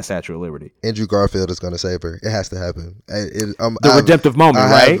down at that Statue of Liberty. Andrew Garfield is gonna save her. It has to happen. The redemptive moment,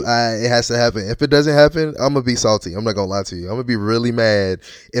 right? It has to happen. If it doesn't happen, I'm gonna be salty. I'm not gonna lie to you. I'm gonna be really mad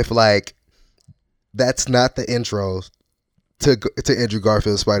if like that's not the intro to Andrew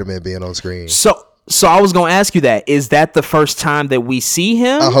Garfield's Spider-Man being on screen. So I was going to ask you that. Is that the first time that we see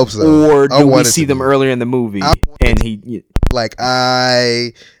him? I hope so. Or do we see them earlier in the movie? And he... Like,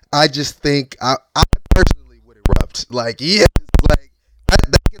 I just think... I personally would erupt. Like, yes. Like,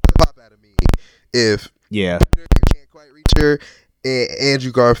 that gets a pop out of me. If... Yeah. Can't quite reach her, and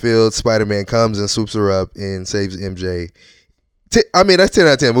Andrew Garfield, Spider-Man, comes and swoops her up and saves MJ. I mean, that's 10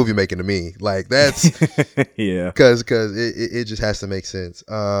 out of 10 movie making to me. Like, that's... yeah. Because it just has to make sense.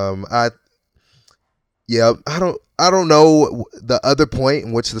 Yeah, I don't know the other point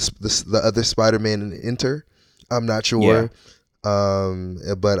in which the other Spider-Man enter. I'm not sure.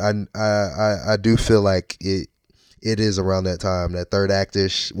 Yeah. But I do feel like it is around that time, that third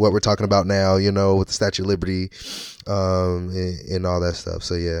act-ish, what we're talking about now, with the Statue of Liberty, and all that stuff.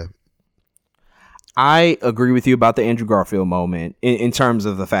 So yeah. I agree with you about the Andrew Garfield moment in terms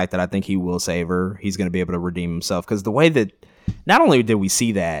of the fact that I think he will save her. He's going to be able to redeem himself, because the way that not only did we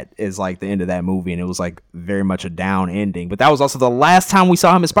see that as like the end of that movie, and it was like very much a down ending, but that was also the last time we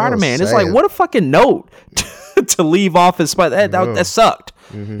saw him as Spider-Man. It's like, what a fucking note to leave off his Spider. That sucked.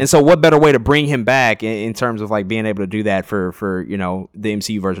 And so what better way to bring him back in terms of like being able to do that for you know, the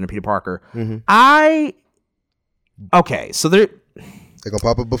MCU version of Peter Parker. Okay, so they're gonna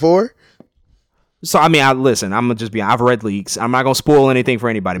pop up before. So I mean, listen, I'm gonna just be. I've read leaks. I'm not gonna spoil anything for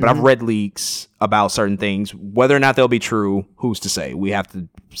anybody, but I've read leaks about certain things. Whether or not they'll be true, who's to say? We have to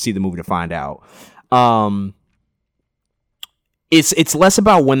see the movie to find out. It's less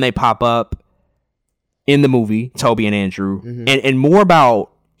about when they pop up in the movie, Toby and Andrew, and more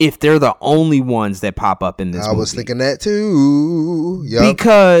about if they're the only ones that pop up in this movie. I was thinking that too. Yep.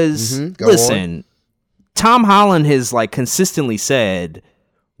 Because listen, Tom Holland has like consistently said,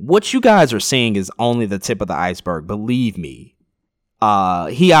 what you guys are seeing is only the tip of the iceberg. Believe me.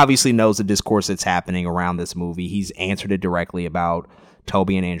 He obviously knows the discourse that's happening around this movie. He's answered it directly about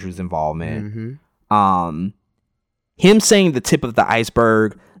Toby and Andrew's involvement. Him saying the tip of the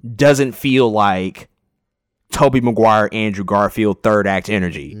iceberg doesn't feel like Tobey Maguire, Andrew Garfield, third act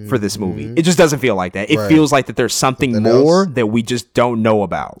energy for this movie. It just doesn't feel like that. It feels like that there's something more that we just don't know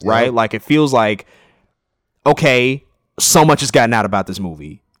about, right? Like it feels like, okay, so much has gotten out about this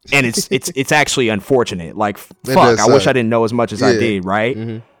movie. And it's actually unfortunate. Like, fuck, I wish I didn't know as much as I did,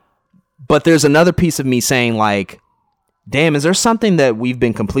 right? But there's another piece of me saying, like, damn, is there something that we've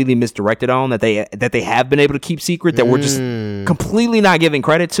been completely misdirected on that they have been able to keep secret that we're just completely not giving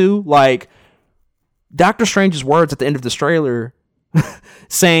credit to? Like, Doctor Strange's words at the end of this trailer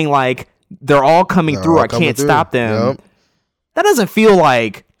saying, like, they're all coming through, I can't stop them. That doesn't feel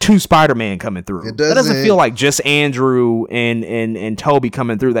like two Spider-Man coming through. That doesn't feel like just Andrew and Toby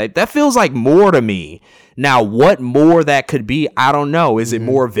coming through. That feels like more to me. Now, what more that could be, I don't know. Is it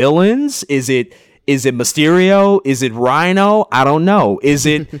more villains? Is it Mysterio? Is it Rhino? I don't know. Is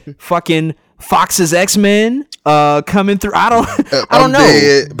it fucking Fox's X-Men coming through? I don't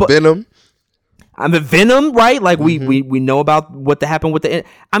know. But Venom. I'm a Venom, right? Like we know about what happened with the.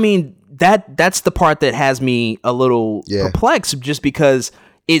 I mean, that's the part that has me a little perplexed, just because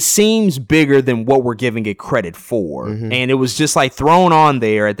it seems bigger than what we're giving it credit for. And it was just like thrown on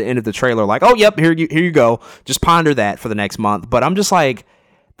there at the end of the trailer, like, oh, yep, here you go. Just ponder that for the next month. But I'm just like,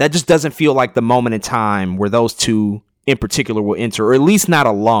 that just doesn't feel like the moment in time where those two in particular will enter, or at least not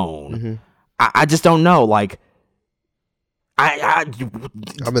alone. I just don't know. Like, I've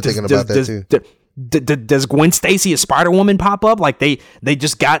been thinking about that too. Does Gwen Stacy as Spider-Woman pop up? Like they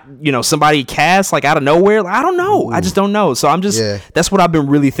just got, you know, somebody cast like out of nowhere? I don't know. I just don't know. So I'm just that's what I've been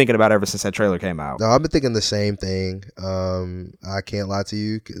really thinking about ever since that trailer came out. No, I've been thinking the same thing. I can't lie to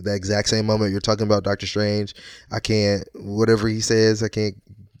you. The exact same moment you're talking about Doctor Strange, I can't, whatever he says, I can't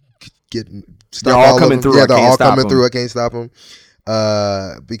stop. They're all coming through. Yeah, they're all coming through. I can't stop them.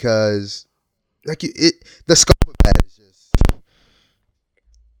 Because like the scope of that is just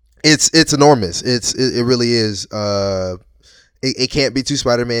it's enormous. It really is. It can't be two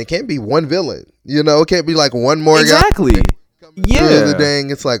Spider-Man. It can't be one villain. You know, it can't be like one more guy. Yeah. The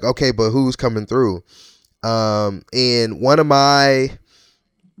dang, it's like, okay, but who's coming through? And one of my,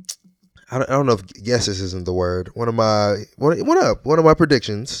 I don't know if guesses isn't the word. One of my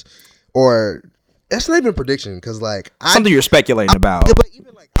predictions, or that's not even a prediction, because like something you're speculating about. But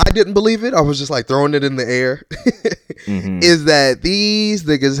even like I didn't believe it. I was just like throwing it in the air. Is that these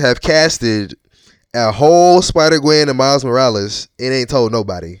niggas have casted a whole Spider-Gwen and Miles Morales? It ain't told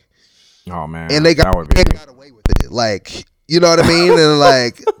nobody. Oh man, and they got away with it. Like, you know what I mean? And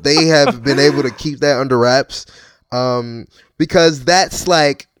like they have been able to keep that under wraps, because that's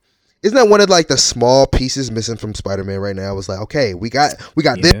like, isn't that one of like the small pieces missing from Spider-Man right now? It was like, okay, we got this, we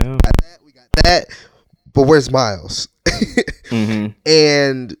got that, but where's Miles?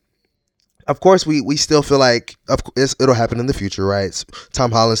 And of course, we still feel like it'll happen in the future, right?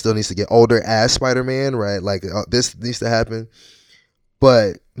 Tom Holland still needs to get older as Spider-Man, right? Like this needs to happen,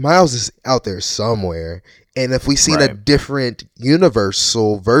 but Miles is out there somewhere, and if we see a different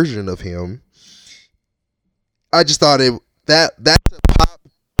universal version of him, I just thought that's a pop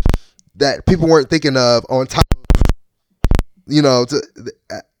that people weren't thinking of on top of, you know,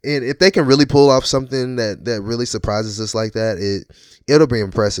 and if they can really pull off something that really surprises us like that, it'll be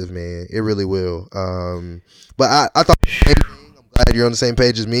impressive, man. It really will. But I thought the same thing. I'm glad you're on the same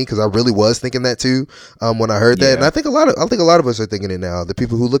page as me, because I really was thinking that too when I heard that, and I think a lot of us are thinking it now. The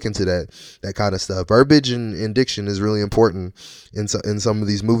people who look into that kind of stuff, verbiage and diction is really important in some of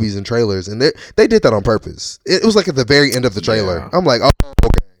these movies and trailers, and they did that on purpose. It was like at the very end of the trailer. I'm like, oh,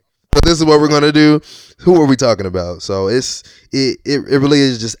 okay. this is what we're gonna do. Who are we talking about? So it really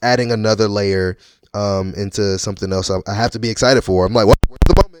is just adding another layer into something else I have to be excited for. I'm like, what? Where's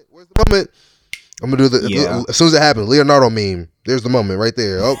the moment? Where's the moment? I'm gonna do the as soon as it happens. Leonardo meme. There's the moment right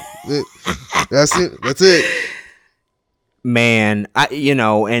there. Oh, that's it. That's it. Man,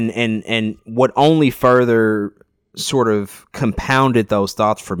 and what only further sort of compounded those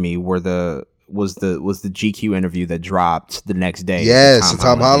thoughts for me was the GQ interview that dropped the next day. Yes,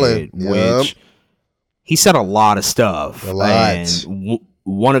 Tom Holland, which he said a lot of stuff. A lot. And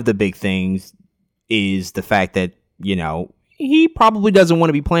one of the big things is the fact that, he probably doesn't want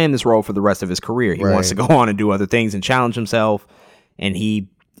to be playing this role for the rest of his career. He wants to go on and do other things and challenge himself. And he,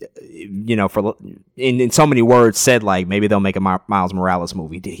 for in so many words said, like, maybe they'll make a Miles Morales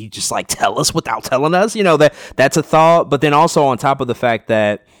movie. Did he just like tell us without telling us? That's a thought. But then also on top of the fact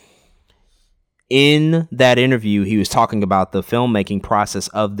that in that interview, he was talking about the filmmaking process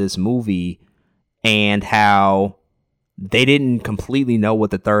of this movie and how they didn't completely know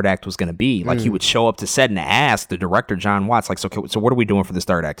what the third act was going to be. Like, he would show up to set and ask the director, John Watts, like, so what are we doing for this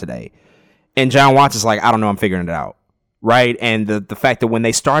third act today? And John Watts is like, I don't know, I'm figuring it out. Right? And the fact that when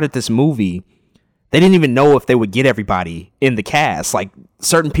they started this movie, they didn't even know if they would get everybody in the cast. Like,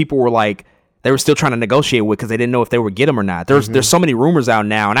 certain people were like, they were still trying to negotiate with because they didn't know if they would get them or not. There's so many rumors out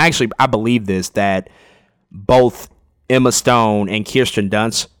now, and I believe this, that both Emma Stone and Kirsten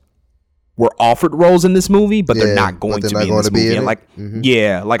Dunst were offered roles in this movie, but they're not going to be in this movie. And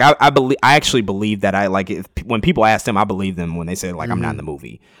I actually believe that. When people ask them, I believe them when they say, like, I'm not in the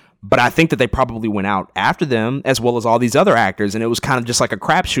movie. But I think that they probably went out after them, as well as all these other actors, and it was kind of just like a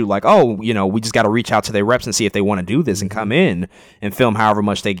crapshoot. Like, we just got to reach out to their reps and see if they want to do this and come in and film however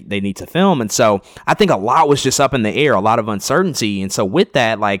much they need to film. And so I think a lot was just up in the air, a lot of uncertainty. And so with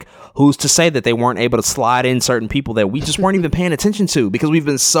that, like, who's to say that they weren't able to slide in certain people that we just weren't even paying attention to because we've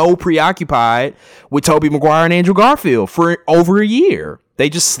been so preoccupied with Tobey Maguire and Andrew Garfield for over a year. They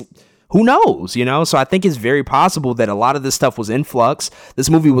just... Who knows, So I think it's very possible that a lot of this stuff was in flux. This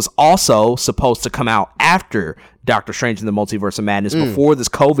movie was also supposed to come out after Doctor Strange in the Multiverse of Madness, before this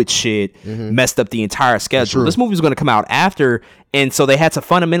COVID shit messed up the entire schedule. This movie was going to come out after, and so they had to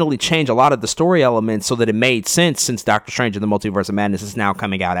fundamentally change a lot of the story elements so that it made sense, since Doctor Strange in the Multiverse of Madness is now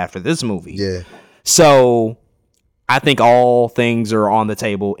coming out after this movie. Yeah. So I think all things are on the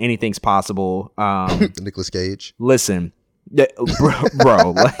table. Anything's possible. Nicolas Cage. Listen.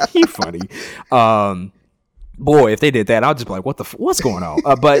 Bro, like, you funny. Boy, if they did that, I'll just be like, what's going on?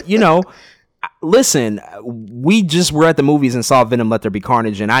 But listen, we just were at the movies and saw Venom Let There Be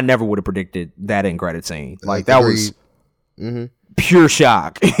Carnage, and I never would have predicted that end credit scene. Like, that was pure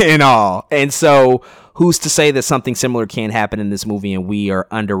shock and all. And so who's to say that something similar can't happen in this movie and we are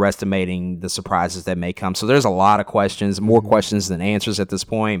underestimating the surprises that may come? So there's a lot of questions, more questions than answers at this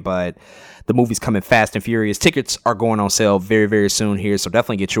point, but the movie's coming fast and furious. Tickets are going on sale very, very soon here, so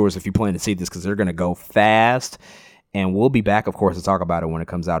definitely get yours if you plan to see this, because they're going to go fast. And we'll be back, of course, to talk about it when it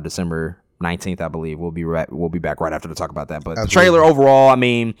comes out December 19th, I believe. We'll be back right after to talk about that. But the trailer overall, I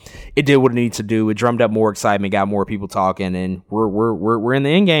mean, it did what it needed to do. It drummed up more excitement, got more people talking, and we're in the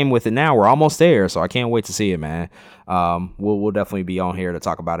end game with it now. We're almost there, so I can't wait to see it, man. We'll definitely be on here to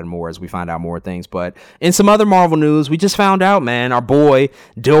talk about it more as we find out more things. But in some other Marvel news, we just found out, man, our boy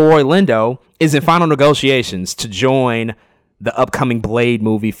Delroy Lindo is in final negotiations to join the upcoming Blade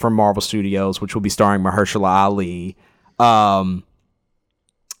movie from Marvel Studios, which will be starring Mahershala Ali.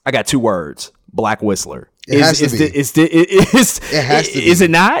 I got two words: Black Whistler. It has to be. It has to be. Is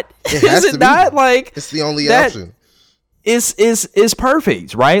it not? Is it not? Like, it's the only option. Is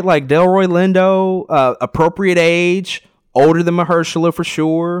perfect, right? Like, Delroy Lindo, appropriate age, older than Mahershala for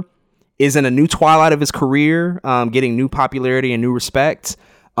sure, is in a new twilight of his career, getting new popularity and new respect.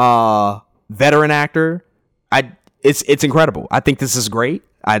 Veteran actor. It's incredible. I think this is great.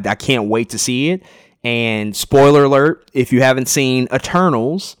 I can't wait to see it. And spoiler alert, if you haven't seen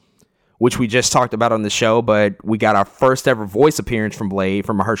Eternals, which we just talked about on the show, but we got our first ever voice appearance from Blade,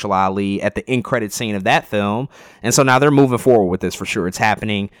 from Mahershala Ali, at the end credit scene of that film. And so now they're moving forward with this for sure. It's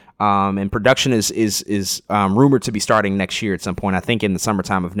happening. And production is rumored to be starting next year at some point, I think in the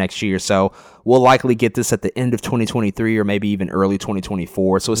summertime of next year. So we'll likely get this at the end of 2023 or maybe even early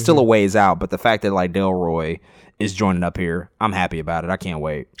 2024. So it's still a ways out, but the fact that, like, Delroy is joining up here, I'm happy about it. I can't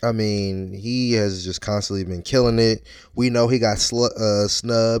wait. I mean, he has just constantly been killing it. We know he got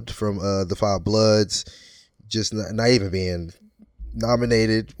snubbed from The Five Bloods, just not even being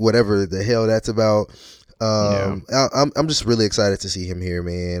nominated, whatever the hell that's about. I'm just really excited to see him here,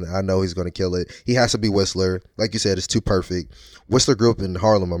 man. I know he's gonna kill it. He has to be Whistler, like you said. It's too perfect. Whistler grew up in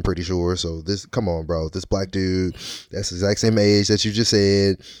Harlem, I'm pretty sure. So come on, bro. This black dude, that's the exact same age that you just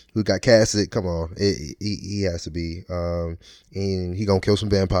said, who got casted. Come on, he has to be. And he gonna kill some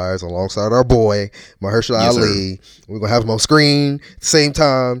vampires alongside our boy Mahershala Ali. We're gonna have him on screen at the same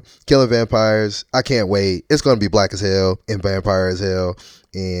time, killing vampires. I can't wait. It's gonna be black as hell and vampire as hell.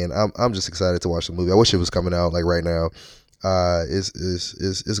 And I'm just excited to watch the movie. I wish it was coming out like right now.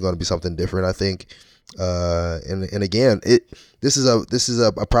 It's going to be something different, I think. And again, this is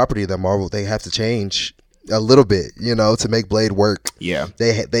a property that Marvel, they have to change a little bit, to make Blade work. Yeah,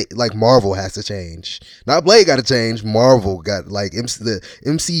 they like Marvel has to change. Not Blade got to change. Marvel got the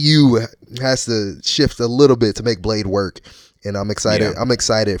MCU has to shift a little bit to make Blade work. And I'm excited. Yeah. I'm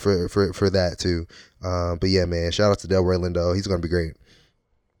excited for that too. But yeah, man, shout out to Delroy Lindo. He's going to be great.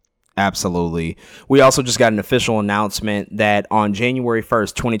 Absolutely. We also just got an official announcement that on January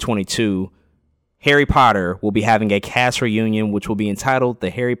 1st, 2022, Harry Potter will be having a cast reunion, which will be entitled The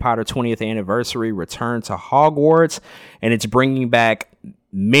Harry Potter 20th Anniversary Return to Hogwarts. And it's bringing back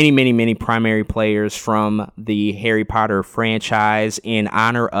many, many, many primary players from the Harry Potter franchise in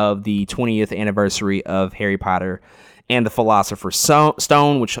honor of the 20th anniversary of Harry Potter and the Philosopher's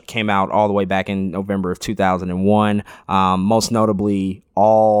Stone, which came out all the way back in November of 2001. Most notably,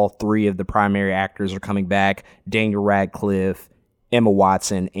 all three of the primary actors are coming back. Daniel Radcliffe, Emma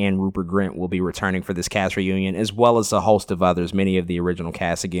Watson, and Rupert Grint will be returning for this cast reunion, as well as a host of others. Many of the original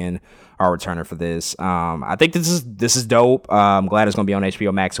cast, again, are returning for this. I think this is dope. I'm glad it's going to be on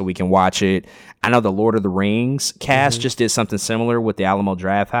HBO Max so we can watch it. I know the Lord of the Rings cast just did something similar with the Alamo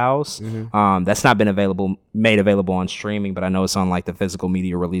Drafthouse. That's not been made available on streaming, but I know it's on like the physical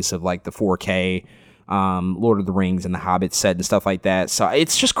media release of like the 4K Lord of the Rings and the Hobbit set and stuff like that. So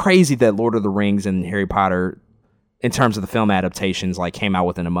it's just crazy that Lord of the Rings and Harry Potter, in terms of the film adaptations, like came out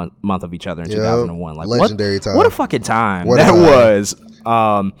within a month of each other in 2001. Like legendary time. What a fucking time that was.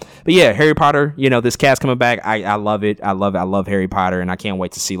 But yeah, Harry Potter, this cast coming back, I love it. I love Harry Potter, and I can't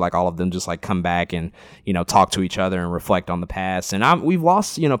wait to see like all of them just like come back and talk to each other and reflect on the past. And we've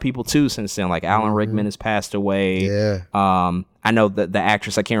lost people too since then. Like Alan Rickman has passed away. Yeah. I know that the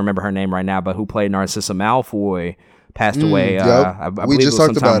actress, I can't remember her name right now, but who played Narcissa Malfoy passed away. Yep. I believe it was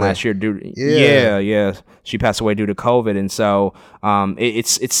sometime last year. Yeah. She passed away due to COVID, and so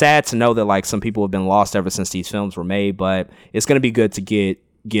it's sad to know that like some people have been lost ever since these films were made. But it's going to be good to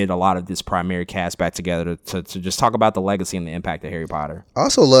get a lot of this primary cast back together to just talk about the legacy and the impact of Harry Potter. I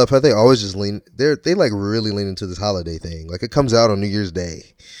also love how they always just they like really lean into this holiday thing. Like it comes out on New Year's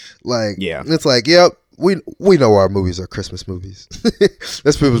Day. Like it's like we know our movies are Christmas movies.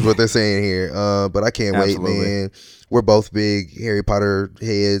 That's pretty much what they're saying here. But I can't wait, man. We're both big Harry Potter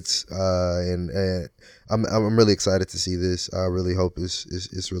heads, and I'm really excited to see this. I really hope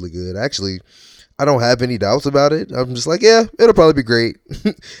it's really good. Actually, I don't have any doubts about it. I'm just like, yeah, it'll probably be great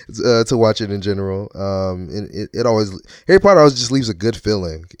to watch it in general. And it always, Harry Potter always just leaves a good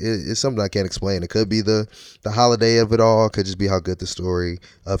feeling. It's something I can't explain. It could be the holiday of it all. It could just be how good the story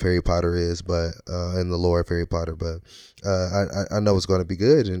of Harry Potter is, but and the lore of Harry Potter. But I know it's going to be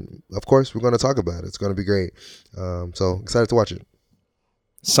good, and of course we're going to talk about it. It's going to be great. So excited to watch it.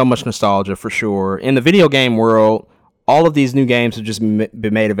 So much nostalgia for sure. In the video game world, all of these new games have just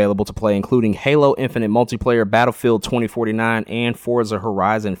been made available to play, including Halo Infinite Multiplayer, Battlefield 2049, and Forza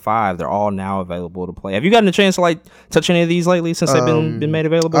Horizon 5. They're all now available to play. Have you gotten a chance to like touch any of these lately since they've been made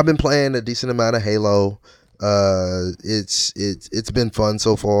available? I've been playing a decent amount of Halo. It's been fun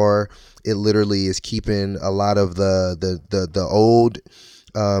so far. It literally is keeping a lot of the old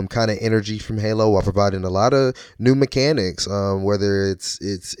kind of energy from Halo while providing a lot of new mechanics. Whether it's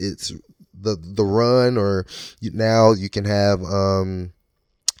the run, or now you can have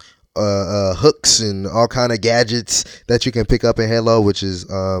hooks and all kind of gadgets that you can pick up in Halo, which is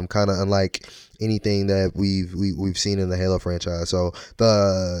kind of unlike anything that we've seen in the Halo franchise. So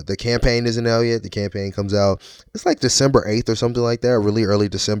the campaign isn't out yet. The campaign comes out, it's like December 8th or something like that, really early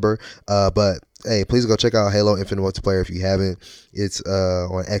December. But hey, please go check out Halo Infinite Multiplayer if you haven't. It's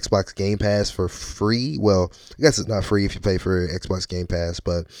on Xbox Game Pass for free. Well, I guess it's not free if you pay for Xbox Game Pass,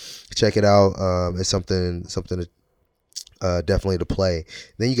 but check it out. It's something to definitely to play.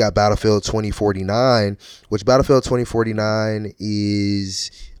 Then you got Battlefield 2049, which Battlefield 2049 is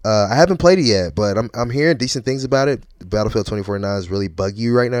I haven't played it yet, but I'm hearing decent things about it. Battlefield 2049 is really buggy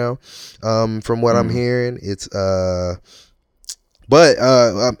right now, from what I'm hearing. It's but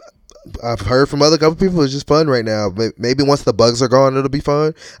I've heard from other couple people it's just fun right now. Maybe once the bugs are gone, it'll be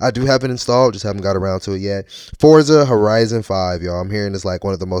fun. I do have it installed, just haven't got around to it yet. Forza Horizon 5, y'all. I'm hearing it's like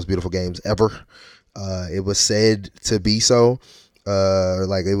one of the most beautiful games ever. It was said to be so.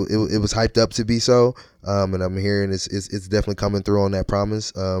 Like it was hyped up to be so, and I'm hearing it's definitely coming through on that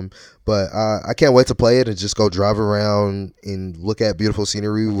promise. But I can't wait to play it and just go drive around and look at beautiful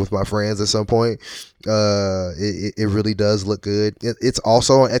scenery with my friends at some point. It really does look good. It's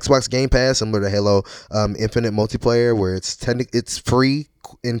also on Xbox Game Pass, similar to Halo Infinite multiplayer, where it's free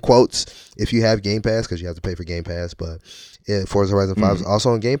in quotes if you have Game Pass, because you have to pay for Game Pass, but Forza Horizon 5 is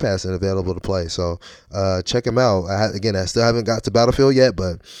also on Game Pass and available to play, so check them out. I still haven't got to Battlefield yet,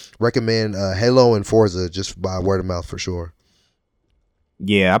 but recommend Halo and Forza just by word of mouth for sure.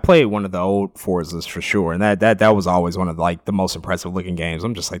 Yeah, I played one of the old Forzas for sure, and that was always one of like the most impressive looking games.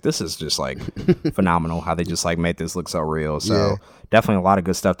 I'm just like, this is just like phenomenal how they just like made this look so real. So definitely a lot of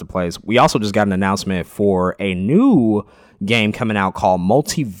good stuff to play. We also just got an announcement for a new game coming out called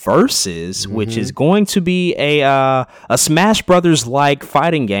Multiverses, which is going to be a Smash Brothers like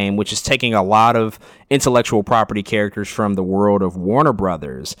fighting game, which is taking a lot of intellectual property characters from the world of Warner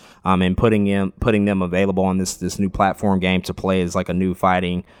Brothers, and putting them available on this new platform game to play as like a new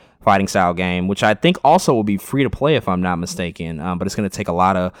fighting style game, which I think also will be free to play if I'm not mistaken. But it's going to take a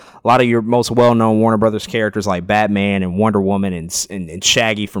lot of your most well-known Warner Brothers characters like Batman and Wonder Woman and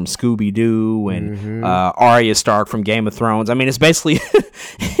Shaggy from Scooby-Doo and Arya Stark from Game of Thrones. I mean, it's basically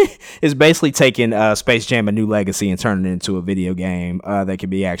taking Space Jam: A New Legacy and turning it into a video game that can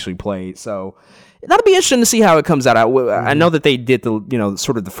be actually played. So that'll be interesting to see how it comes out. I know that they did the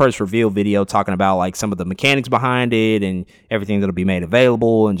sort of the first reveal video talking about like some of the mechanics behind it and everything that'll be made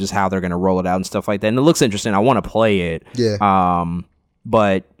available and just how they're going to roll it out and stuff like that. And it looks interesting. I want to play it. Yeah.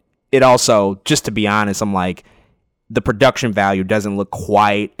 But it also, just to be honest, I'm like, the production value doesn't look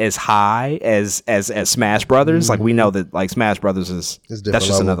quite as high as Smash Brothers. Like, we know that like Smash Brothers that's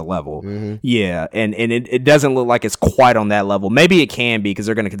just another level. Yeah, and it doesn't look like it's quite on that level. Maybe it can be because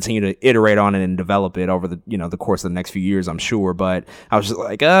they're going to continue to iterate on it and develop it over the the course of the next few years, I'm sure. But I was just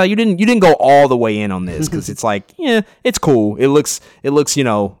like, you didn't go all the way in on this, because it's like, yeah, it's cool. It looks it looks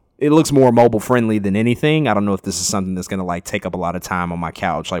more mobile friendly than anything. I don't know if this is something that's going to like take up a lot of time on my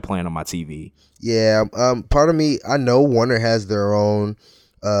couch, like playing on my TV. Yeah, part of me, I know Warner has their own,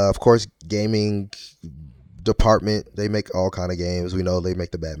 of course, gaming department. They make all kind of games. We know they make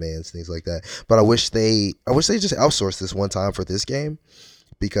the Batmans, things like that. But I wish they just outsourced this one time for this game,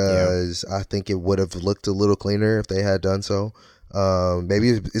 because I think it would have looked a little cleaner if they had done so.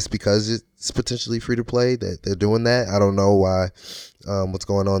 Maybe it's because it's potentially free to play that they're doing that. I don't know why, what's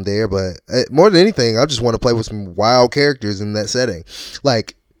going on there, but more than anything, I just want to play with some wild characters in that setting.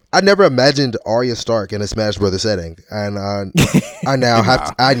 Like, I never imagined Arya Stark in a Smash Brothers setting, and I now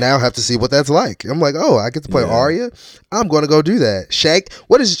have to see what that's like. I'm like, oh, I get to play Arya. I'm going to go do that.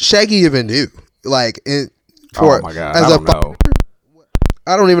 What does Shaggy even do? Like, oh my god, I don't know.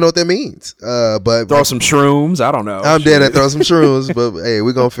 I don't even know what that means. But throw some shrooms. I don't know. I'm dead at throw some shrooms, but hey,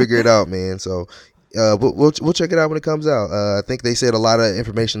 we're gonna figure it out, man. So we'll check it out when it comes out. I think they said a lot of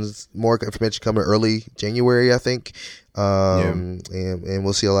more information coming early January, I think. And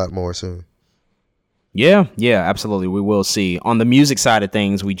we'll see a lot more soon. Yeah, absolutely. We will see. On the music side of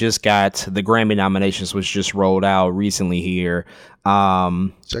things, we just got the Grammy nominations, which just rolled out recently here.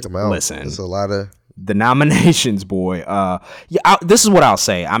 Check them out. Listen, it's a lot of the nominations, boy. This is what I'll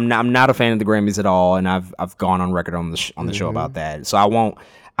say. I'm not a fan of the Grammys at all, and I've gone on record on the show about that. So I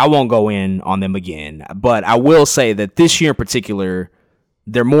won't go in on them again. But I will say that this year in particular,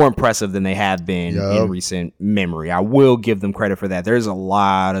 they're more impressive than they have been in recent memory. I will give them credit for that. There's a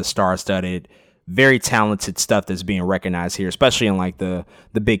lot of star-studded, very talented stuff that's being recognized here, especially in like the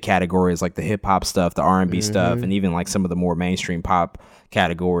big categories like the hip hop stuff, the R&B stuff, and even like some of the more mainstream pop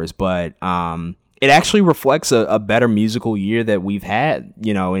categories. But it actually reflects a better musical year that we've had,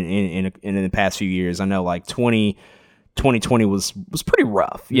 in the past few years. I know like 2020 was pretty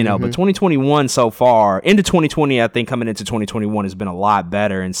rough, but 2021 so far into 2020, I think coming into 2021 has been a lot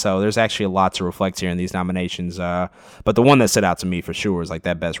better. And so there's actually a lot to reflect here in these nominations. But the one that stood out to me for sure is like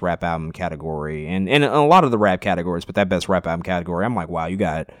that best rap album category and a lot of the rap categories, but that best rap album category, I'm like, wow, you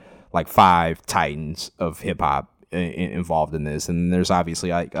got like 5 titans of hip hop involved in this. And there's obviously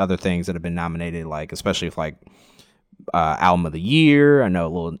like other things that have been nominated, like especially if like album of the year. I know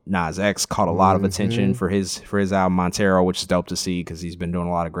Lil Nas X caught a lot of attention for his album Montero, which is dope to see because he's been doing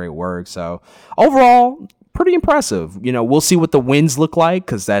a lot of great work. So overall, pretty impressive. We'll see what the wins look like,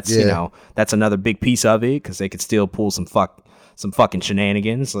 because that's that's another big piece of it, because they could still pull some fucking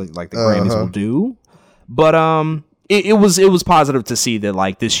shenanigans like the Grammys will do. But it was positive to see that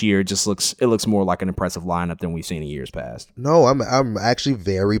like this year just looks more like an impressive lineup than we've seen in years past. No, I'm actually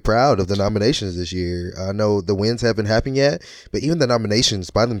very proud of the nominations this year. I know the wins haven't happened yet, but even the nominations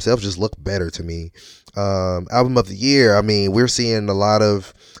by themselves just look better to me. Album of the year, I mean, we're seeing a lot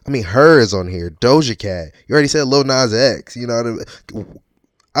of, I mean, Her is on here, Doja Cat. You already said Lil Nas X. You know,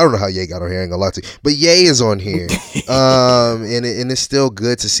 I don't know how Ye got on here, I ain't gonna lie to you, but Ye is on here. And it's still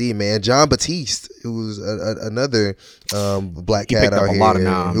good to see, man. John Batiste, who's another black cat out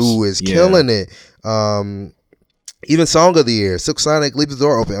here who is killing it. Even Song of the Year, Silk Sonic, Leave the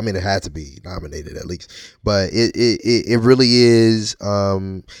Door Open. I mean, it had to be nominated at least, but it really is.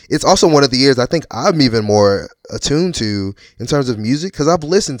 It's also one of the years I think I'm even more attuned to in terms of music, because I've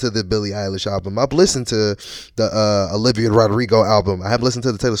listened to the Billie Eilish album, I've listened to the Olivia Rodrigo album, I haven't listened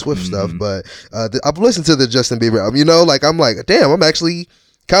to the Taylor Swift stuff, but I've listened to the Justin Bieber album. You know, like I'm like, damn, I'm actually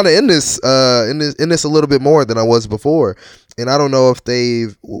kind of in this a little bit more than I was before. And I don't know if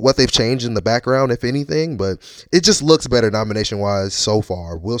they've changed in the background, if anything, but it just looks better nomination wise so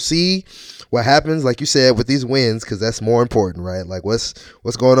far. We'll see what happens, like you said, with these wins, because that's more important, right? Like what's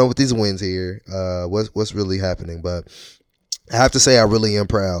going on with these wins here? What's really happening? But I have to say, I really am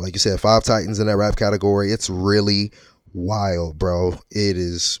proud. Like you said, 5 Titans in that rap category. It's really wild, bro. It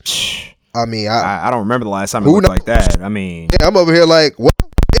is. I mean, I don't remember the last time it looked like that. I mean, yeah, I'm over here like, what?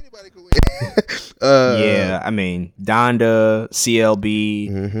 Anybody could win. Yeah, I mean, Donda,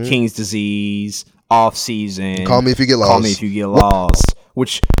 CLB, King's Disease, Off Season, Call Me If You Get Lost. Call Me If You Get Lost,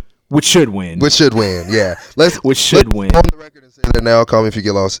 which should win. Which should win, yeah. Which should win. On the record and say that now, Call Me If You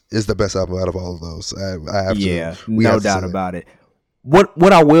Get Lost is the best album out of all of those. I have to. Yeah, no doubt about it.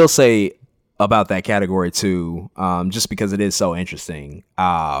 What I will say about that category too, just because it is so interesting.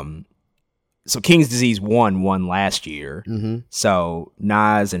 So King's Disease won last year. So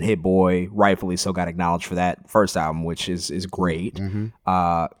Nas and Hit Boy rightfully so got acknowledged for that first album, which is great.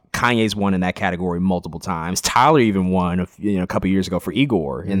 Kanye's won in that category multiple times. Tyler even won a couple years ago for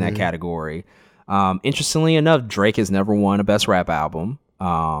Igor in that category. Interestingly enough, Drake has never won a Best Rap Album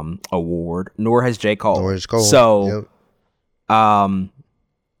award, nor has J. Cole. So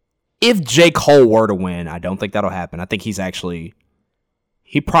if J. Cole were to win, I don't think that'll happen. I think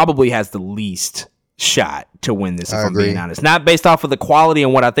he probably has the least shot to win this, if I'm being honest. Not based off of the quality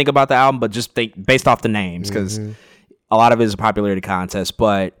and what I think about the album, but just based off the names, because a lot of it is a popularity contest.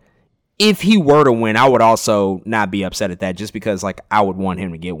 But if he were to win, I would also not be upset at that, just because like I would want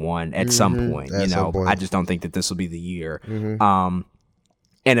him to get one at some point. I just don't think that this will be the year. And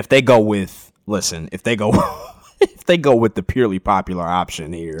if they go with if they go with the purely popular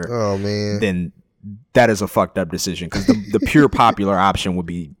option here, oh man, then that is a fucked up decision, because the pure popular option would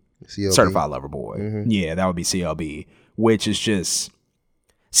be CLB. Certified Lover Boy. Yeah, that would be CLB, which is just,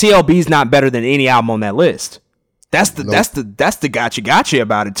 CLB's not better than any album on that list. That's the gotcha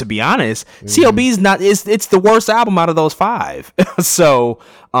about it, to be honest. CLB's not, it's the worst album out of those 5. So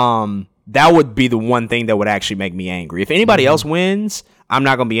that would be the one thing that would actually make me angry. If anybody else wins, I'm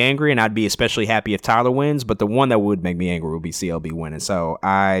not gonna be angry, and I'd be especially happy if Tyler wins, but the one that would make me angry would be CLB winning. So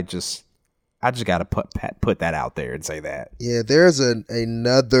I just got to put that out there and say that. Yeah, there's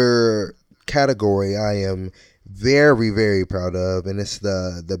another category I am very, very proud of, and it's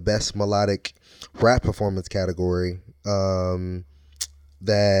the best melodic rap performance category. Wrong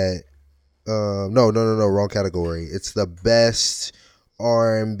category. It's the best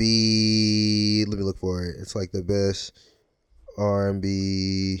R&B. Let me look for it. It's like the best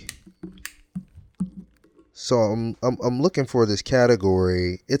R&B. So I'm looking for this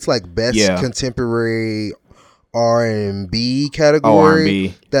category. It's like best contemporary R&B category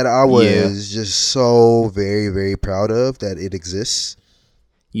R&B. That I was just so very, very proud of that it exists.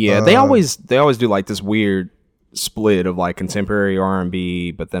 Yeah, they always do like this weird split of like contemporary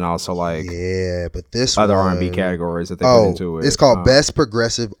R&B, but then also like but this other R&B categories that they put into it. It's called Best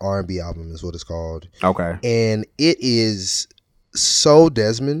Progressive R&B Album is what it's called. Okay, and it is so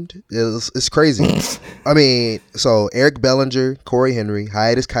Desmond. It's crazy. I mean, so Eric Bellinger, Corey Henry,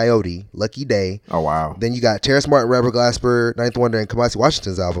 Hiatus Coyote, Lucky Day. Oh wow. Then you got Terrace Martin, Robert Glasper, Ninth Wonder, and Kamasi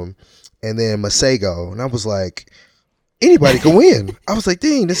Washington's album, and then Masego. And I was like, anybody can win. I was like,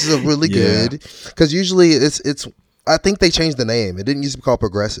 dang, this is a really good, because usually it's. I think they changed the name. It didn't used to be called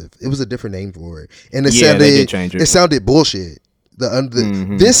Progressive. It was a different name for it, and it sounded they did change it. It sounded bullshit.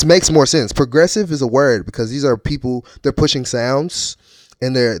 This makes more sense. Progressive is a word because these are people, they're pushing sounds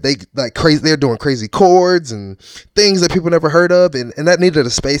and they're doing crazy chords and things that people never heard of, and that needed a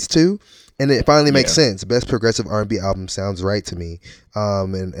space too. And it finally makes sense. Best progressive R&B album sounds right to me.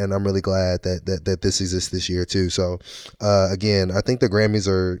 And I'm really glad that this exists this year too. So again, I think the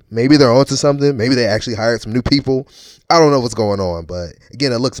Grammys maybe they're onto something. Maybe they actually hired some new people. I don't know what's going on, but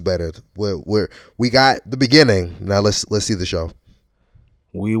again, it looks better. We got the beginning. Now let's see the show.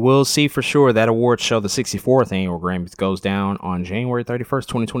 We will see for sure. That awards show, the 64th annual Grammys, goes down on January 31st,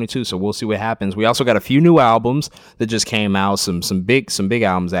 2022. So we'll see what happens. We also got a few new albums that just came out. Some big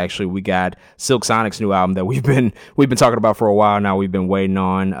albums actually. We got Silk Sonic's new album that we've been talking about for a while now. We've been waiting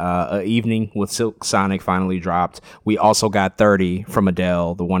on. Evening with Silk Sonic finally dropped. We also got 30 from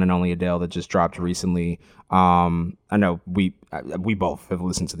Adele, the one and only Adele that just dropped recently. I know we both have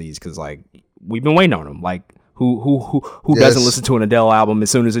listened to these because like we've been waiting on them. Like. Who doesn't listen to an Adele album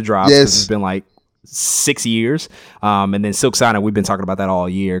as soon as it drops? Because it's been like 6 years. And then Silk Sonic, we've been talking about that all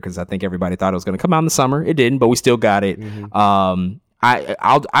year because I think everybody thought it was going to come out in the summer. It didn't, but we still got it. I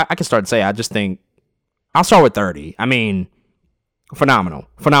can start to say I just think I'll start with 30. I mean, phenomenal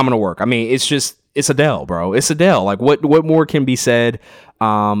work. I mean, it's Adele, bro. It's Adele. Like what more can be said?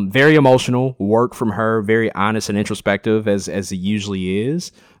 Very emotional work from her, very honest and introspective as it usually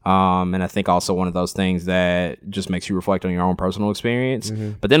is. And I think also one of those things that just makes you reflect on your own personal experience.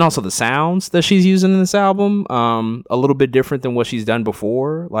 But then also the sounds that she's using in this album, a little bit different than what she's done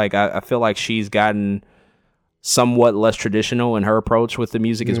before. Like I feel like she's gotten somewhat less traditional in her approach with the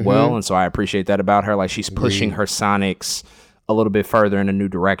music as well. And so I appreciate that about her. Like she's pushing her sonics a little bit further in a new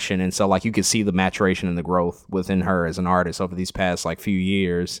direction. And so like you can see the maturation and the growth within her as an artist over these past like few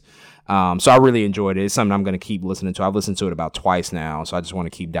years. So I really enjoyed it. It's something I'm going to keep listening to. I've listened to it about twice now. So I just want to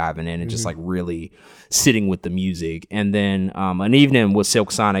keep diving in and just like really sitting with the music. And then An Evening with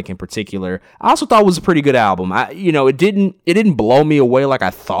Silk Sonic in particular, I also thought was a pretty good album. It didn't blow me away like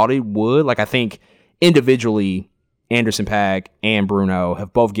I thought it would. Like I think individually, Anderson .Paak and Bruno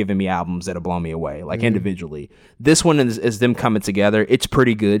have both given me albums that have blown me away, like individually. This one is them coming together. It's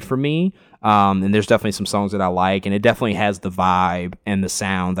pretty good for me. And there's definitely some songs that I like, and it definitely has the vibe and the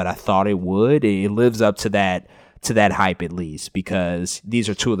sound that I thought it would. It lives up to that hype at least, because these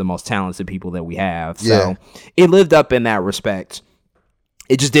are two of the most talented people that we have. So it lived up in that respect.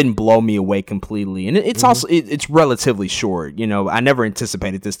 It just didn't blow me away completely. And it's also, it's relatively short. I never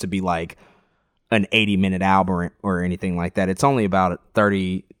anticipated this to be like an 80-minute album or anything like that. It's only about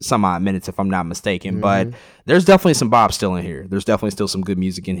 30 some odd minutes if I'm not mistaken, but there's definitely some bop still in here. There's definitely still some good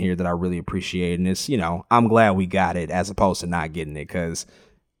music in here that I really appreciate, and it's, I'm glad we got it as opposed to not getting it, because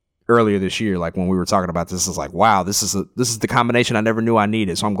earlier this year, like when we were talking about this, it's like, wow, this is the combination I never knew I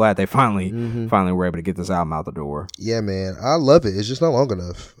needed. So I'm glad they finally were able to get this album out the door. Yeah, man, I love it. It's just not long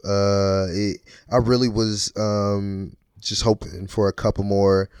enough. I really was just hoping for a couple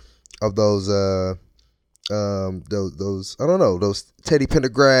more of those I don't know, those Teddy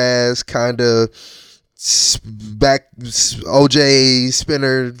Pendergrass kind of back OJ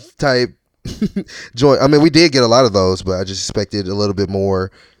spinner type joint. I mean, we did get a lot of those, but I just expected a little bit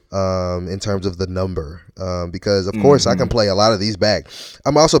more in terms of the number, because of course I can play a lot of these back.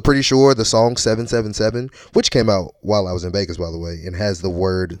 I'm also pretty sure the song 777, which came out while I was in Vegas, by the way, and has the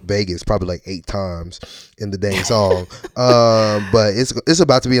word Vegas probably like 8 times in the dang song. But it's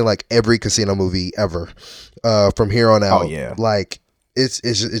about to be in like every casino movie ever from here on out. Oh yeah, like it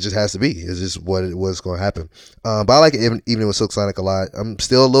just has to be. It's just what's going to happen. But I like it even with Silk Sonic a lot. I'm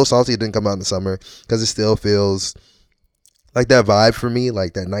still a little salty it didn't come out in the summer, because it still feels like that vibe for me,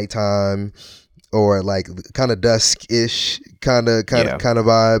 like that nighttime or like kind of dusk-ish kind of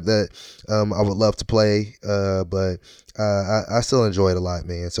vibe that I would love to play. But I still enjoy it a lot,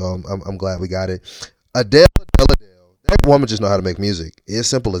 man. So I'm glad we got it. Adele. That woman just know how to make music. It's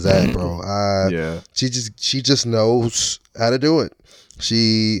simple as that, bro. She just knows how to do it.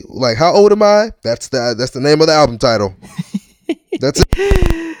 She, like, how old am I? That's the name of the album title. That's it.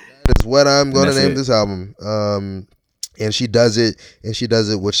 That is what I'm going to name this album. And she does it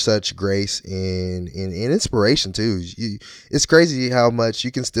with such grace and inspiration too. It's crazy how much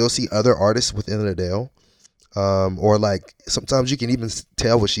you can still see other artists within Adele, or like sometimes you can even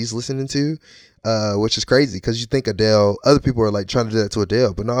tell what she's listening to, which is crazy, because you think Adele, other people are like trying to do that to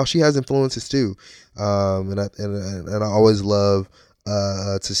Adele, but no, she has influences too. And I always love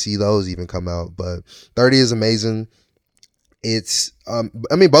to see those even come out. But 30 is amazing. It's I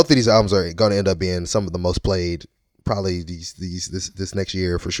mean, both of these albums are going to end up being some of the most played probably this next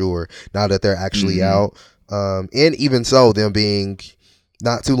year for sure, now that they're actually out. And even so, them being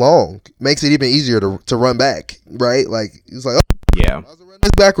not too long makes it even easier to run back, right? Like it's like, oh, Yeah.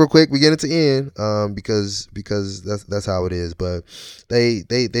 This back real quick, beginning to end, because that's how it is. But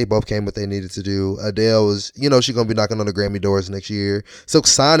they both came what they needed to do. Adele was, she's gonna be knocking on the Grammy doors next year. Silk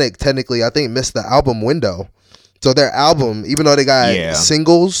Sonic technically, I think, missed the album window. So their album, even though they got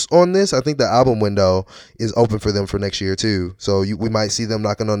singles on this, I think the album window is open for them for next year too. So we might see them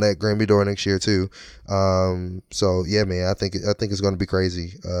knocking on that Grammy door next year too. So yeah, man, I think it's going to be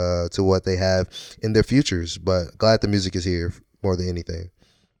crazy to what they have in their futures. But glad the music is here more than anything.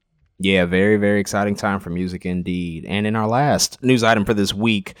 Yeah, very, very exciting time for music indeed. And in our last news item for this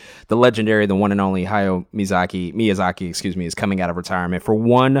week, the legendary, the one and only Hayao Miyazaki, is coming out of retirement for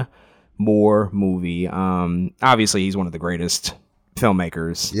one more movie. Obviously he's one of the greatest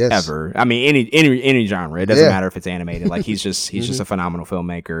filmmakers ever. I mean, any genre. It doesn't matter if it's animated. Like he's just a phenomenal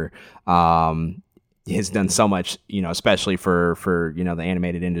filmmaker. Has done so much, especially for the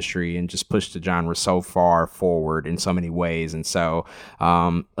animated industry, and just pushed the genre so far forward in so many ways. And so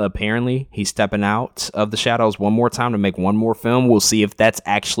apparently he's stepping out of the shadows one more time to make one more film. We'll see if that's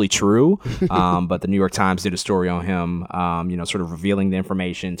actually true. But the New York Times did a story on him, sort of revealing the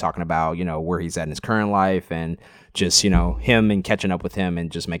information, talking about, where he's at in his current life, and just, him and catching up with him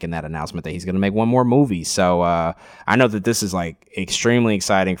and just making that announcement that he's going to make one more movie. So I know that this is like extremely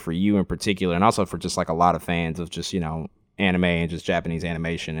exciting for you in particular, and also for just like a lot of fans of just, anime and just Japanese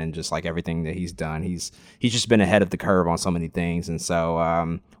animation and just like everything that he's done. He's just been ahead of the curve on so many things. And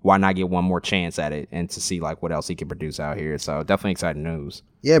so why not get one more chance at it and to see like what else he can produce out here. So definitely exciting news.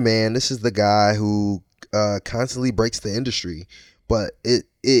 Yeah, man, this is the guy who constantly breaks the industry, but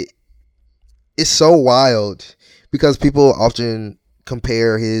it's so wild because people often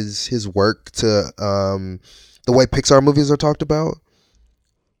compare his work to the way Pixar movies are talked about,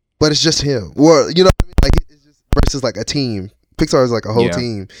 but it's just him. Well, you know what I mean? Like it's just versus like a team. Pixar is like a whole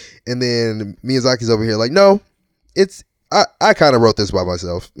team, and then Miyazaki's over here like, no, it's I kind of wrote this by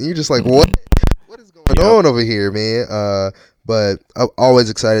myself. And you're just like, what is going on over here, man? But I'm always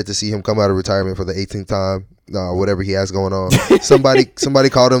excited to see him come out of retirement for the 18th time. Whatever he has going on. Somebody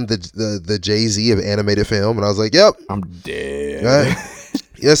called him the Jay-Z of animated film, and I was like, yep, I'm dead. Right?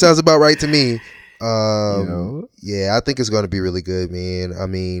 Yeah, sounds about right to me. Yeah, I think it's going to be really good, man. I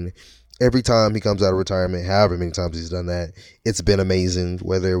mean, every time he comes out of retirement, however many times he's done that, it's been amazing.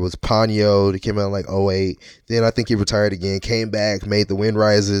 Whether it was Ponyo that came out in like 2008, then I think he retired again, came back, made The Wind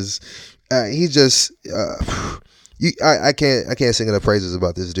Rises. He just I can't sing enough praises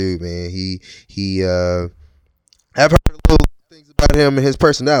about this dude, man. He I've heard little things about him and his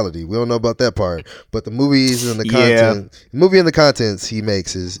personality. We don't know about that part, but the movies and the content, movie and the contents he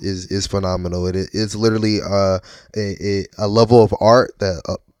makes is phenomenal. It's literally a level of art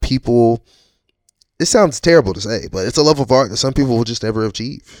that people. It sounds terrible to say, but it's a level of art that some people will just never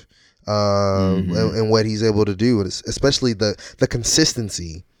achieve. And what he's able to do, and especially the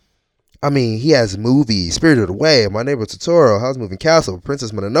consistency. I mean, he has movies, Spirited Away, My Neighbor Totoro, Howl's Moving Castle,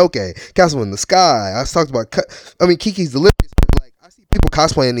 Princess Mononoke, Castle in the Sky. I talked about, Kiki's Delivery. Like, I see people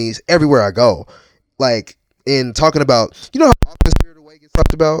cosplaying these everywhere I go. Like, in talking about, how often Spirited Away gets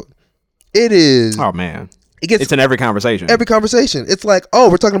talked about? It is. Oh, man. It's in every conversation. Every conversation. It's like, oh,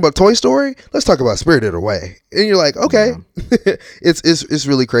 we're talking about Toy Story? Let's talk about Spirited Away. And you're like, okay. Yeah. It's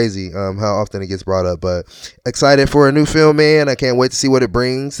really crazy how often it gets brought up. But excited for a new film, man. I can't wait to see what it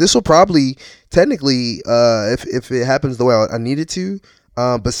brings. This will probably, technically, if it happens the way I need it to,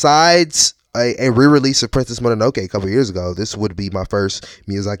 besides a re-release of Princess Mononoke a couple years ago, this would be my first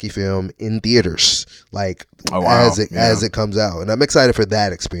Miyazaki film in theaters, like as it comes out. And I'm excited for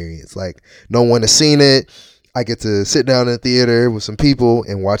that experience. Like, no one has seen it. I get to sit down in the theater with some people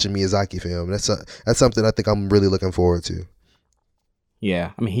and watch a Miyazaki film. That's something I think I'm really looking forward to.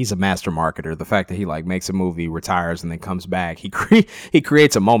 Yeah, I mean, he's a master marketer. The fact that he like makes a movie, retires, and then comes back, he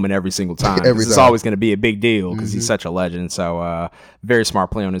creates a moment every single time. It's always going to be a big deal because he's such a legend. So very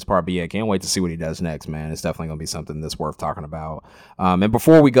smart play on his part. But yeah, can't wait to see what he does next, man. It's definitely going to be something that's worth talking about. And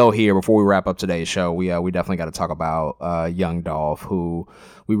before we go here, before we wrap up today's show, we definitely got to talk about Young Dolph, who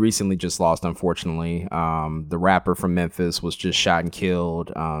we recently just lost, unfortunately. The rapper from Memphis was just shot and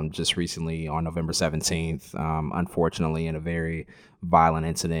killed just recently on November 17th, unfortunately, in a very violent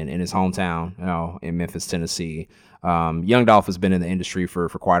incident in his hometown, in Memphis, Tennessee. Young Dolph has been in the industry for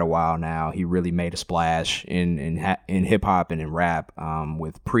quite a while now. He really made a splash in hip hop and in rap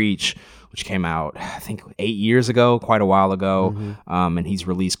with Preach, which came out, I think, 8 years ago, quite a while ago. And he's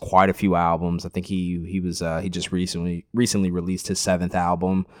released quite a few albums. I think he just recently released his 7th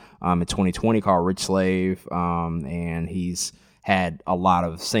album in 2020 called Rich Slave. And he's had a lot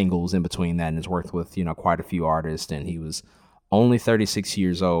of singles in between that and has worked with, quite a few artists. And he was only 36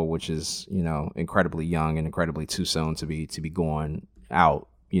 years old, which is, you know, incredibly young and incredibly too soon to be going out,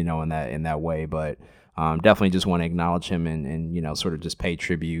 you know, in that way. But definitely just want to acknowledge him and, you know, sort of just pay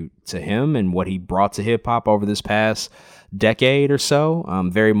tribute to him and what he brought to hip hop over this past decade or so.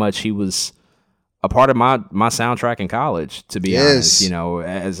 Very much he was a part of my soundtrack in college, to be honest, you know,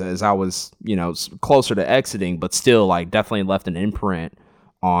 as I was, you know, closer to exiting, but still like definitely left an imprint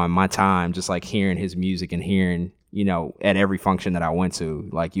on my time, just like hearing his music and hearing, you know, at every function that I went to,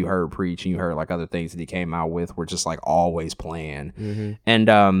 like you heard Preach and you heard like other things that he came out with were just like always playing. Mm-hmm.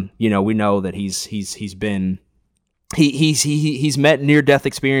 And, you know, we know that he's met near death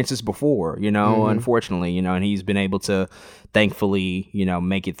experiences before, you know, unfortunately, you know, and he's been able to thankfully, you know,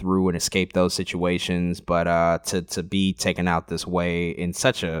 make it through and escape those situations. But to be taken out this way in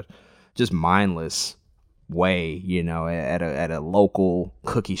such a just mindless way, you know, at a local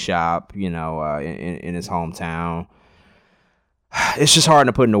cookie shop, you know, in his hometown, it's just hard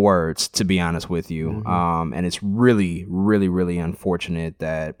to put into words, to be honest with you. And it's really, really, really unfortunate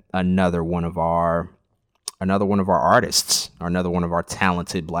that another one of our artists, or another one of our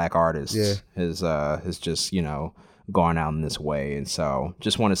talented Black artists, has just, you know, gone out in this way. And so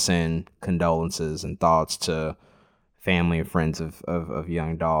just want to send condolences and thoughts to family and friends of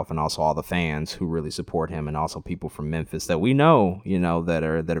Young Dolph, and also all the fans who really support him, and also people from Memphis that we know, you know, that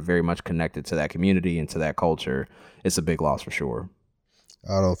are very much connected to that community and to that culture. It's a big loss for sure.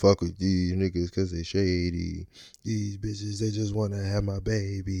 I don't fuck with these niggas because they shady. These bitches, they just want to have my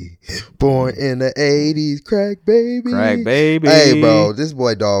baby. Born in the 80s, crack baby. Crack baby. Hey, bro, this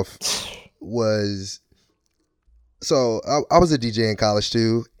boy Dolph was... So, I was a DJ in college,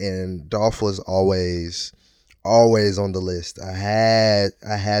 too, and Dolph was always on the list. I had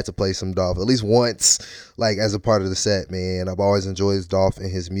to play some Dolph at least once, like as a part of the set, man. I've always enjoyed Dolph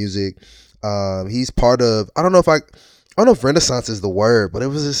and his music. He's part of, I don't know if Renaissance is the word, but it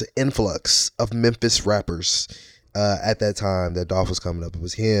was this influx of Memphis rappers at that time that Dolph was coming up. It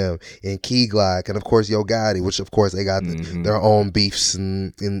was him and Key Glock and of course Yo Gotti, which of course they got their own beefs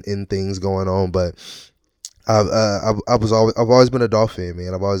and things going on, but I've always been a Dolph fan,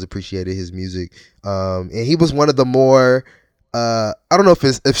 man. I've always appreciated his music, and he was one of the more I don't know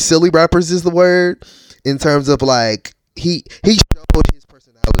if silly rappers is the word, in terms of like he showed his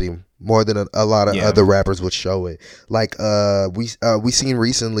personality more than a lot of other rappers would show it. Like we seen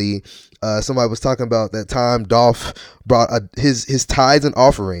recently, somebody was talking about that time Dolph brought his tithes and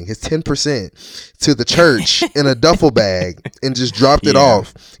offering, his 10%, to the church in a duffel bag and just dropped it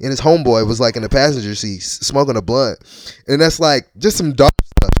off. And his homeboy was like in the passenger seat smoking a blunt. And that's like just some Dolph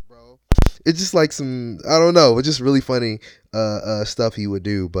stuff, bro. It's just like some, I don't know, it's just really funny stuff he would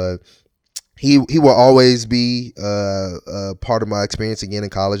do. But he will always be part of my experience again in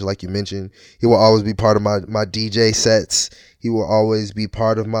college, like you mentioned. He will always be part of my DJ sets. He will always be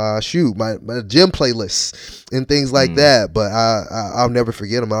part of my gym playlists and things like that. But I'll never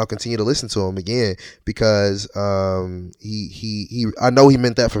forget him. I'll continue to listen to him again because he I know he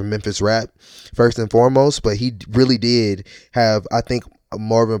meant that for Memphis rap first and foremost, but he really did have, I think, a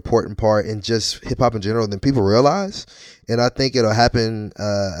more of an important part in just hip hop in general than people realize. And I think it'll happen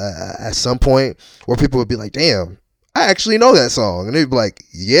at some point where people would be like, damn, I actually know that song. And they'd be like,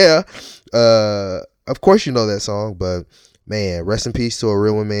 yeah, of course you know that song. But man, rest in peace to a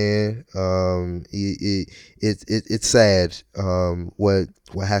real one, man. It's sad what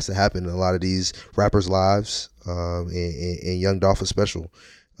has to happen in a lot of these rappers' lives, and Young Dolph is special.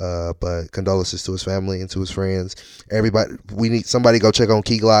 But condolences to his family and to his friends. Everybody, we need somebody to go check on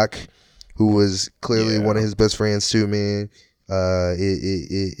Key Glock, who was clearly one of his best friends too, man.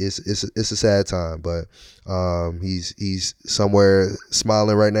 It's a sad time, but he's somewhere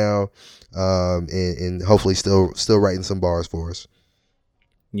smiling right now, and hopefully still writing some bars for us.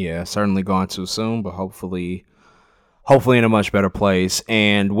 Yeah, certainly gone too soon, but hopefully in a much better place.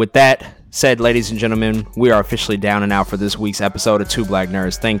 And with that said, ladies and gentlemen, we are officially down and out for this week's episode of Two Black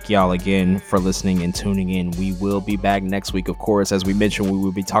Nerds. Thank y'all again for listening and tuning in. We will be back next week, of course. As we mentioned, we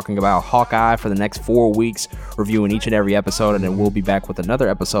will be talking about Hawkeye for the next 4 weeks, reviewing each and every episode, and then we'll be back with another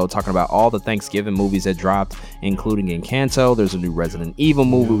episode talking about all the Thanksgiving movies that dropped, including Encanto. There's a new Resident Evil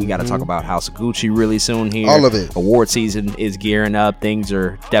movie. We got to talk about House of Gucci really soon here. All of it. Award season is gearing up. Things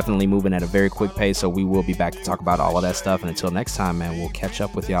are definitely moving at a very quick pace, so we will be back to talk about all of that stuff. And until next time, man, we'll catch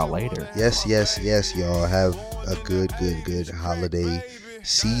up with y'all later. Yes, y'all. Have a good holiday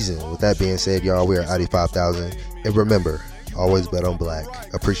season. With that being said, y'all, we are Audi 5000. And remember, always bet on black.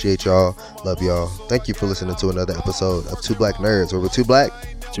 Appreciate y'all. Love y'all. Thank you for listening to another episode of Two Black Nerds, where we're too black,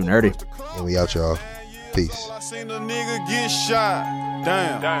 too nerdy. And we out, y'all. Peace. I seen a nigga get shot.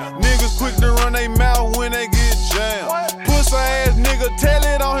 Damn. Niggas quick to run their mouth when they get jam. Pussy ass nigga, tell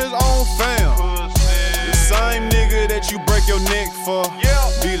it on his own fam. The same nigga that you break your neck for.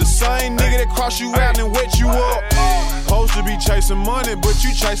 Be the same nigga that cross you out and wet you up. Supposed to be chasing money, but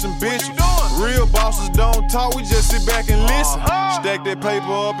you chasing bitches. Real bosses don't talk, we just sit back and listen. Stack that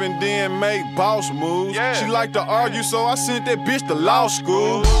paper up and then make boss moves. She like to argue, so I sent that bitch to law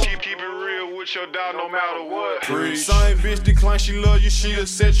school. Keep it real with your dog no matter what. Preach. Same bitch decline, she love you, she'll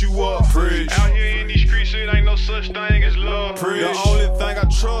set you up. Preach. Out here in these streets, it ain't no such thing as love. Preach. The only thing I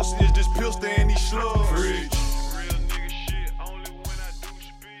trust is this pistol and these slugs. Preach.